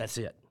men. That's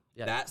it.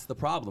 Yeah. That's the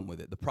problem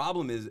with it. The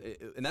problem is,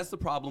 and that's the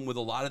problem with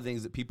a lot of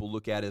things that people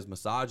look at as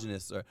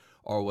misogynists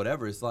or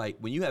whatever. It's like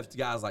when you have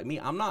guys like me,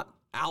 I'm not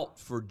out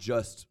for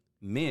just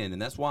men,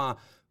 and that's why.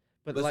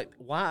 But let's- like,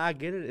 why I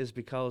get it is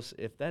because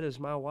if that is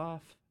my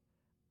wife,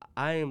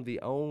 I am the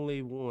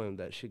only one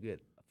that should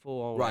get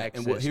full on Right,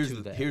 access and to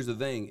here's that. here's the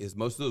thing: is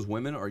most of those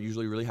women are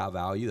usually really high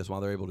value. That's why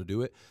they're able to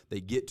do it.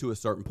 They get to a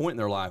certain point in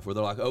their life where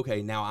they're like,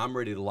 okay, now I'm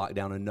ready to lock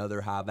down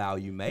another high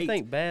value mate. You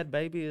think Bad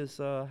Baby is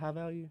high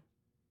value?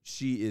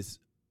 She is.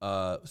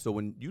 So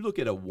when you look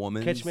at a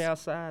woman, Catch Me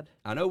Outside.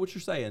 I know what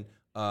you're saying.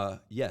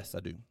 Yes, I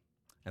do,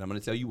 and I'm going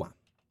to tell you why.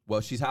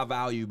 Well, she's high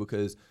value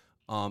because,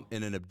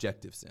 in an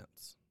objective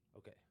sense.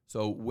 Okay.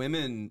 So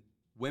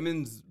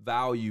women's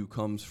value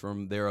comes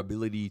from their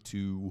ability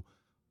to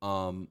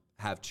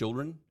have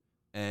children,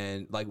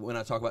 and like when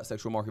I talk about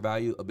sexual market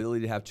value,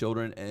 ability to have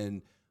children,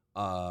 and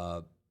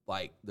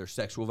like their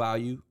sexual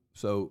value.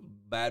 So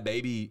Bad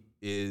Baby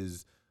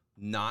is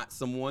not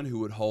someone who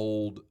would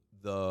hold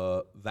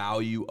the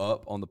value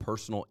up on the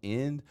personal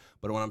end,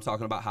 but when I'm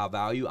talking about high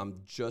value, I'm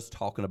just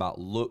talking about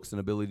looks and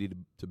ability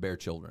to bear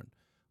children.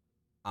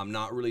 I'm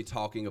not really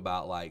talking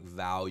about like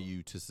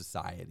value to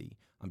society.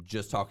 I'm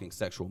just talking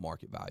sexual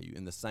market value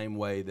in the same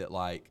way that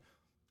like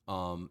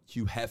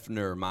Hugh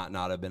Hefner might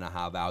not have been a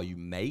high value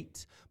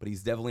mate, but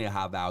he's definitely a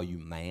high value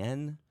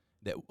man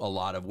that a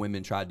lot of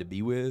women tried to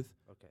be with.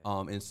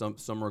 Okay. In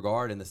some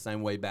regard. In the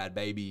same way, Bad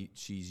Baby,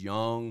 she's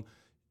young.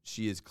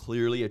 She is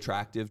clearly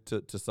attractive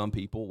to some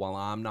people, while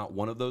I'm not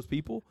one of those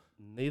people.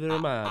 Neither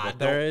am I. I But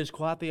there is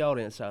quite the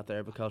audience out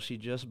there because she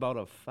just bought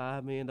a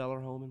 $5 million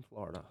home in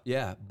Florida.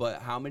 Yeah, but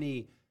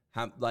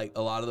like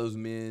a lot of those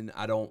men,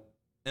 and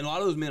a lot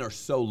of those men are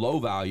so low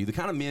value. The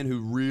kind of men who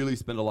really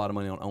spend a lot of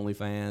money on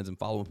OnlyFans and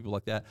following people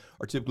like that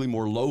are typically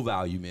more low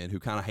value men who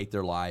kind of hate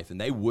their life,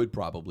 and they would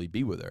probably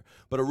be with her.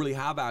 But a really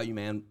high value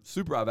man,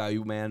 super high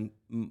value man,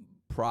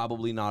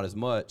 probably not as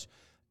much.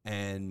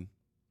 And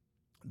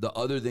the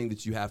other thing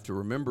that you have to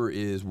remember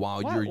is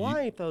why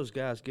ain't those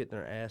guys getting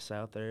their ass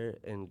out there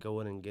and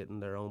going and getting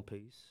their own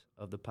piece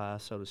of the pie,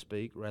 so to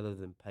speak, rather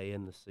than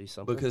paying to see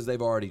something? because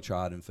they've already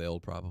tried and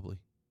failed, probably.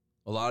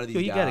 A lot of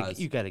these guys,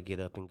 you gotta get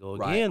up and go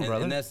right? again,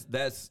 brother. And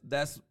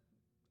that's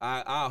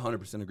I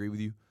 100% agree with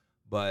you,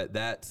 but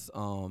that's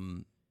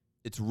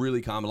it's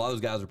really common. A lot of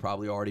those guys are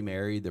probably already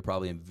married. They're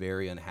probably in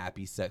very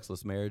unhappy,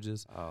 sexless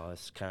marriages. Oh,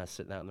 it's kind of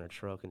sitting out in their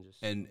truck and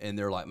just And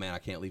they're like, man, I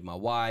can't leave my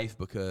wife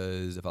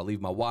because if I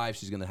leave my wife,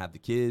 she's going to have the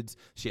kids.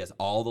 She has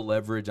all the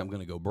leverage. I'm going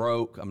to go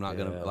broke. I'm not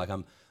going to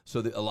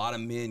a lot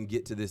of men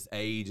get to this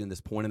age and this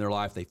point in their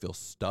life, they feel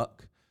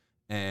stuck.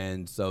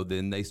 And so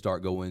then they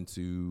start going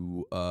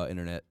to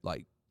internet,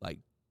 like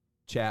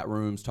chat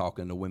rooms,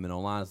 talking to women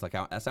online. It's like,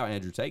 that's how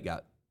Andrew Tate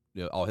got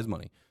all his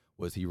money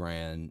was he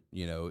ran,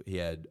 he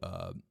had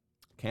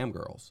cam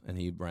girls and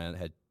he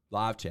had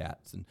live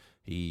chats and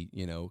he,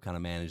 kind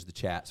of managed the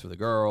chats for the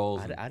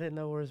girls. I didn't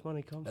know where his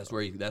money comes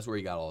from. That's where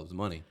he got all of his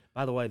money.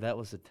 By the way, that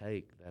was the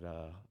take that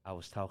I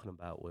was talking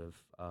about with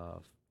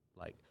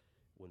like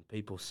when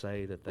people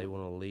say that they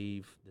want to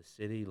leave the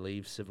city,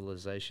 leave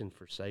civilization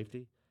for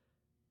safety.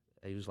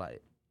 He was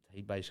like,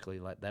 he basically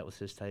like that was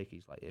his take.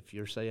 He's like, if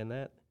you're saying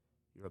that,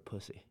 you're a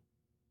pussy.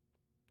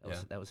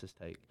 That was his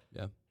take.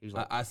 Yeah, he was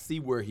like, I see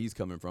where he's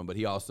coming from, but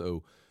he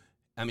also,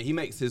 he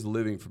makes his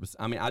living from.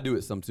 I do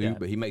it some too, Yeah.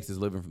 but he makes his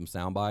living from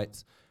sound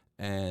bites,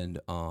 and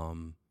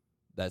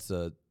that's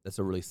a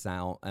really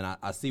sound. And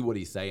I see what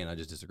he's saying. I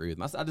just disagree with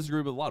him. I disagree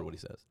with a lot of what he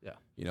says.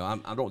 Yeah,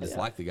 I don't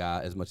dislike the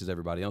guy as much as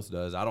everybody else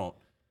does. I don't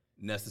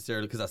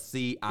necessarily because I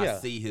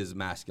see his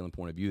masculine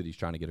point of view that he's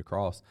trying to get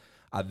across.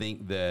 I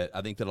think that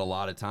a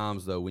lot of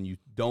times though, when you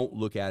don't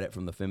look at it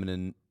from the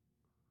feminine,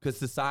 because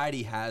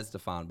society has to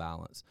find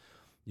balance.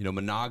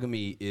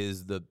 Monogamy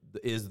is the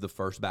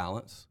first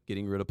balance.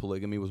 Getting rid of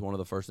polygamy was one of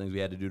the first things we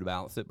had to do to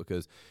balance it,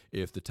 because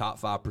if the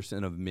top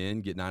 5% of men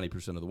get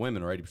 90% of the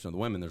women or 80% of the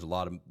women, there's a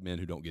lot of men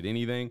who don't get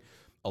anything.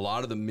 a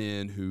lot of the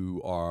men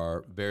who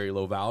are very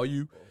low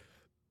value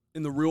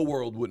in the real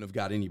world wouldn't have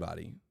got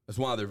anybody. That's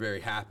why they're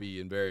very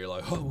happy and very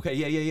like, oh, okay,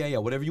 yeah.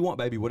 Whatever you want,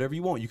 baby. Whatever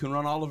you want. You can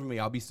run all over me.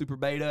 I'll be super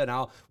beta and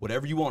I'll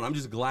whatever you want. I'm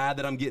just glad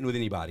that I'm getting with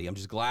anybody. I'm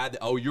just glad that,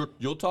 oh,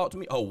 you'll talk to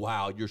me. Oh,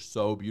 wow, you're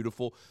so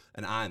beautiful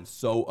and I'm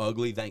so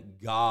ugly.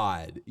 Thank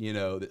God,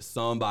 that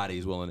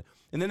somebody's willing.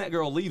 And then that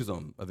girl leaves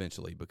him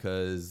eventually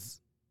because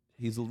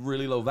he's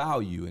really low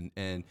value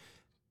and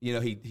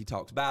he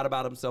talks bad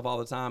about himself all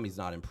the time. He's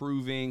not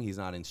improving. He's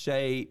not in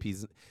shape.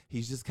 He's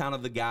just kind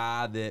of the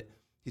guy that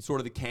he's sort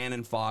of the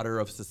cannon fodder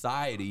of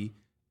society.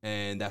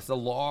 And that's a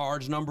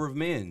large number of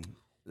men.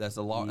 That's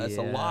a lot. That's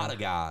a lot of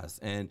guys,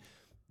 and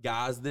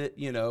guys that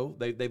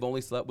they've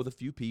only slept with a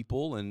few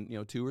people,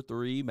 and 2 or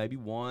 3, maybe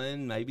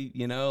 1, maybe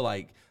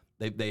like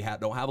they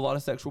don't have a lot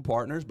of sexual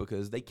partners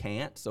because they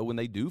can't. So when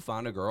they do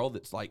find a girl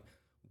that's like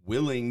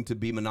willing to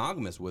be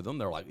monogamous with them,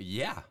 they're like,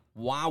 yeah,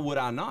 why would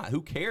I not?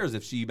 Who cares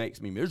if she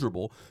makes me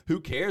miserable? Who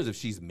cares if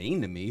she's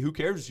mean to me? Who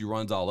cares if she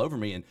runs all over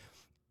me? And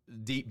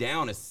deep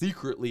down is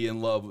secretly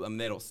in love. I mean,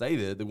 they don't say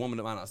that. The woman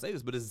that might not say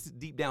this, but is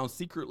deep down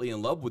secretly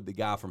in love with the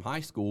guy from high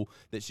school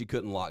that she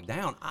couldn't lock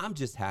down. I'm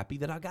just happy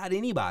that I got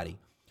anybody.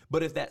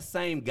 But if that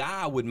same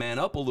guy would man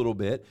up a little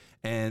bit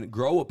and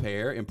grow a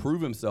pair,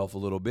 improve himself a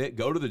little bit,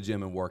 go to the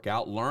gym and work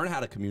out, learn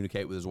how to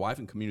communicate with his wife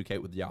and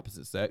communicate with the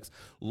opposite sex,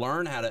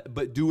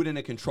 but do it in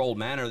a controlled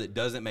manner that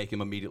doesn't make him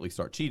immediately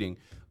start cheating,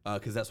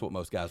 because that's what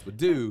most guys would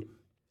do.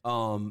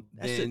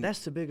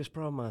 That's the biggest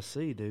problem I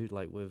see, dude.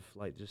 Like with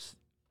just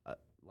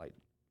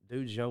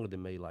dudes younger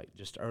than me, like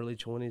just early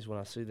 20s, when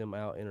I see them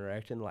out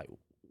interacting, like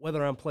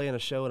whether I'm playing a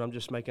show and I'm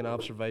just making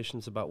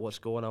observations about what's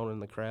going on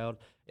in the crowd,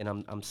 and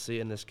I'm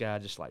seeing this guy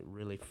just like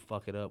really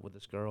fuck it up with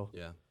this girl.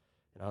 Yeah.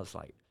 And I was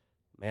like,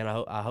 man,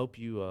 I hope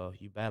you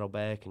battle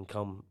back and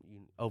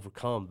you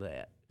overcome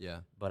that. Yeah.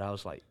 But I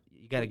was like,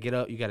 you got to get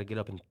up. You got to get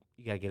up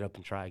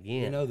and try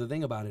again. The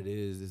thing about it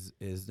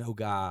is no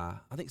guy.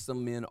 I think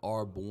some men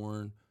are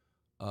born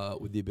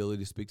with the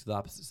ability to speak to the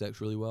opposite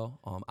sex really well.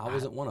 I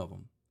wasn't one of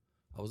them.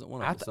 I wasn't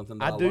one of them. Something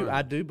that I learned.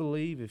 I do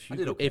believe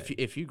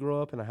if you grow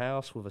up in a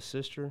house with a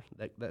sister,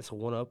 that's a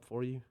one up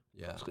for you.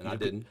 Yeah, and I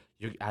didn't.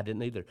 I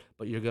didn't either.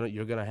 But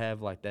you're gonna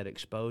have like that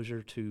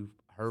exposure to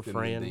her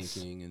feminine friends.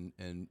 Thinking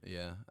and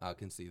yeah, I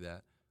can see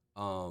that.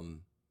 I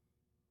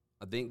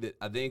think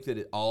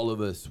that all of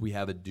us, we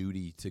have a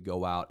duty to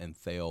go out and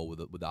fail with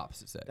the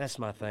opposite sex. That's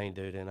my thing,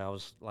 dude. And I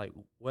was like,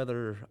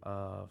 whether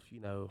I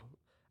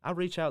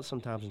reach out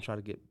sometimes and try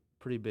to get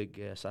pretty big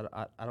guests.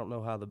 I don't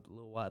know how the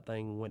little white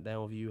thing went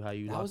down with you. How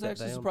you that was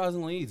actually down.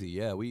 Surprisingly easy.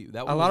 Yeah,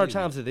 a lot of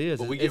times it is,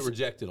 but we get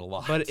rejected a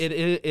lot. But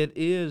it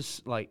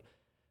is like,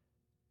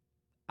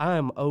 I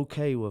am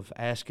okay with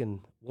asking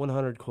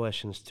 100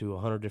 questions to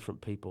 100 different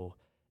people,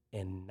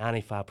 and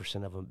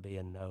 95% of them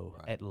being no.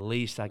 Right. At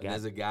least I got.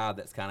 As a guy,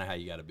 that's kind of how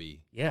you got to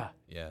be. Yeah.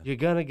 Yeah. You're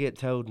gonna get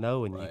told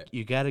no, and right.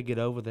 you got to get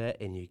over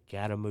that, and you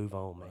got to move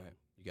on, man. Right.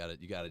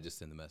 You got to just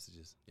send the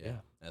messages. Yeah.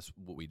 That's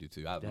what we do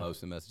too. I have most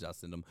of the messages I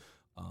send them.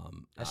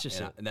 That's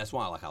and that's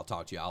why I'll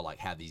talk to you. I'll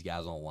have these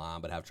guys on the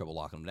line, but have trouble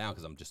locking them down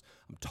because I'm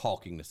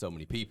talking to so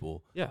many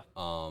people. Yeah.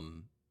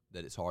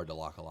 That it's hard to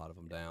lock a lot of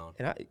them down.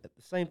 And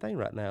the same thing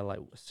right now. Like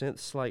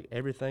since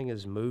everything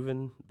is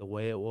moving the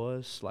way it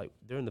was, like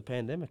during the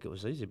pandemic, it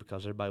was easy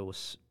because everybody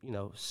was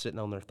sitting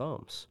on their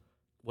thumbs,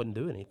 wouldn't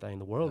do anything.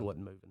 The world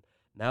wasn't moving.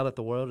 Now that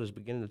the world is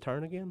beginning to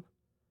turn again,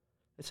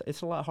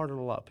 it's a lot harder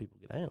to lock people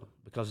down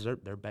because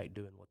they're back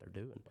doing what they're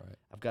doing. Right.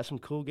 I've got some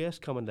cool guests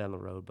coming down the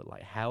road, but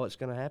like how it's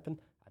going to happen,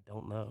 I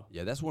don't know.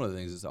 Yeah, that's one of the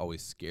things that's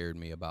always scared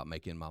me about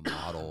making my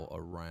model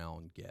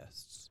around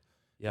guests.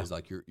 Yeah. Is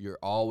like you're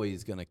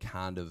always going to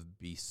kind of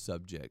be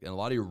subject. And a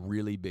lot of your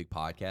really big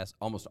podcasts,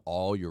 almost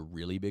all your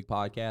really big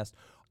podcasts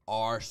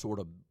are sort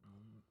of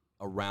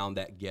around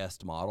that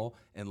guest model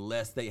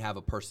unless they have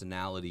a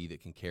personality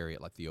that can carry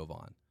it like Theo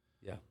Von.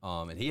 Yeah.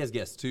 And he has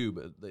guests too,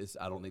 but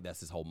I don't think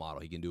that's his whole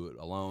model. He can do it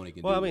alone. He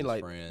can do it with his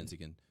friends. He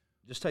can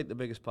just take the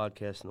biggest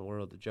podcast in the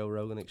world, the Joe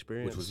Rogan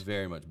Experience, which was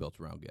very much built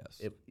around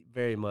guests.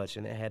 Very much,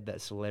 and it had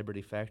that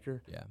celebrity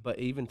factor. Yeah. But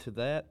even to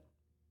that,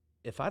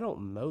 if I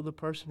don't know the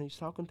person he's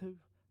talking to,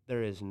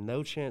 there is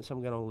no chance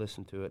I'm going to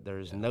listen to it. There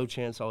is no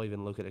chance I'll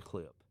even look at a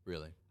clip.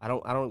 Really? I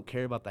don't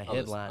care about the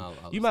headline.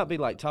 You might be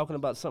like talking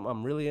about something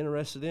I'm really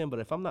interested in, but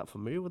if I'm not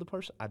familiar with the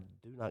person, I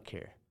do not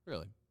care.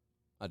 Really?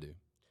 I do.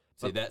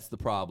 See, that's the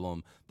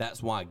problem.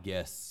 That's why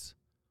guests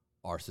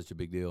are such a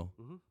big deal,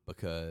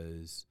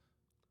 because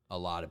a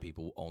lot of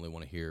people only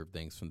want to hear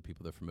things from the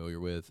people they're familiar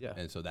with. Yeah.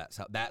 And so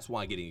that's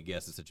why getting a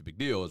guest is such a big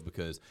deal, is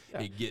because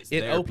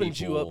it opens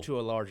you up to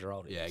a larger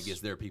audience. Yeah, it gets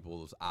their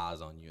people's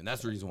eyes on you. And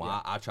that's the reason why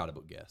I try to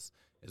book guests,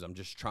 is I'm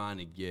trying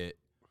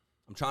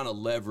to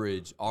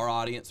leverage our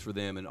audience for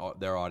them and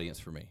their audience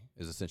for me,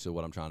 is essentially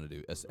what I'm trying to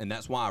do. And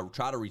that's why I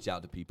try to reach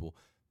out to people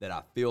that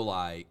I feel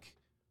like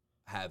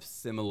have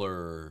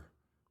similar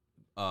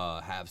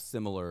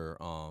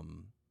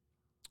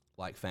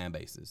like fan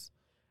bases.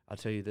 I'll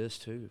tell you this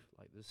too.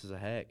 Like, this is a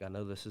hack. I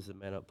know this is the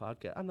Man Up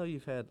podcast. I know I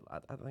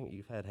think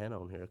you've had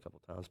Hannah on here a couple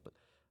times,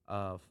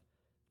 but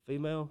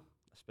female,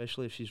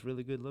 especially if she's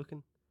really good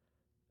looking,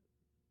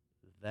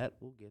 that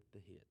will get the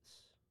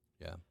hits.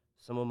 Yeah.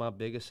 Some of my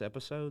biggest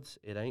episodes,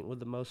 it ain't with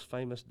the most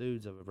famous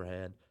dudes I've ever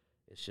had.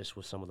 It's just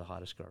with some of the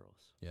hottest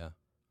girls. Yeah.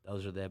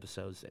 Those are the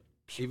episodes that...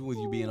 Even with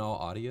you being all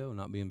audio,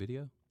 not being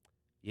video?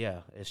 Yeah,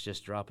 it's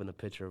just dropping a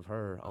picture of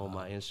her on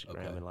my Instagram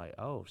okay. and like,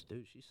 oh,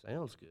 dude, she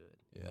sounds good.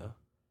 Yeah. You know?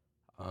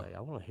 Like,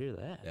 I want to hear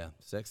that. Yeah.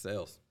 Sex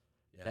sells.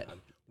 Yeah. That-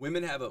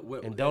 women have a...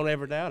 And don't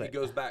ever doubt it. It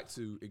goes back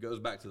to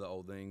the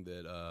old thing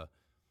that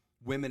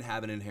women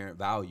have an inherent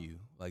value.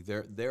 Like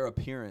their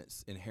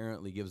appearance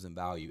inherently gives them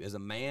value. As a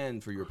man,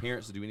 for your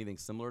appearance to do anything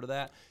similar to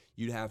that,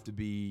 you'd have to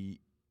be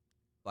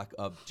like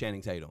a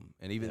Channing Tatum,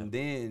 and even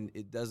then,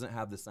 it does not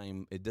have the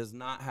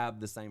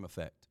same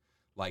effect.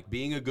 Like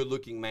being a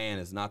good-looking man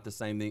is not the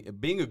same thing.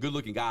 Being a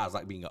good-looking guy is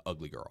like being an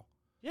ugly girl.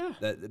 Yeah.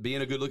 That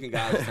being a good-looking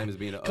guy is the same as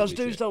being an ugly Because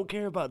dudes chick. don't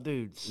care about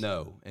dudes.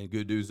 No, and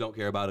good dudes don't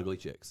care about ugly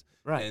chicks.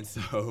 Right. And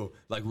so,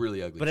 like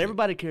really ugly. But chicks.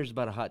 everybody cares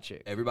about a hot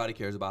chick. Everybody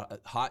cares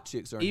about hot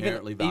chicks are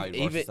inherently valued.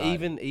 in our Even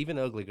society. even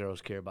ugly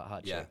girls care about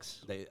hot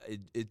chicks.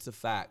 It's a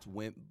fact.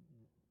 When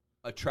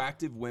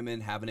attractive women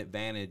have an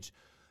advantage.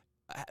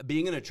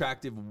 Being an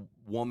attractive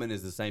woman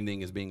is the same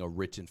thing as being a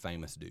rich and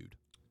famous dude.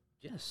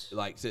 Yes.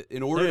 Like so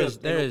in order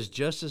there is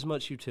just as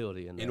much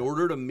utility in that. in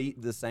order to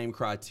meet the same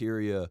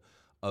criteria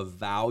of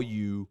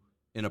value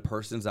in a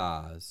person's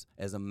eyes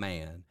as a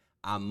man,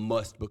 I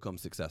must become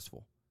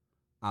successful.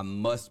 I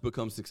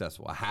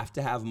have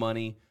to have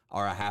money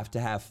or I have to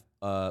have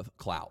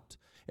clout.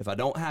 If I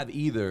don't have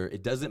either,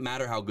 it doesn't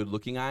matter how good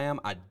looking I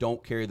am. I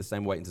don't carry the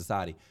same weight in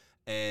society.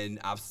 And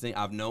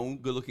I've known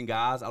good looking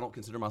guys. I don't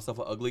consider myself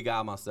an ugly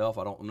guy myself.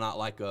 I'm not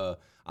like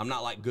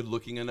good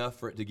looking enough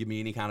for it to give me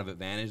any kind of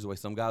advantage the way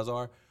some guys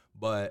are.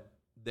 But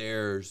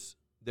there's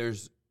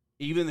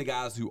even the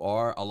guys who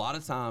are, a lot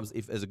of times,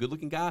 if as a good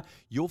looking guy,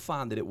 you'll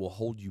find that it will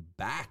hold you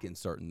back in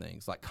certain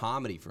things, like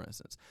comedy, for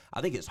instance. I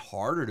think it's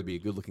harder to be a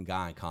good looking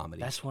guy in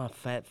comedy. That's why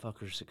fat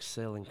fuckers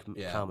excel in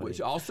comedy.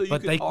 Which also you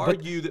could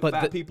argue that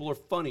fat people are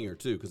funnier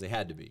too, because they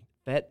had to be.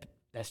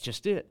 That's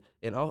just it.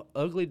 And all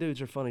ugly dudes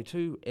are funny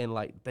too. And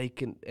like they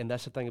can, and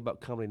that's the thing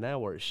about comedy now,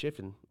 where it's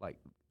shifting. Like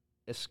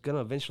it's gonna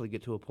eventually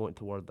get to a point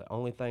to where the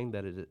only thing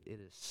that it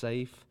is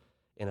safe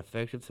and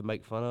effective to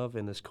make fun of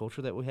in this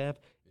culture that we have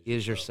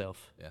is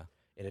yourself. Yeah.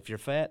 And if you're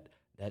fat,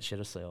 that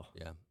shit'll sell.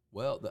 Yeah.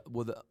 Well,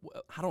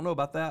 I don't know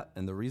about that.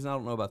 And the reason I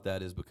don't know about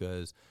that is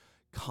because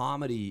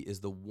comedy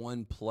is the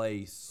one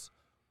place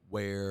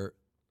where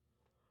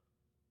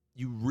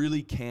you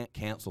really can't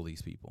cancel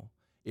these people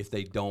if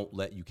they don't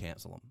let you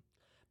cancel them.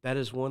 That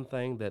is one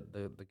thing that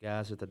the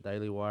guys at the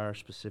Daily Wire,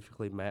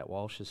 specifically Matt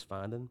Walsh, is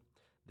finding,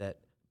 that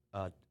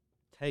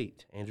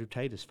Andrew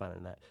Tate is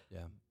finding that.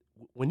 Yeah.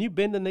 When you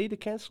bend the knee to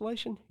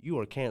cancellation, you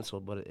are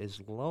canceled. But as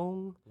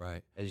long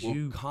as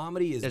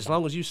as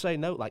long as you say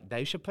no, like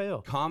Dave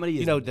Chappelle,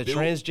 comedy is the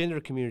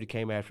transgender community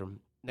came after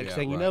him. Next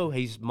thing you know,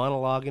 he's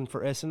monologuing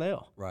for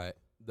SNL. Right.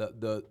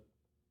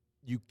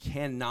 You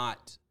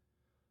cannot.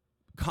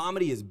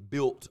 Comedy is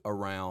built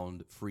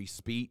around free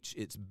speech.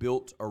 It's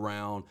built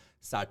around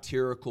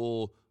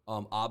satirical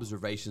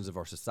observations of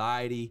our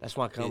society. That's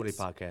why comedy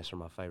podcasts are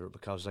my favorite,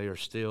 because they are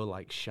still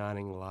like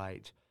shining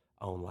light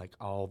on like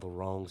all the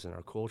wrongs in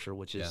our culture,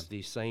 which is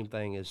the same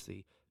thing as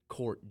the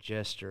court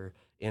jester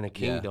in a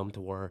kingdom,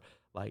 to where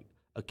like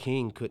a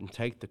king couldn't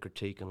take the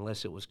critique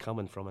unless it was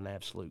coming from an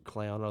absolute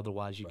clown.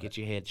 Otherwise, you get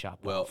your head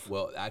chopped off.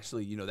 Well,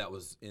 actually, that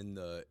was in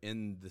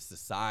the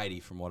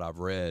society, from what I've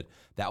read,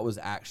 that was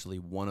actually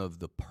one of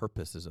the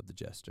purposes of the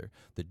jester.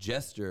 The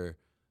jester,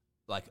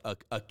 like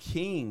a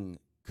king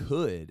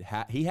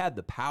he had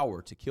the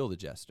power to kill the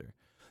jester.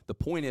 The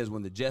point is,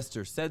 when the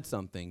jester said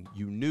something,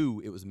 you knew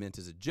it was meant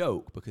as a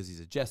joke because he's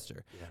a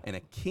jester. Yeah. And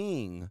a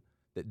king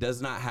that does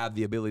not have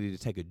the ability to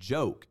take a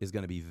joke is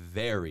going to be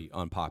very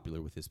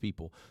unpopular with his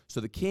people.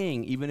 So the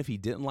king, even if he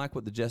didn't like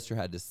what the jester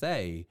had to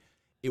say,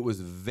 it was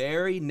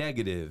very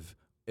negative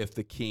if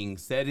the king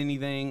said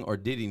anything or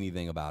did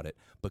anything about it.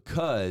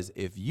 Because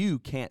if you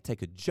can't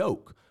take a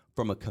joke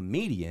from a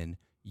comedian,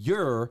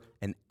 you're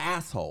an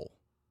asshole.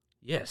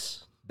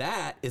 Yes.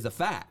 That is a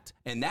fact.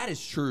 And that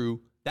is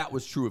true. That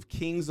was true of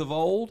kings of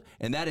old,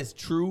 and that is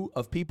true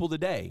of people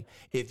today.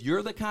 If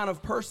you're the kind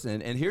of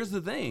person, and here's the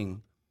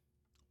thing,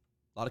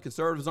 a lot of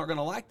conservatives aren't going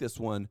to like this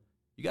one.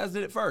 You guys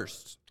did it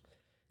first.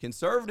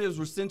 Conservatives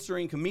were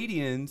censoring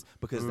comedians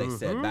because they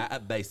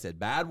said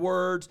bad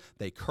words,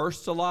 they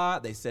cursed a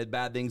lot, they said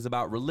bad things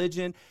about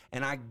religion,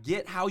 and I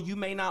get how you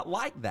may not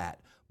like that.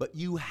 But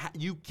you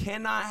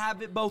cannot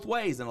have it both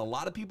ways. And a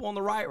lot of people on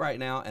the right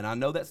now, and I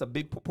know that's a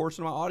big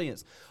portion of my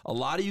audience, a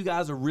lot of you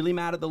guys are really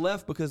mad at the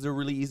left because they're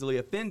really easily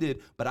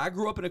offended. But I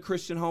grew up in a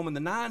Christian home in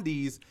the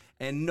 90s,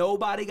 and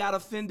nobody got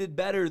offended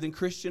better than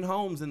Christian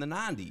homes in the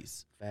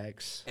 90s.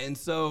 Facts. And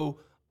so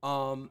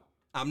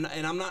I'm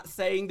not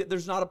saying that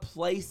there's not a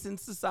place in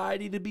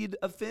society to be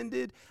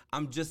offended.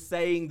 I'm just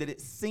saying that it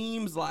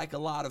seems like a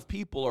lot of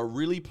people are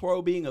really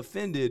pro being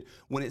offended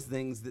when it's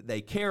things that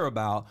they care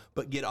about,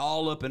 but get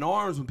all up in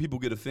arms when people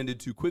get offended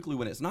too quickly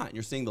when it's not. And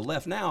you're seeing the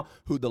left now,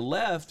 who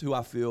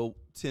I feel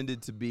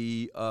tended to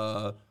be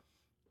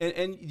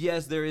And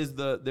yes, there's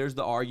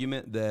the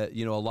argument that,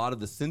 you know, a lot of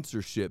the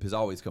censorship has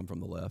always come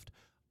from the left,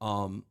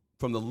 from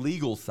the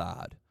legal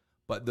side.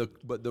 But the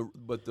Well,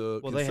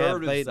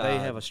 conservative they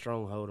side, have a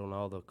stronghold on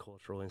all the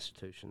cultural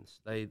institutions.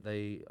 They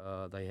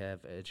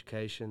have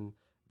education,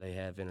 they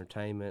have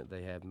entertainment,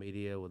 they have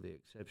media, with the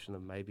exception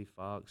of maybe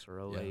Fox or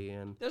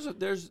OAN.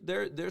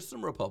 there's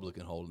some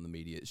Republican hold in the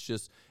media.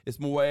 It's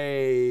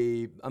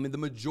way. I mean, the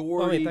majority.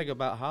 Well, I mean, think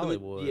about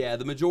Hollywood.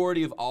 The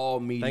majority of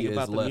all media Think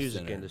about is the left music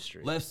center.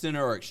 industry. Left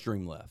center or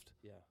extreme left.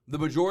 Yeah. The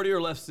majority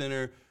are left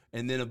center,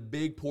 and then a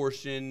big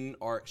portion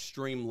are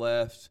extreme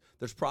left.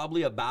 There's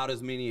probably about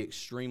as many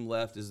extreme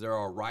left as there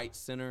are right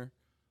center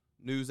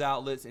news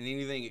outlets, and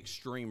anything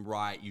extreme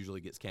right usually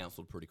gets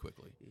canceled pretty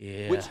quickly.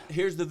 Yeah. Which,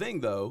 here's the thing,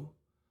 though.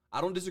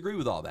 I don't disagree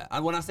with all that.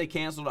 When I say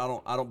canceled,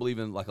 I don't believe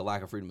in like a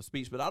lack of freedom of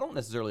speech, but I don't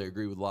necessarily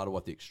agree with a lot of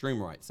what the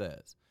extreme right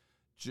says.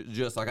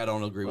 Just like I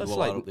don't agree with what a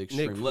lot of the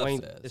extreme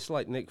left says. It's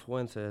like Nick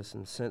Fuentes,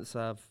 and since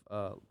I've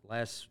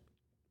last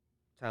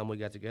time we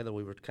got together,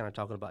 we were kind of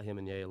talking about him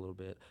and Ye a little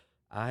bit.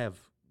 I have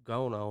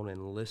gone on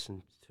and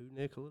listened to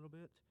Nick a little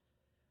bit.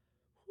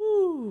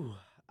 Whew.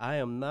 I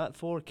am not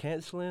for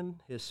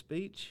canceling his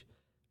speech,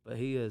 but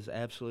he is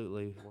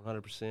absolutely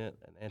 100% an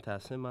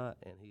anti-Semite,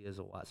 and he is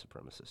a white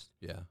supremacist.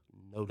 Yeah.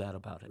 No doubt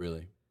about it.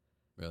 Really?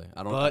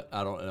 I don't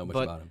know much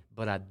but, about him.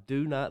 But I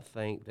do not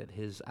think that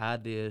his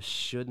ideas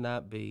should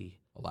not be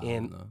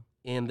Allowed,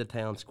 in the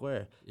town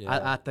square. Yeah.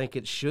 I think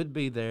it should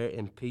be there,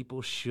 and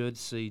people should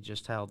see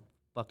just how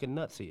fucking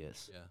nuts he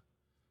is.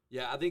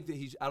 Yeah, I think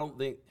that I don't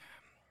think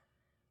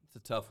it's a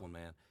tough one,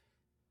 man.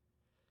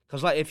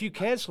 Because like if you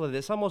cancel it,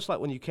 it's almost like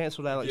when you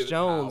canceled Alex Give it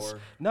Jones.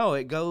 power. No,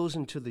 it goes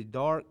into the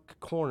dark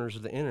corners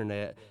of the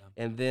internet,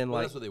 and then Well,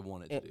 like that's what they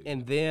want it to do.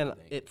 and then I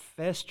think. it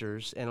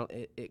festers, and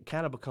it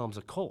kind of becomes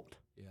a cult.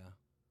 Yeah,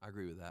 I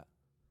agree with that.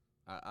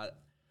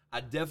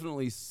 I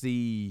definitely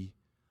see.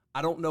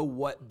 I don't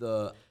know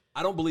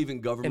I don't believe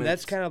in government. And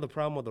that's kind of the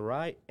problem with the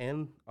right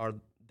and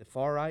the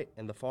far right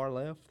and the far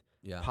left.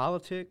 Yeah.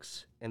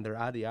 Politics and their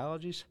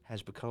ideologies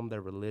has become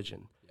their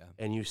religion. Yeah.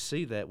 And you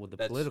see that with the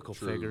That's political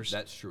true. figures.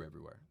 That's true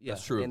everywhere. Yeah.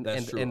 That's true. And, that's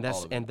and, true. and all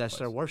that's over and the that's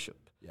their place.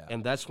 worship. Yeah.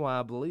 And that's why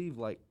I believe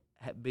like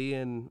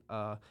being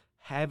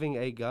having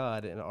a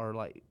God, and or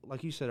like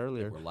you said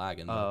earlier, We're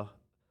lagging. though.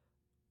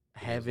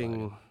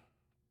 having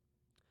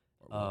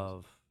Or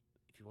was.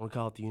 if you want to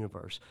call it the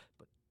universe,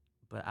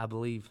 but I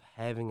believe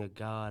having a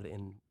God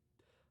and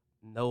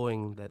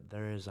knowing that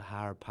there is a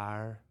higher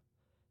power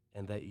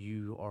and that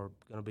you are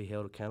going to be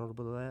held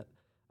accountable to that,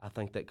 I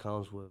think that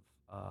comes with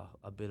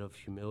a bit of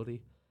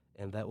humility,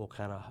 and that will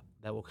kind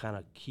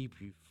of keep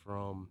you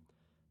from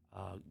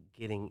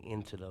getting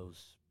into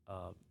those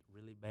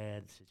really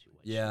bad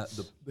situations. Yeah,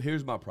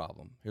 here's my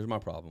problem,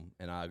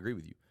 and I agree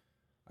with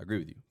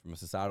you. From a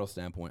societal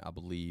standpoint, I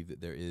believe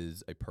that there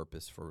is a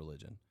purpose for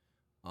religion.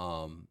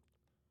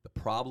 The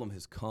problem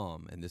has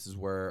come, and this is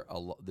where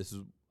this is,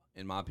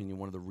 in my opinion,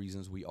 one of the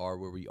reasons we are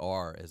where we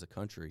are as a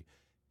country,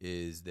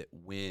 is that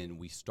when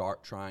we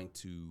start trying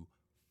to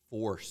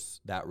force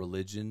that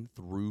religion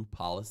through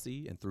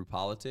policy and through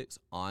politics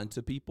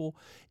onto people,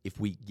 if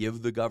we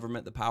give the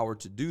government the power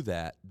to do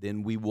that,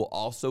 then we will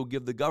also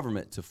give the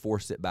government to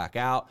force it back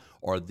out,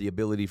 or the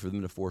ability for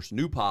them to force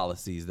new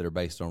policies that are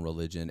based on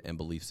religion and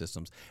belief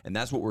systems. And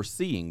that's what we're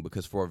seeing,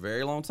 because for a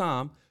very long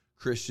time,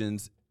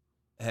 Christians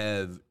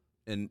have,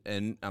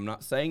 and I'm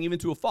not saying even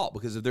to a fault,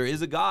 because if there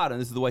is a God and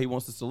this is the way he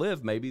wants us to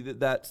live, maybe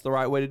that's the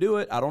right way to do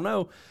it. I don't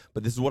know.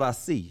 But this is what I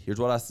see. Here's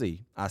what I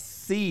see. I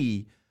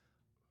see,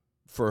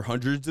 for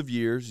hundreds of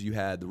years, you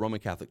had the Roman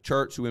Catholic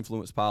Church who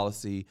influenced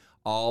policy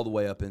all the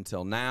way up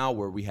until now,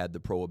 where we had the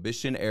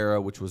Prohibition era,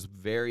 which was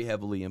very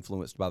heavily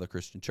influenced by the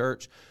Christian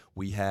church.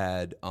 We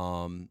had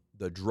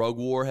the drug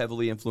war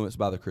heavily influenced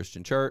by the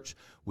Christian church.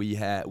 We've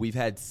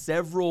had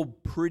several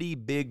pretty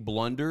big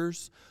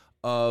blunders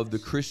of the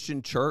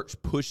Christian church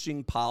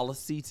pushing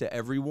policy to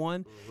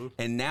everyone. Mm-hmm.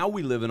 And now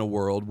we live in a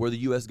world where the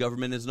U.S.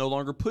 government is no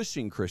longer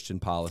pushing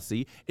Christian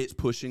policy. It's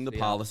pushing the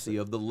policy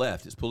of the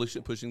left. It's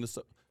pushing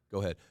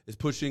It's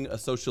pushing a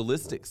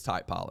socialistic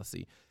type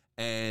policy.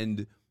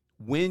 And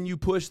when you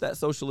push that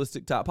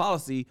socialistic type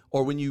policy,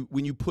 or when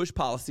you push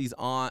policies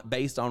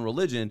based on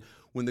religion,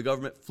 when the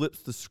government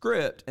flips the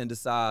script and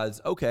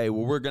decides, okay,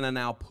 well, we're going to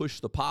now push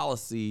the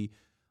policy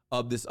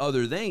of this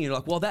other thing, you're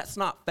like, well, that's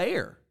not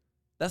fair.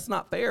 That's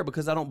not fair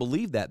because I don't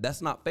believe that. That's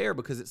not fair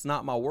because it's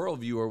not my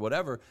worldview or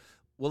whatever.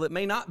 Well, it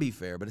may not be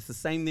fair, but it's the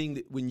same thing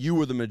that when you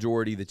were the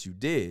majority that you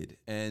did.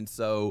 And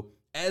so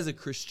as a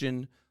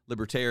Christian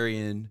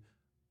libertarian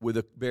with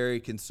a very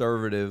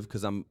conservative,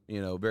 because I'm,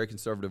 very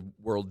conservative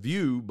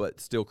worldview,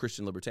 but still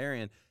Christian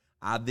libertarian,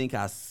 I think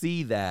I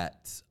see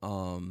that.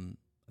 I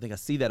think I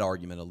see that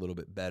argument a little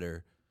bit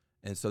better.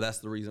 And so that's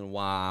the reason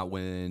why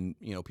when,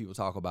 people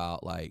talk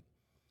about like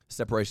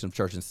separation of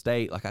church and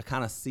state, like I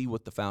kind of see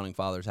what the founding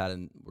fathers had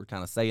and were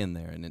kind of saying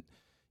there. And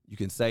you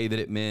can say that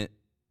it meant,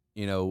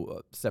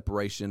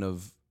 separation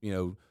of,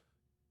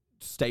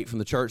 state from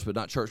the church, but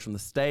not church from the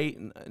state.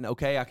 And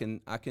okay, I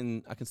can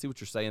see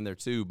what you're saying there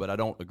too, but I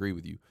don't agree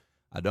with you.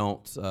 I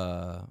don't.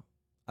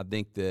 I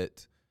think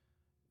that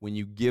when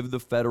you give the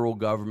federal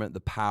government the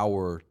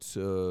power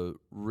to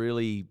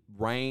really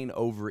reign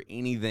over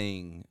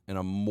anything in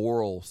a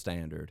moral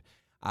standard,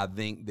 I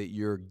think that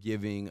you're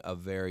giving a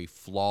very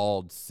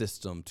flawed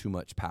system too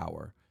much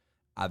power.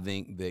 I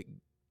think that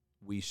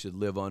we should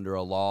live under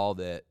a law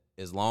that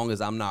as long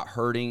as I'm not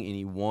hurting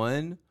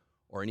anyone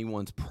or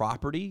anyone's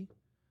property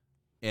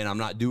and I'm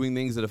not doing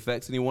things that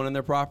affects anyone in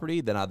their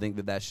property, then I think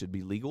that that should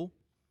be legal.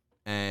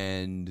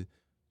 And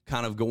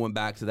kind of going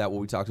back to that,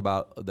 what we talked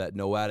about, that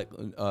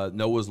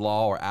Noah's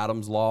law or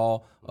Adam's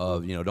law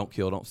of, don't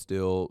kill, don't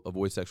steal,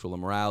 avoid sexual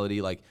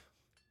immorality. Like,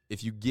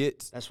 if you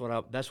get That's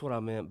what I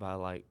meant by,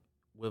 like,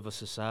 with a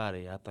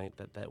society. I think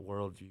that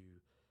worldview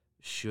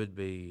should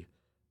be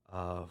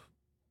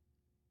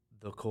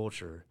the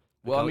culture.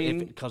 Well,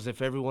 because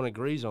if everyone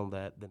agrees on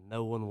that, then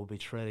no one will be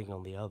treading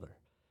on the other.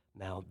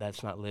 Now,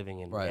 that's not living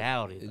in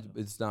reality.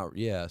 It's not,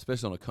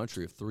 especially on a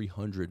country of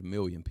 300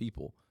 million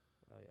people.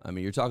 I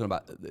mean, you're talking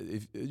about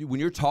when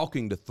you're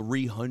talking to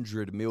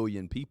 300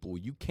 million people,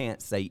 you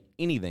can't say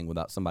anything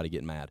without somebody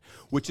getting mad,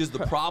 which is the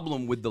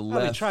problem with the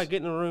left. Try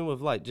getting in a room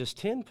with like just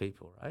 10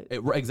 people, right?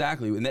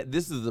 Exactly, and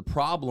this is the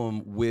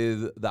problem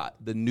with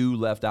the new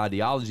left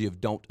ideology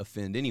of don't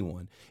offend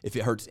anyone. If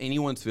it hurts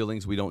anyone's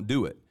feelings, we don't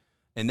do it,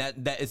 and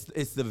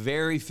it's the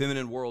very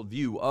feminine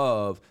worldview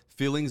of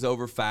feelings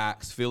over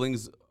facts.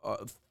 Feelings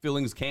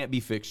can't be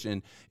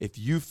fiction. If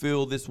you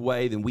feel this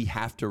way, then we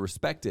have to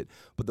respect it.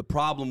 But the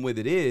problem with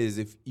it is,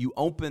 if you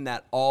open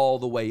that all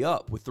the way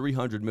up with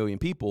 300 million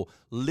people,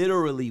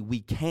 literally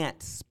we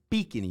can't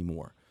speak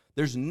anymore.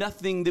 There's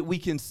nothing that we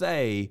can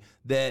say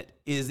that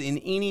is in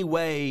any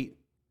way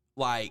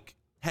like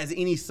has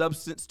any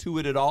substance to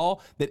it at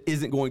all that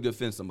isn't going to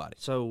offend somebody.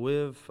 So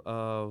with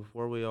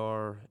where we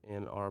are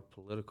in our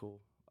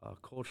political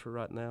culture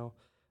right now,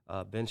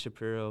 Ben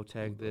Shapiro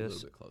tagged this, a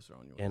little bit closer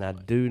on yours, and I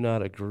do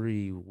not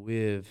agree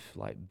with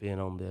like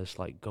Ben on this,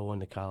 like going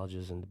to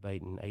colleges and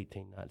debating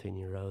 18,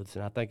 19-year-olds,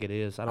 and I think it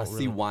is. I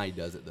see why he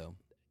does it though.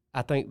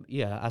 I think,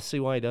 I see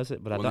why he does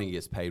it, but I don't think he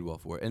gets paid well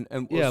for it.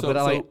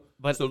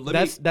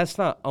 That's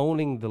not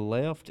owning the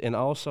left, and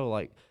also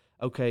like,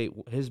 okay,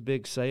 his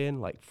big saying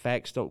like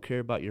facts don't care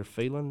about your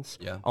feelings.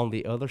 Yeah. On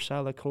the other side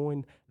of the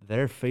coin,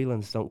 their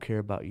feelings don't care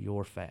about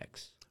your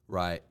facts.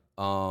 Right.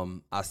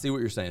 I see what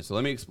you're saying. So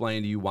let me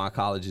explain to you why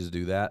colleges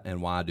do that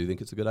and why I do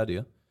think it's a good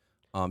idea,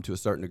 to a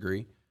certain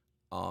degree.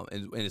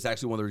 And it's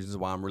actually one of the reasons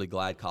why I'm really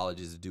glad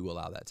colleges do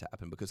allow that to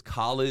happen, because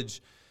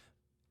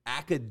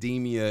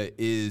academia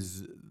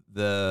is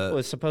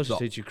it's supposed to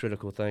teach you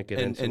critical thinking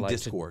and like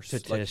discourse to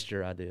test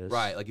your ideas.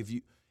 Right. Like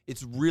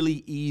it's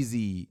really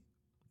easy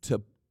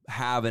to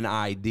have an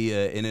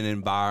idea in an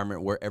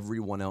environment where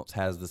everyone else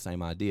has the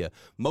same idea.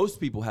 Most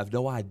people have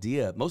no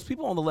idea. Most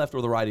people on the left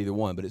or the right, either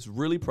one, but it's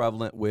really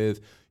prevalent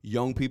with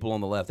young people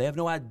on the left. They have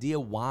no idea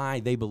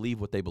why they believe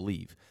what they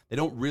believe. They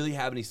don't really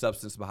have any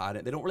substance behind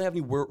it. They don't really have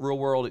any real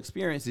world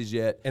experiences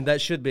yet. And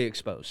that should be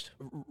exposed.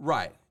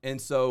 Right. And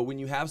so when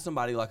you have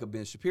somebody like a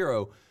Ben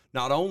Shapiro,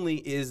 not only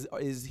is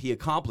he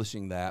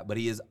accomplishing that, but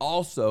he is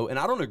also, and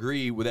I don't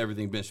agree with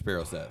everything Ben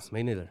Shapiro says.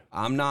 Me neither.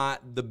 I'm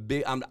not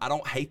I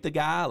don't hate the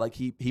guy. Like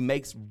he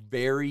makes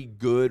very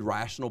good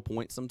rational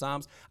points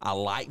sometimes. I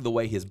like the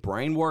way his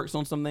brain works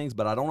on some things,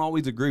 but I don't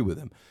always agree with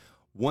him.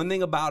 One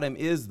thing about him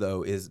is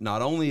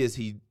not only is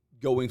he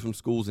going from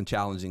schools and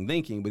challenging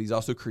thinking, but he's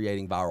also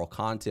creating viral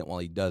content while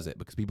he does it,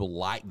 because people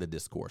like the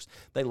discourse.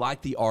 They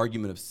like the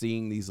argument of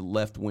seeing these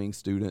left-wing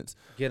students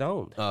get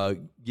owned,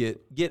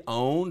 get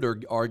owned,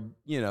 or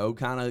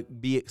kind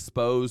of be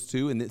exposed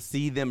to, and then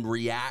see them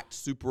react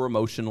super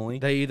emotionally.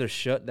 They either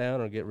shut down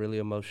or get really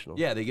emotional.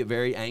 Yeah, they get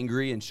very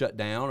angry and shut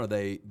down, or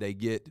they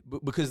get,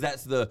 because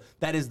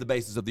that is the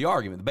basis of the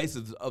argument. The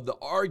basis of the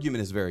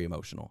argument is very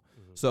emotional.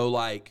 Mm-hmm. So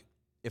like,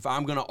 if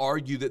I'm going to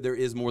argue that there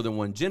is more than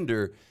one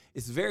gender,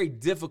 it's very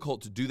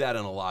difficult to do that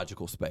in a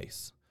logical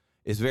space.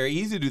 It's very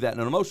easy to do that in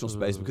an emotional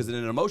space, because in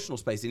an emotional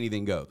space,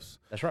 anything goes.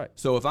 That's right.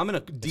 So if I'm in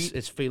a deep...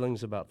 It's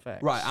feelings about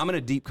facts. Right. I'm in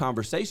a deep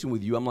conversation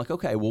with you. I'm like,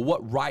 okay, well,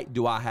 what right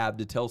do I have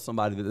to tell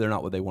somebody that they're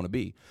not what they want to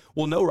be?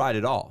 Well, no right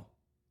at all.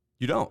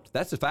 You don't.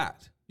 That's a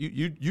fact.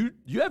 You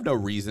have no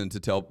reason to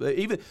tell...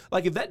 Even,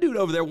 like, if that dude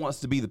over there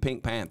wants to be the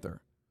Pink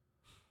Panther,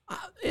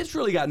 it's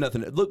really got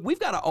nothing. Look, we've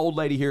got an old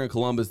lady here in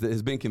Columbus that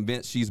has been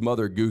convinced she's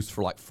Mother Goose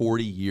for like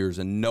 40 years,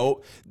 and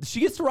she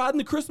gets to ride in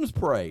the Christmas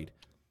parade.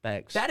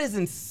 Facts. That is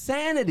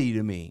insanity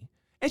to me.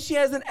 And she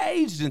hasn't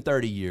aged in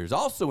 30 years.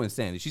 Also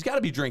insanity. She's got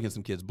to be drinking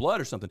some kids' blood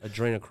or something.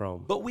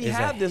 Adrenochrome. But we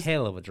have this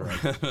hell of a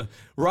drug.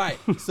 Right.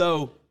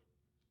 So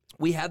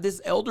we have this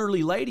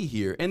elderly lady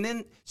here, and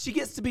then she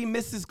gets to be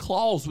Mrs.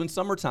 Claus when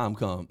summertime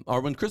comes, or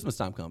when Christmas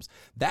time comes.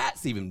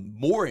 That's even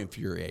more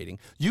infuriating.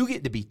 You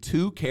get to be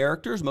two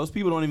characters. Most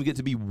people don't even get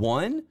to be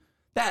one.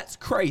 That's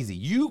crazy.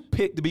 You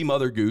picked to be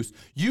Mother Goose.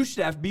 You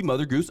should have to be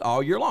Mother Goose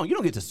all year long. You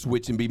don't get to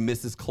switch and be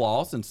Mrs.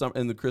 Claus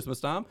in the Christmas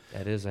time.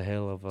 That is a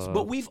hell of a...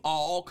 But we've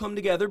all come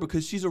together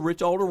because she's a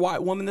rich older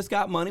white woman that's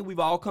got money. We've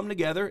all come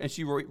together, and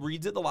she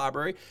reads at the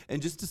library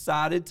and just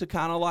decided to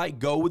kind of like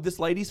go with this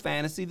lady's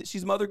fantasy that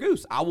she's Mother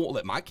Goose. I won't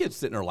let my kids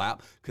sit in her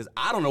lap because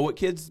I don't know what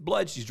kid's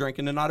blood she's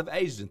drinking and not have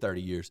aged in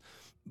 30 years.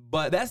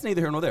 But that's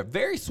neither here nor there.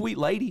 Very sweet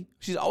lady.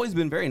 She's always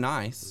been very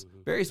nice.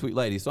 Very sweet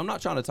lady. So I'm not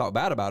trying to talk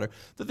bad about her.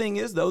 The thing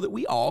is, though, that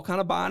we all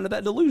kind of buy into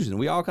that delusion.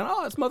 We all kind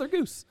of, it's Mother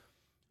Goose.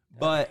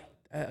 But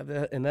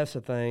and that's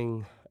the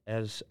thing,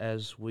 as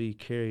we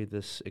carry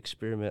this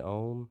experiment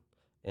on,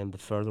 and the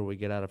further we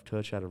get out of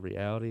touch, out of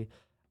reality,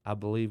 I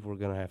believe we're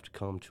going to have to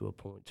come to a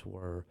point to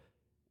where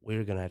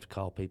we're going to have to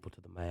call people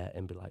to the mat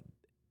and be like,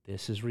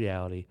 this is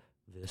reality.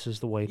 This is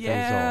the way things are.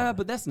 Yeah,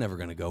 but that's never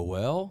going to go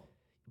well.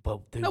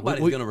 But dude,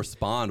 nobody's going to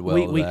respond well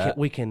to that.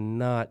 We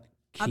cannot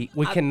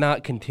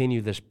cannot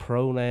continue this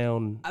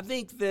pronoun. I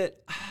think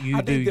that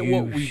what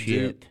we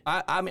do.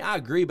 I mean, I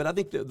agree, but I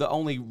think that the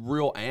only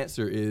real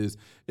answer is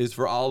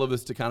for all of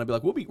us to kind of be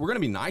like, we're going to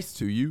be nice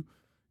to you.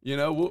 You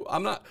know,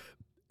 I'm not.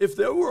 If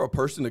there were a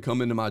person to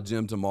come into my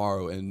gym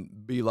tomorrow and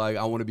be like,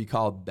 I want to be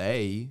called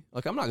they,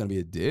 like I'm not going to be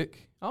a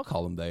dick. I'll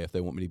call them they if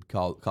they want me to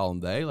call them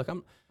they. Like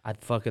I'd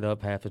fuck it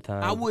up half the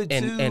time. I would too,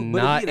 and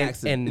but not it'd be an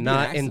accident. and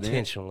not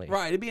intentionally.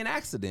 Right, it'd be an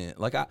accident.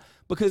 Like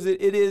because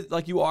it is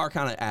like you are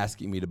kind of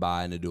asking me to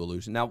buy into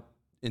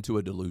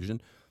a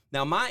delusion.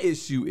 Now my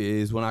issue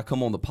is when I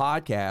come on the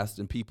podcast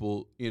and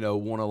people,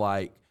 want to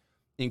like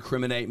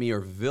incriminate me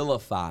or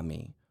vilify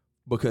me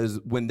because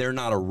when they're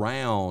not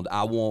around,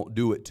 I won't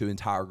do it to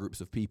entire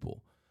groups of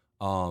people.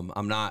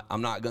 I'm not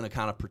going to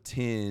kind of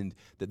pretend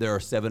that there are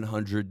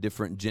 700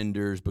 different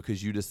genders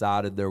because you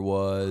decided there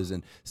was,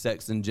 and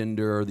sex and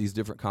gender are these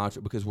different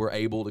constructs because we're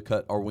able to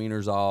cut our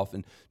wieners off,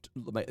 and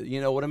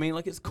you know what I mean?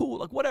 Like it's cool.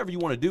 Like whatever you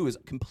want to do is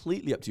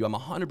completely up to you. I'm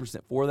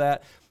 100% for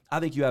that. I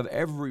think you have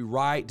every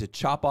right to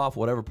chop off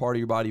whatever part of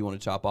your body you want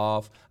to chop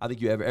off. I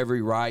think you have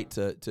every right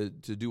to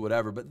do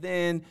whatever. But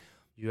then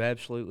you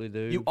absolutely do.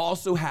 You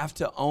also have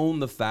to own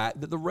the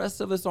fact that the rest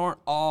of us aren't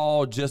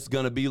all just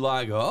going to be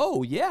like,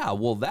 oh, yeah,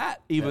 well,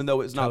 that, even though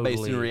it's not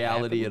based in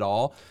reality at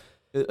all,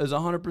 is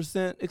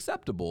 100%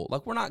 acceptable.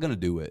 Like, we're not going to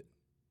do it.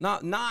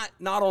 Not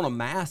on a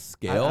mass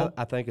scale.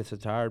 I think it's a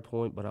tired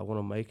point, but I want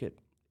to make it,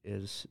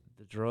 is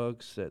the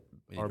drugs that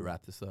we need to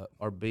wrap this up.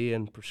 Are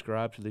being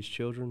prescribed to these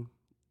children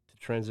to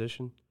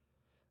transition.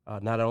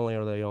 Not only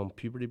are they on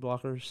puberty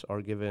blockers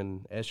or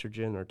given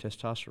estrogen or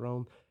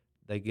testosterone,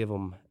 they give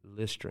them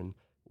Listerine,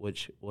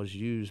 which was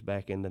used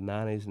back in the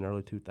 90s and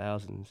early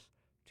 2000s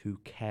to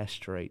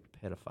castrate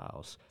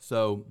pedophiles.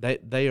 So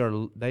they are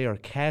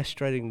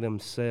castrating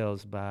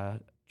themselves by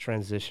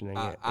transitioning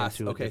it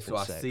into a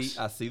different sex.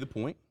 I see the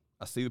point.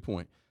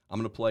 I'm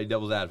going to play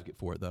devil's advocate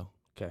for it, though.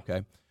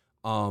 Okay.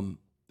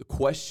 The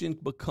question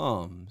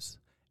becomes,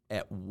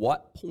 at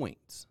what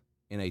point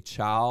in a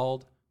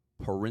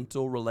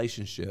child-parental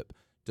relationship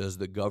does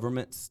the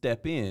government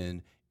step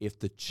in if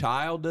the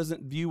child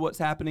doesn't view what's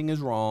happening as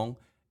wrong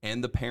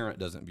and the parent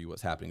doesn't view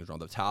what's happening as wrong?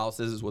 The child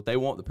says is what they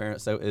want. The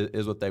parent says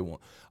is what they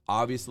want.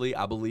 Obviously,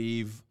 I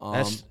believe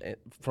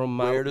from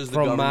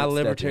my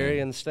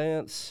libertarian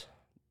stance,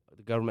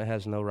 the government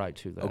has no right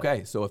to that.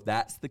 Okay, so if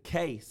that's the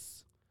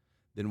case,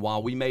 then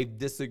while we may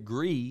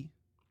disagree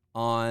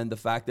on the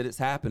fact that it's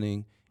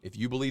happening, if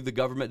you believe the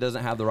government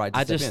doesn't have the right to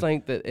step in. I just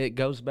think that it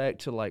goes back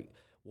to like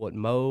what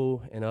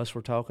Mo and us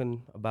were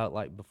talking about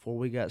like before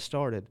we got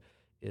started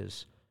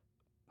is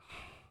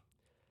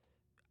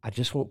I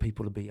just want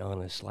people to be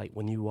honest. Like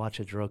when you watch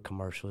a drug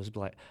commercial, it's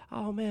like,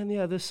 oh man,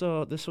 yeah, this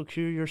will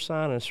cure your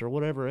sinus or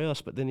whatever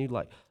else. But then you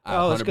like,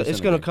 oh,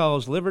 it's going to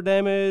cause liver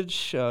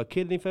damage,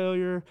 kidney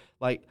failure.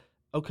 Like,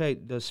 okay,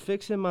 does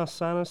fixing my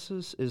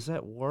sinuses, is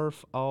that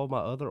worth all my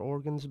other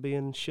organs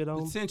being shit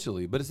on?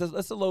 Potentially, but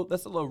that's a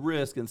low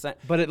risk.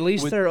 But at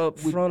least they're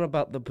upfront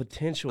about the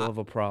potential of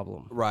a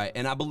problem, right?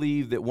 And I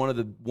believe that one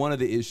of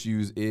the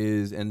issues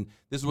is, and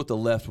this is what the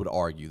left would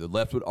argue. The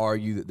left would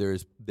argue that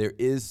there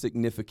is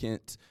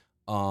significant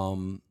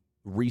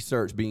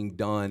research being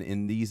done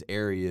in these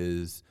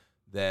areas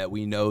that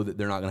we know that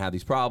they're not going to have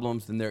these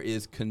problems. Then there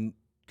is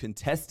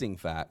contesting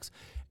facts.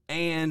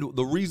 And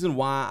the reason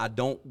why I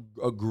don't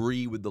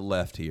agree with the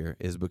left here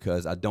is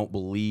because I don't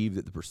believe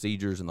that the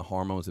procedures and the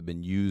hormones have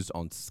been used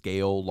on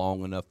scale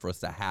long enough for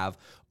us to have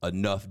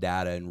enough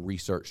data and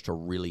research to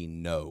really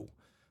know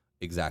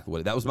exactly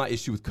what. That was my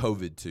issue with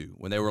COVID too,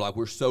 when they were like,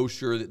 we're so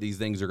sure that these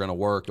things are going to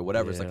work or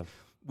whatever. Yeah. It's like,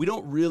 we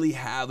don't really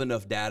have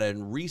enough data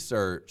and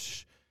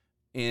research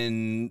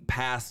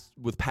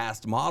with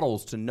past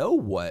models to know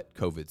what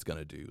COVID's going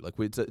to do. Like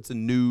it's a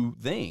new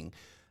thing.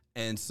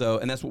 And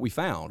that's what we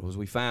found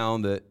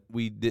that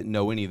we didn't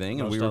know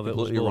anything, and we were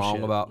completely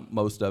wrong about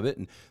most of it,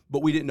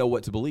 but we didn't know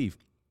what to believe.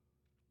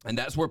 And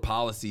that's where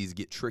policies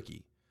get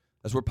tricky.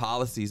 That's where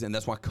policies, and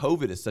that's why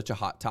COVID is such a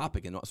hot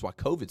topic, and that's why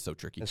COVID's so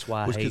tricky. That's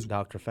why I hate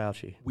Dr.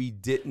 Fauci.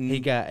 He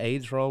got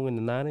AIDS wrong in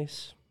the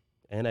 90s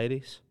and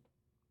 80s.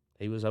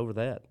 He was over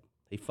that.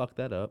 He fucked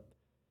that up.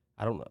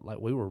 I don't know. Like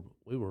we were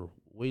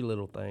wee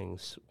little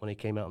things when he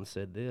came out and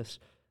said this,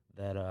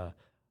 that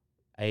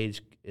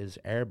AIDS is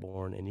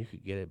airborne and you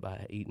could get it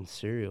by eating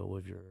cereal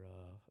with your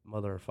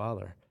mother or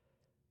father.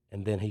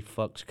 And then he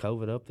fucks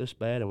COVID up this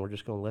bad, and we're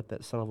just going to let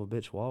that son of a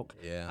bitch walk.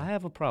 Yeah. I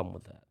have a problem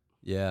with that.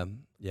 Yeah.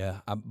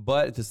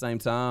 But at the same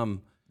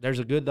time, there's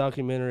a good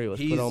documentary. It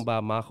was put on by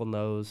Michael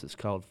Knowles. It's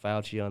called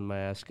Fauci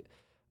Unmasked.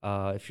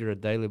 If you're a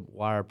Daily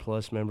Wire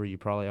Plus member, you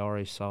probably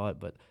already saw it.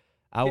 But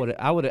I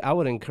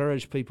would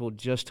encourage people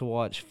just to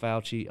watch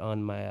Fauci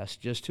Unmasked,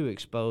 just to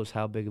expose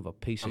how big of a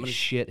piece of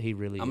shit he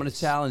really is. I'm going to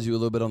challenge you a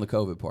little bit on the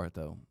COVID part,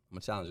 though. I'm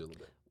going to challenge you a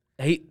little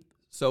bit.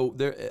 So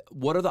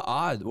what are the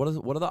odds? What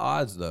are the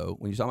odds, though,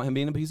 when you're talking about him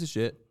being a piece of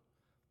shit?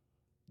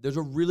 There's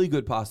a really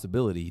good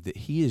possibility that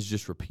he is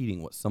just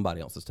repeating what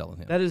somebody else is telling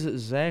him. That is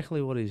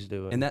exactly what he's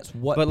doing. And that's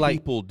what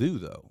people do,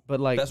 though. But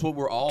like, that's what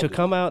we're all doing.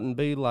 Come out and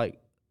be like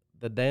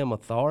the damn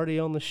authority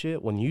on the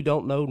shit when you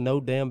don't know no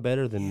damn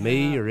better than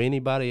me or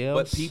anybody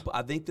else. But people,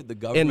 I think that the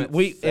government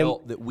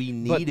felt that we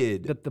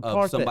needed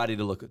somebody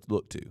to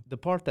look to. The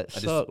part that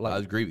sucked. I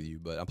agree with you,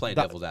 but I'm playing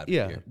devil's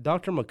advocate here.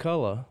 Dr.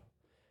 McCullough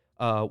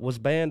was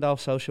banned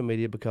off social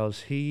media because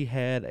he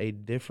had a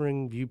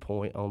differing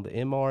viewpoint on the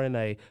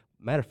mRNA.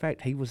 Matter of fact,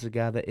 he was the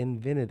guy that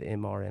invented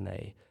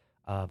mRNA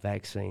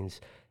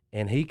vaccines.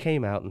 And he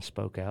came out and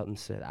spoke out and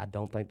said, I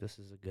don't think this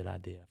is a good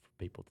idea for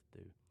people to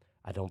do.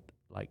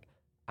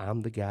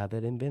 I'm the guy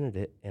that invented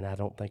it, and I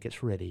don't think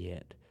it's ready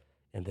yet.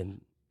 And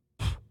then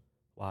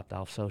wiped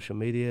off social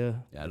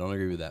media. Yeah, I don't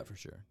agree with that for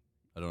sure.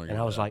 And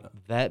I was like,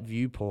 that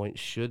viewpoint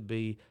should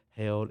be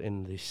held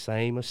in the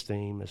same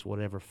esteem as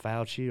whatever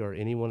Fauci or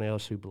anyone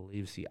else who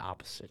believes the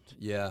opposite.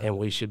 Yeah. And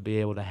we should be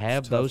able to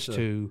have those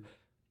two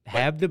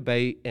have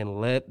debate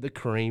and let the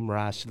cream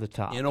rise to the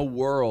top. In a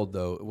world,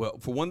 though, well,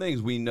 for one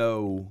thing, we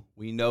know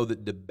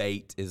that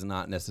debate is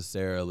not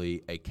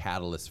necessarily a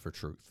catalyst for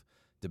truth.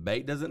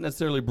 Debate doesn't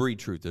necessarily breed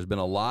truth. There's been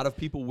a lot of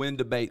people win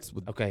debates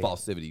with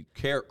falsity.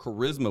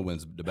 Charisma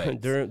wins debates.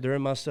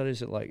 During my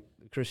studies at like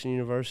Christian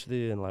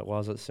University and like while I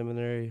was at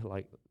seminary,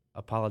 like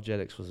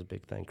apologetics was a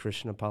big thing,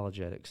 Christian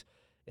apologetics.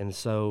 And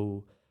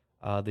so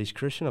these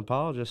Christian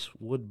apologists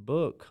would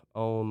book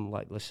on,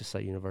 like, let's just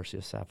say University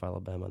of South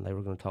Alabama, and they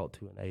were going to talk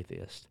to an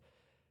atheist.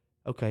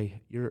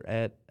 Okay, you're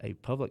at a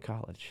public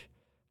college.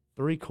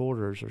 3/4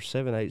 or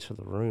 7/8 of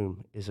the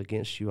room is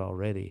against you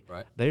already.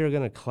 Right. They are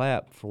going to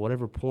clap for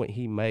whatever point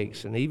he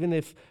makes. And even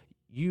if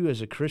you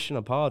as a Christian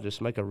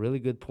apologist make a really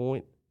good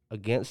point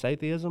against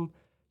atheism,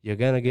 you're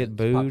going to get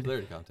booed.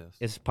 Popularity contest.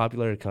 It's a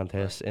popularity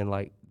contest, and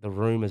like the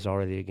room is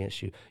already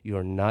against you. You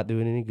are not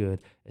doing any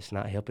good. It's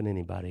not helping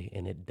anybody,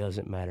 and it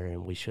doesn't matter.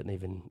 And we shouldn't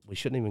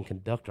even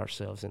conduct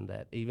ourselves in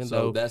that. Even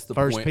though that's the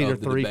 1 point Peter of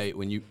the 3, debate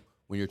when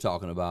you're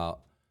talking about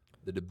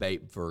the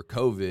debate for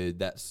COVID.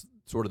 That's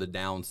sort of the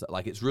downside.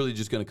 Like, it's really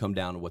just going to come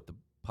down to what the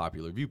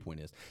popular viewpoint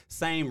is.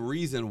 Same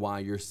reason why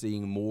you're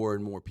seeing more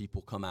and more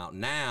people come out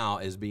now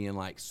as being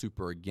like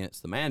super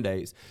against the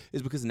mandates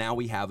is because now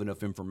we have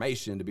enough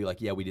information to be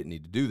like, yeah, we didn't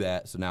need to do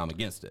that, so now I'm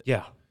against it.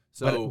 Yeah.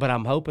 So, but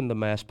I'm hoping the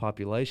mass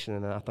population,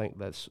 and I think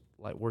that's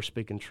like we're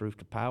speaking truth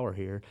to power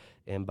here,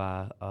 and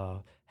by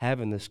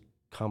having this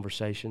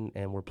conversation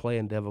and we're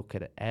playing devil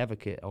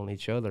advocate on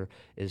each other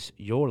is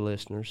your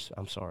listeners.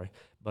 I'm sorry,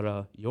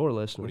 but your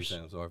listeners. What are you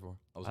saying? I'm sorry for?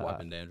 I was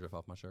wiping dandruff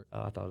off my shirt.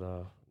 I thought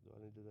I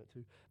need to do that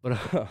too, but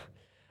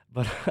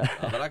but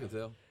I can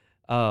tell.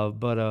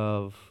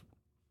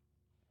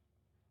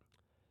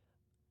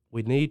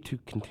 We need to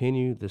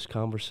continue this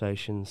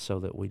conversation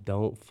so that we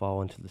don't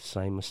fall into the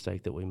same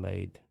mistake that we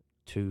made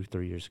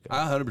 2-3 years ago.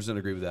 I 100%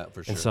 agree with that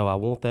for sure. And so I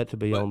want that to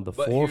be on the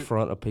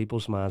forefront of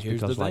people's minds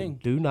because,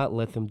 do not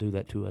let them do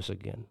that to us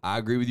again. I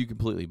agree with you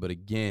completely, but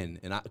again,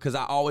 because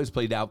I always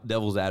play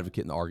devil's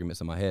advocate in the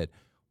arguments in my head.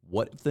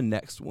 What if the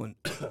next one?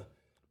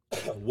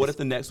 What if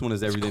the next one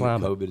is everything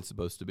that COVID is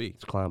supposed to be?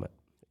 It's climate.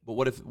 But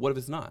what if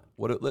it's not?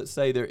 Let's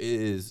say there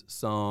is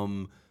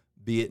some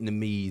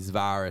Vietnamese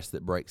virus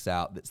that breaks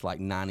out that's like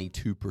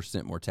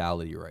 92%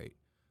 mortality rate.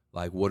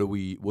 Like, what do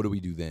we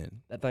do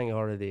then? That thing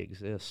already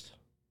exists.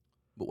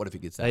 But what if it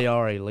gets out? They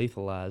already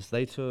lethalized.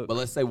 They took. But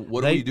let's say,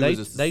 what do we do as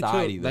a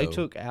society? They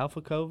took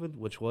Alpha COVID,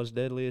 which was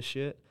deadly as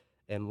shit,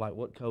 and like,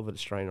 what COVID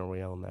strain are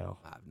we on now?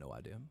 I have no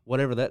idea.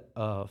 Whatever that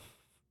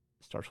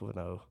starts with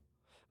an O.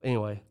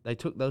 Anyway, they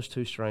took those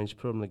two strains,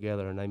 put them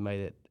together, and they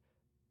made it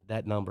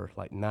that number,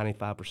 like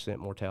 95%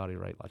 mortality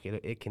rate. Like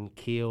it can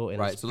kill, and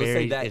right. it's So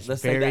very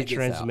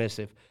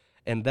transmissive.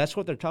 And that's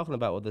what they're talking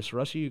about with this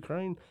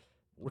Russia-Ukraine.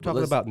 We're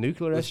talking about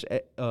nuclear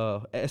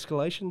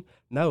escalation.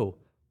 No,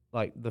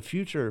 like the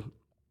future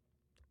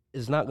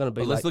is not going to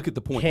be. Let's look at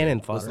the point. Cannon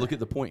fodder. Let's look at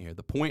the point here.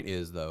 The point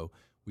is, though,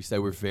 we say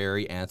we're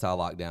very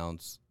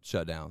anti-lockdowns,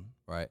 shutdown,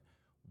 right?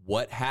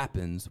 What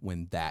happens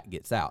when that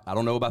gets out? I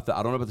don't know about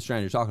the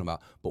strand you're talking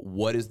about, but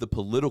what is the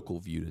political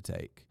view to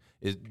take?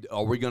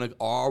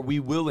 Are we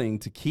willing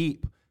to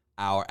keep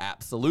our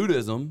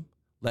absolutism,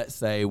 let's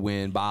say,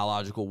 when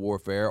biological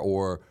warfare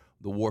or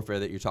the warfare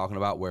that you're talking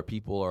about where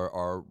people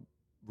are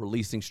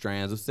releasing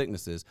strands of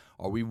sicknesses,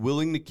 are we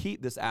willing to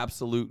keep this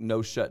absolute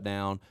no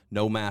shutdown,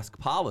 no mask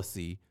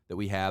policy that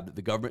we have that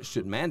the government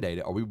shouldn't mandate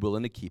it, are we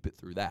willing to keep it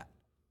through that?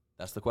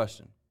 That's the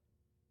question.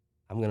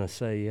 I'm going to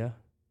say yeah.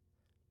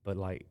 But,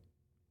 like,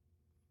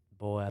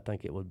 boy, I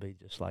think it would be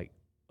just like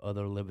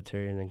other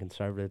libertarian and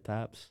conservative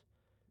types.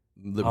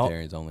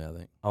 Libertarians only, I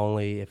think.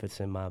 Only if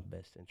it's in my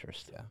best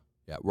interest. Yeah.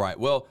 Yeah, right.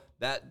 Well,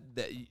 that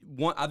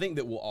one, I think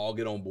that we'll all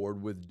get on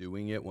board with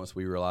doing it once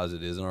we realize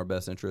it is in our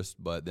best interest.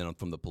 But then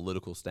from the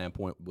political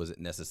standpoint, was it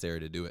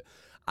necessary to do it?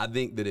 I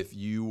think that if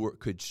you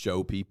could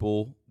show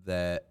people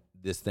that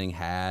this thing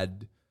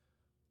had,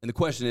 and the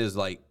question is,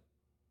 like,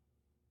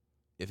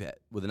 if it,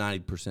 with a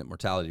 90%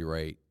 mortality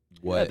rate,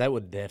 what Yeah, that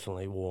would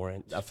definitely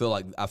warrant. I feel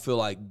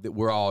like that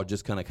we're all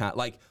just kind of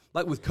like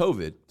with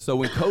COVID. So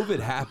when COVID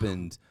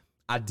happened,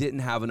 I didn't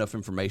have enough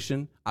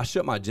information. I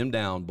shut my gym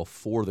down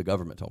before the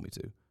government told me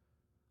to.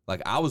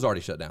 Like, I was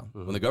already shut down.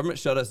 Mm-hmm. When the government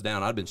shut us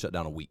down, I'd been shut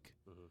down a week,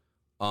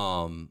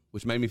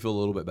 which made me feel a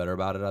little bit better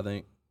about it, I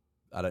think.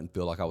 I didn't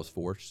feel like I was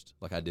forced,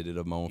 like I did it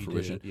of my own You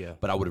fruition. did, yeah.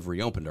 But I would have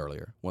reopened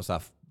earlier once I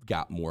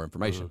got more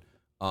information.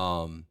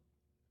 And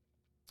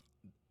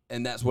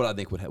that's what I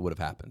think would have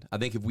happened. I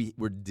think if we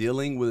were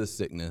dealing with a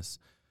sickness,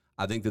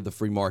 I think that the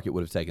free market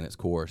would have taken its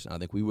course. And I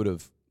think we would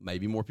have,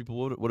 maybe more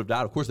people would have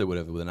died. Of course they would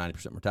have with a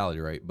 90% mortality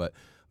rate, but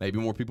maybe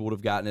more people would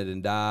have gotten it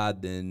and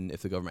died than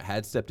if the government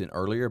had stepped in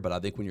earlier. But I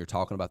think when you're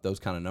talking about those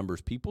kind of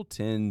numbers, people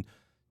tend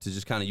to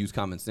just kind of use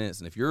common sense.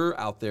 And if you're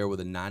out there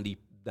with a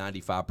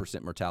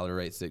 95% mortality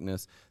rate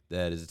sickness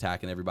that is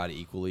attacking everybody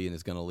equally and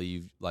is going to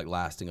leave like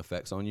lasting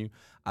effects on you,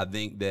 I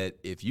think that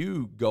if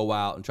you go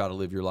out and try to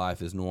live your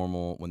life as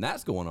normal when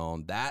that's going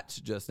on, that's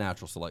just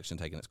natural selection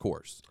taking its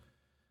course.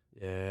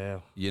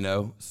 Yeah. You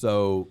know,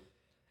 so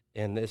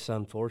And it's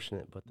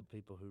unfortunate, but the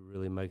people who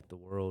really make the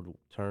world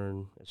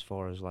turn, as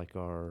far as like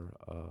our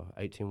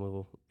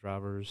 18-wheel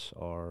drivers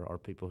or our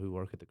people who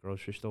work at the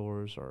grocery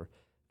stores or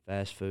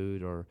fast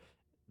food or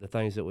the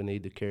things that we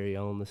need to carry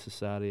on the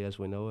society as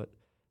we know it,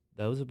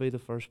 those will be the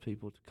first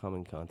people to come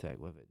in contact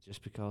with it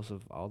just because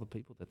of all the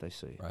people that they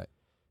see. Right.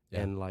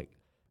 Yeah. And like,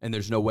 and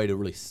there's no way to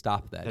really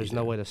stop that. there's either.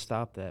 no way to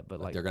stop that,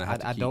 but like they're gonna have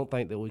to I keep- don't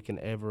think that we can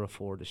ever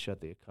afford to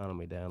shut the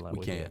economy down like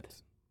we can't. did.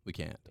 We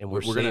can't. And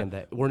we're gonna- seeing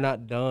that. We're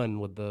not done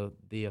with the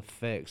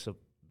effects of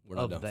We're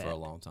not of done that. for a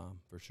long time,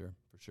 for sure.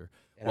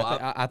 And Well,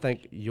 I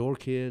think your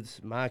kids,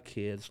 my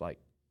kids, like,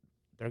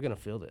 they're going to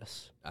feel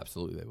this.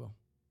 Absolutely, they will.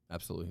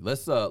 Absolutely.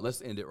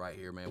 Let's end it right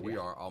here, man. We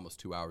are almost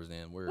 2 hours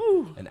in. We're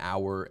an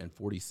hour and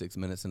 46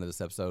 minutes into this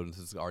episode, and this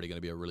is already going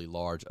to be a really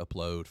large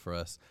upload for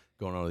us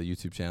going on to the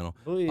YouTube channel.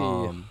 Oy.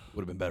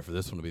 Would have been better for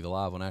this one to be the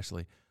live one,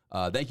 actually.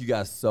 Thank you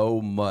guys so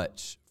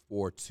much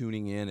for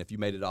tuning in. If you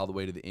made it all the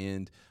way to the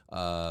end,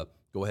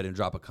 go ahead and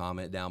drop a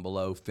comment down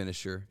below,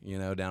 finisher,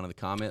 down in the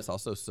comments.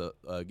 Also,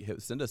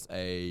 send us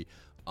a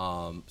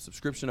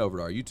subscription over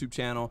to our YouTube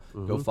channel.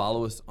 Go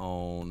follow us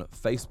on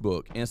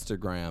Facebook,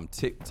 Instagram,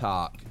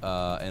 TikTok,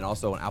 and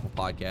also on Apple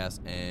Podcasts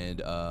and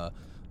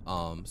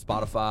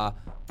Spotify.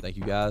 Thank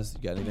you guys.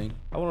 You got anything?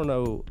 I want to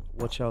know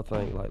what y'all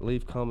think. Like,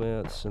 leave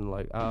comments. And,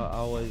 like, I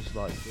always,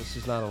 like, this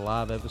is not a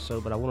live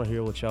episode, but I want to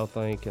hear what y'all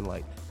think and,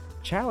 like,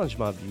 challenge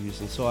my views.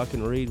 And so I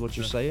can read what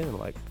you're saying and,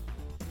 like,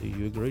 do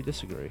you agree,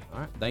 disagree? All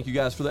right. Thank you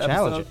guys for the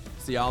Challenge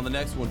episode. See y'all on the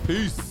next one.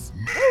 Peace.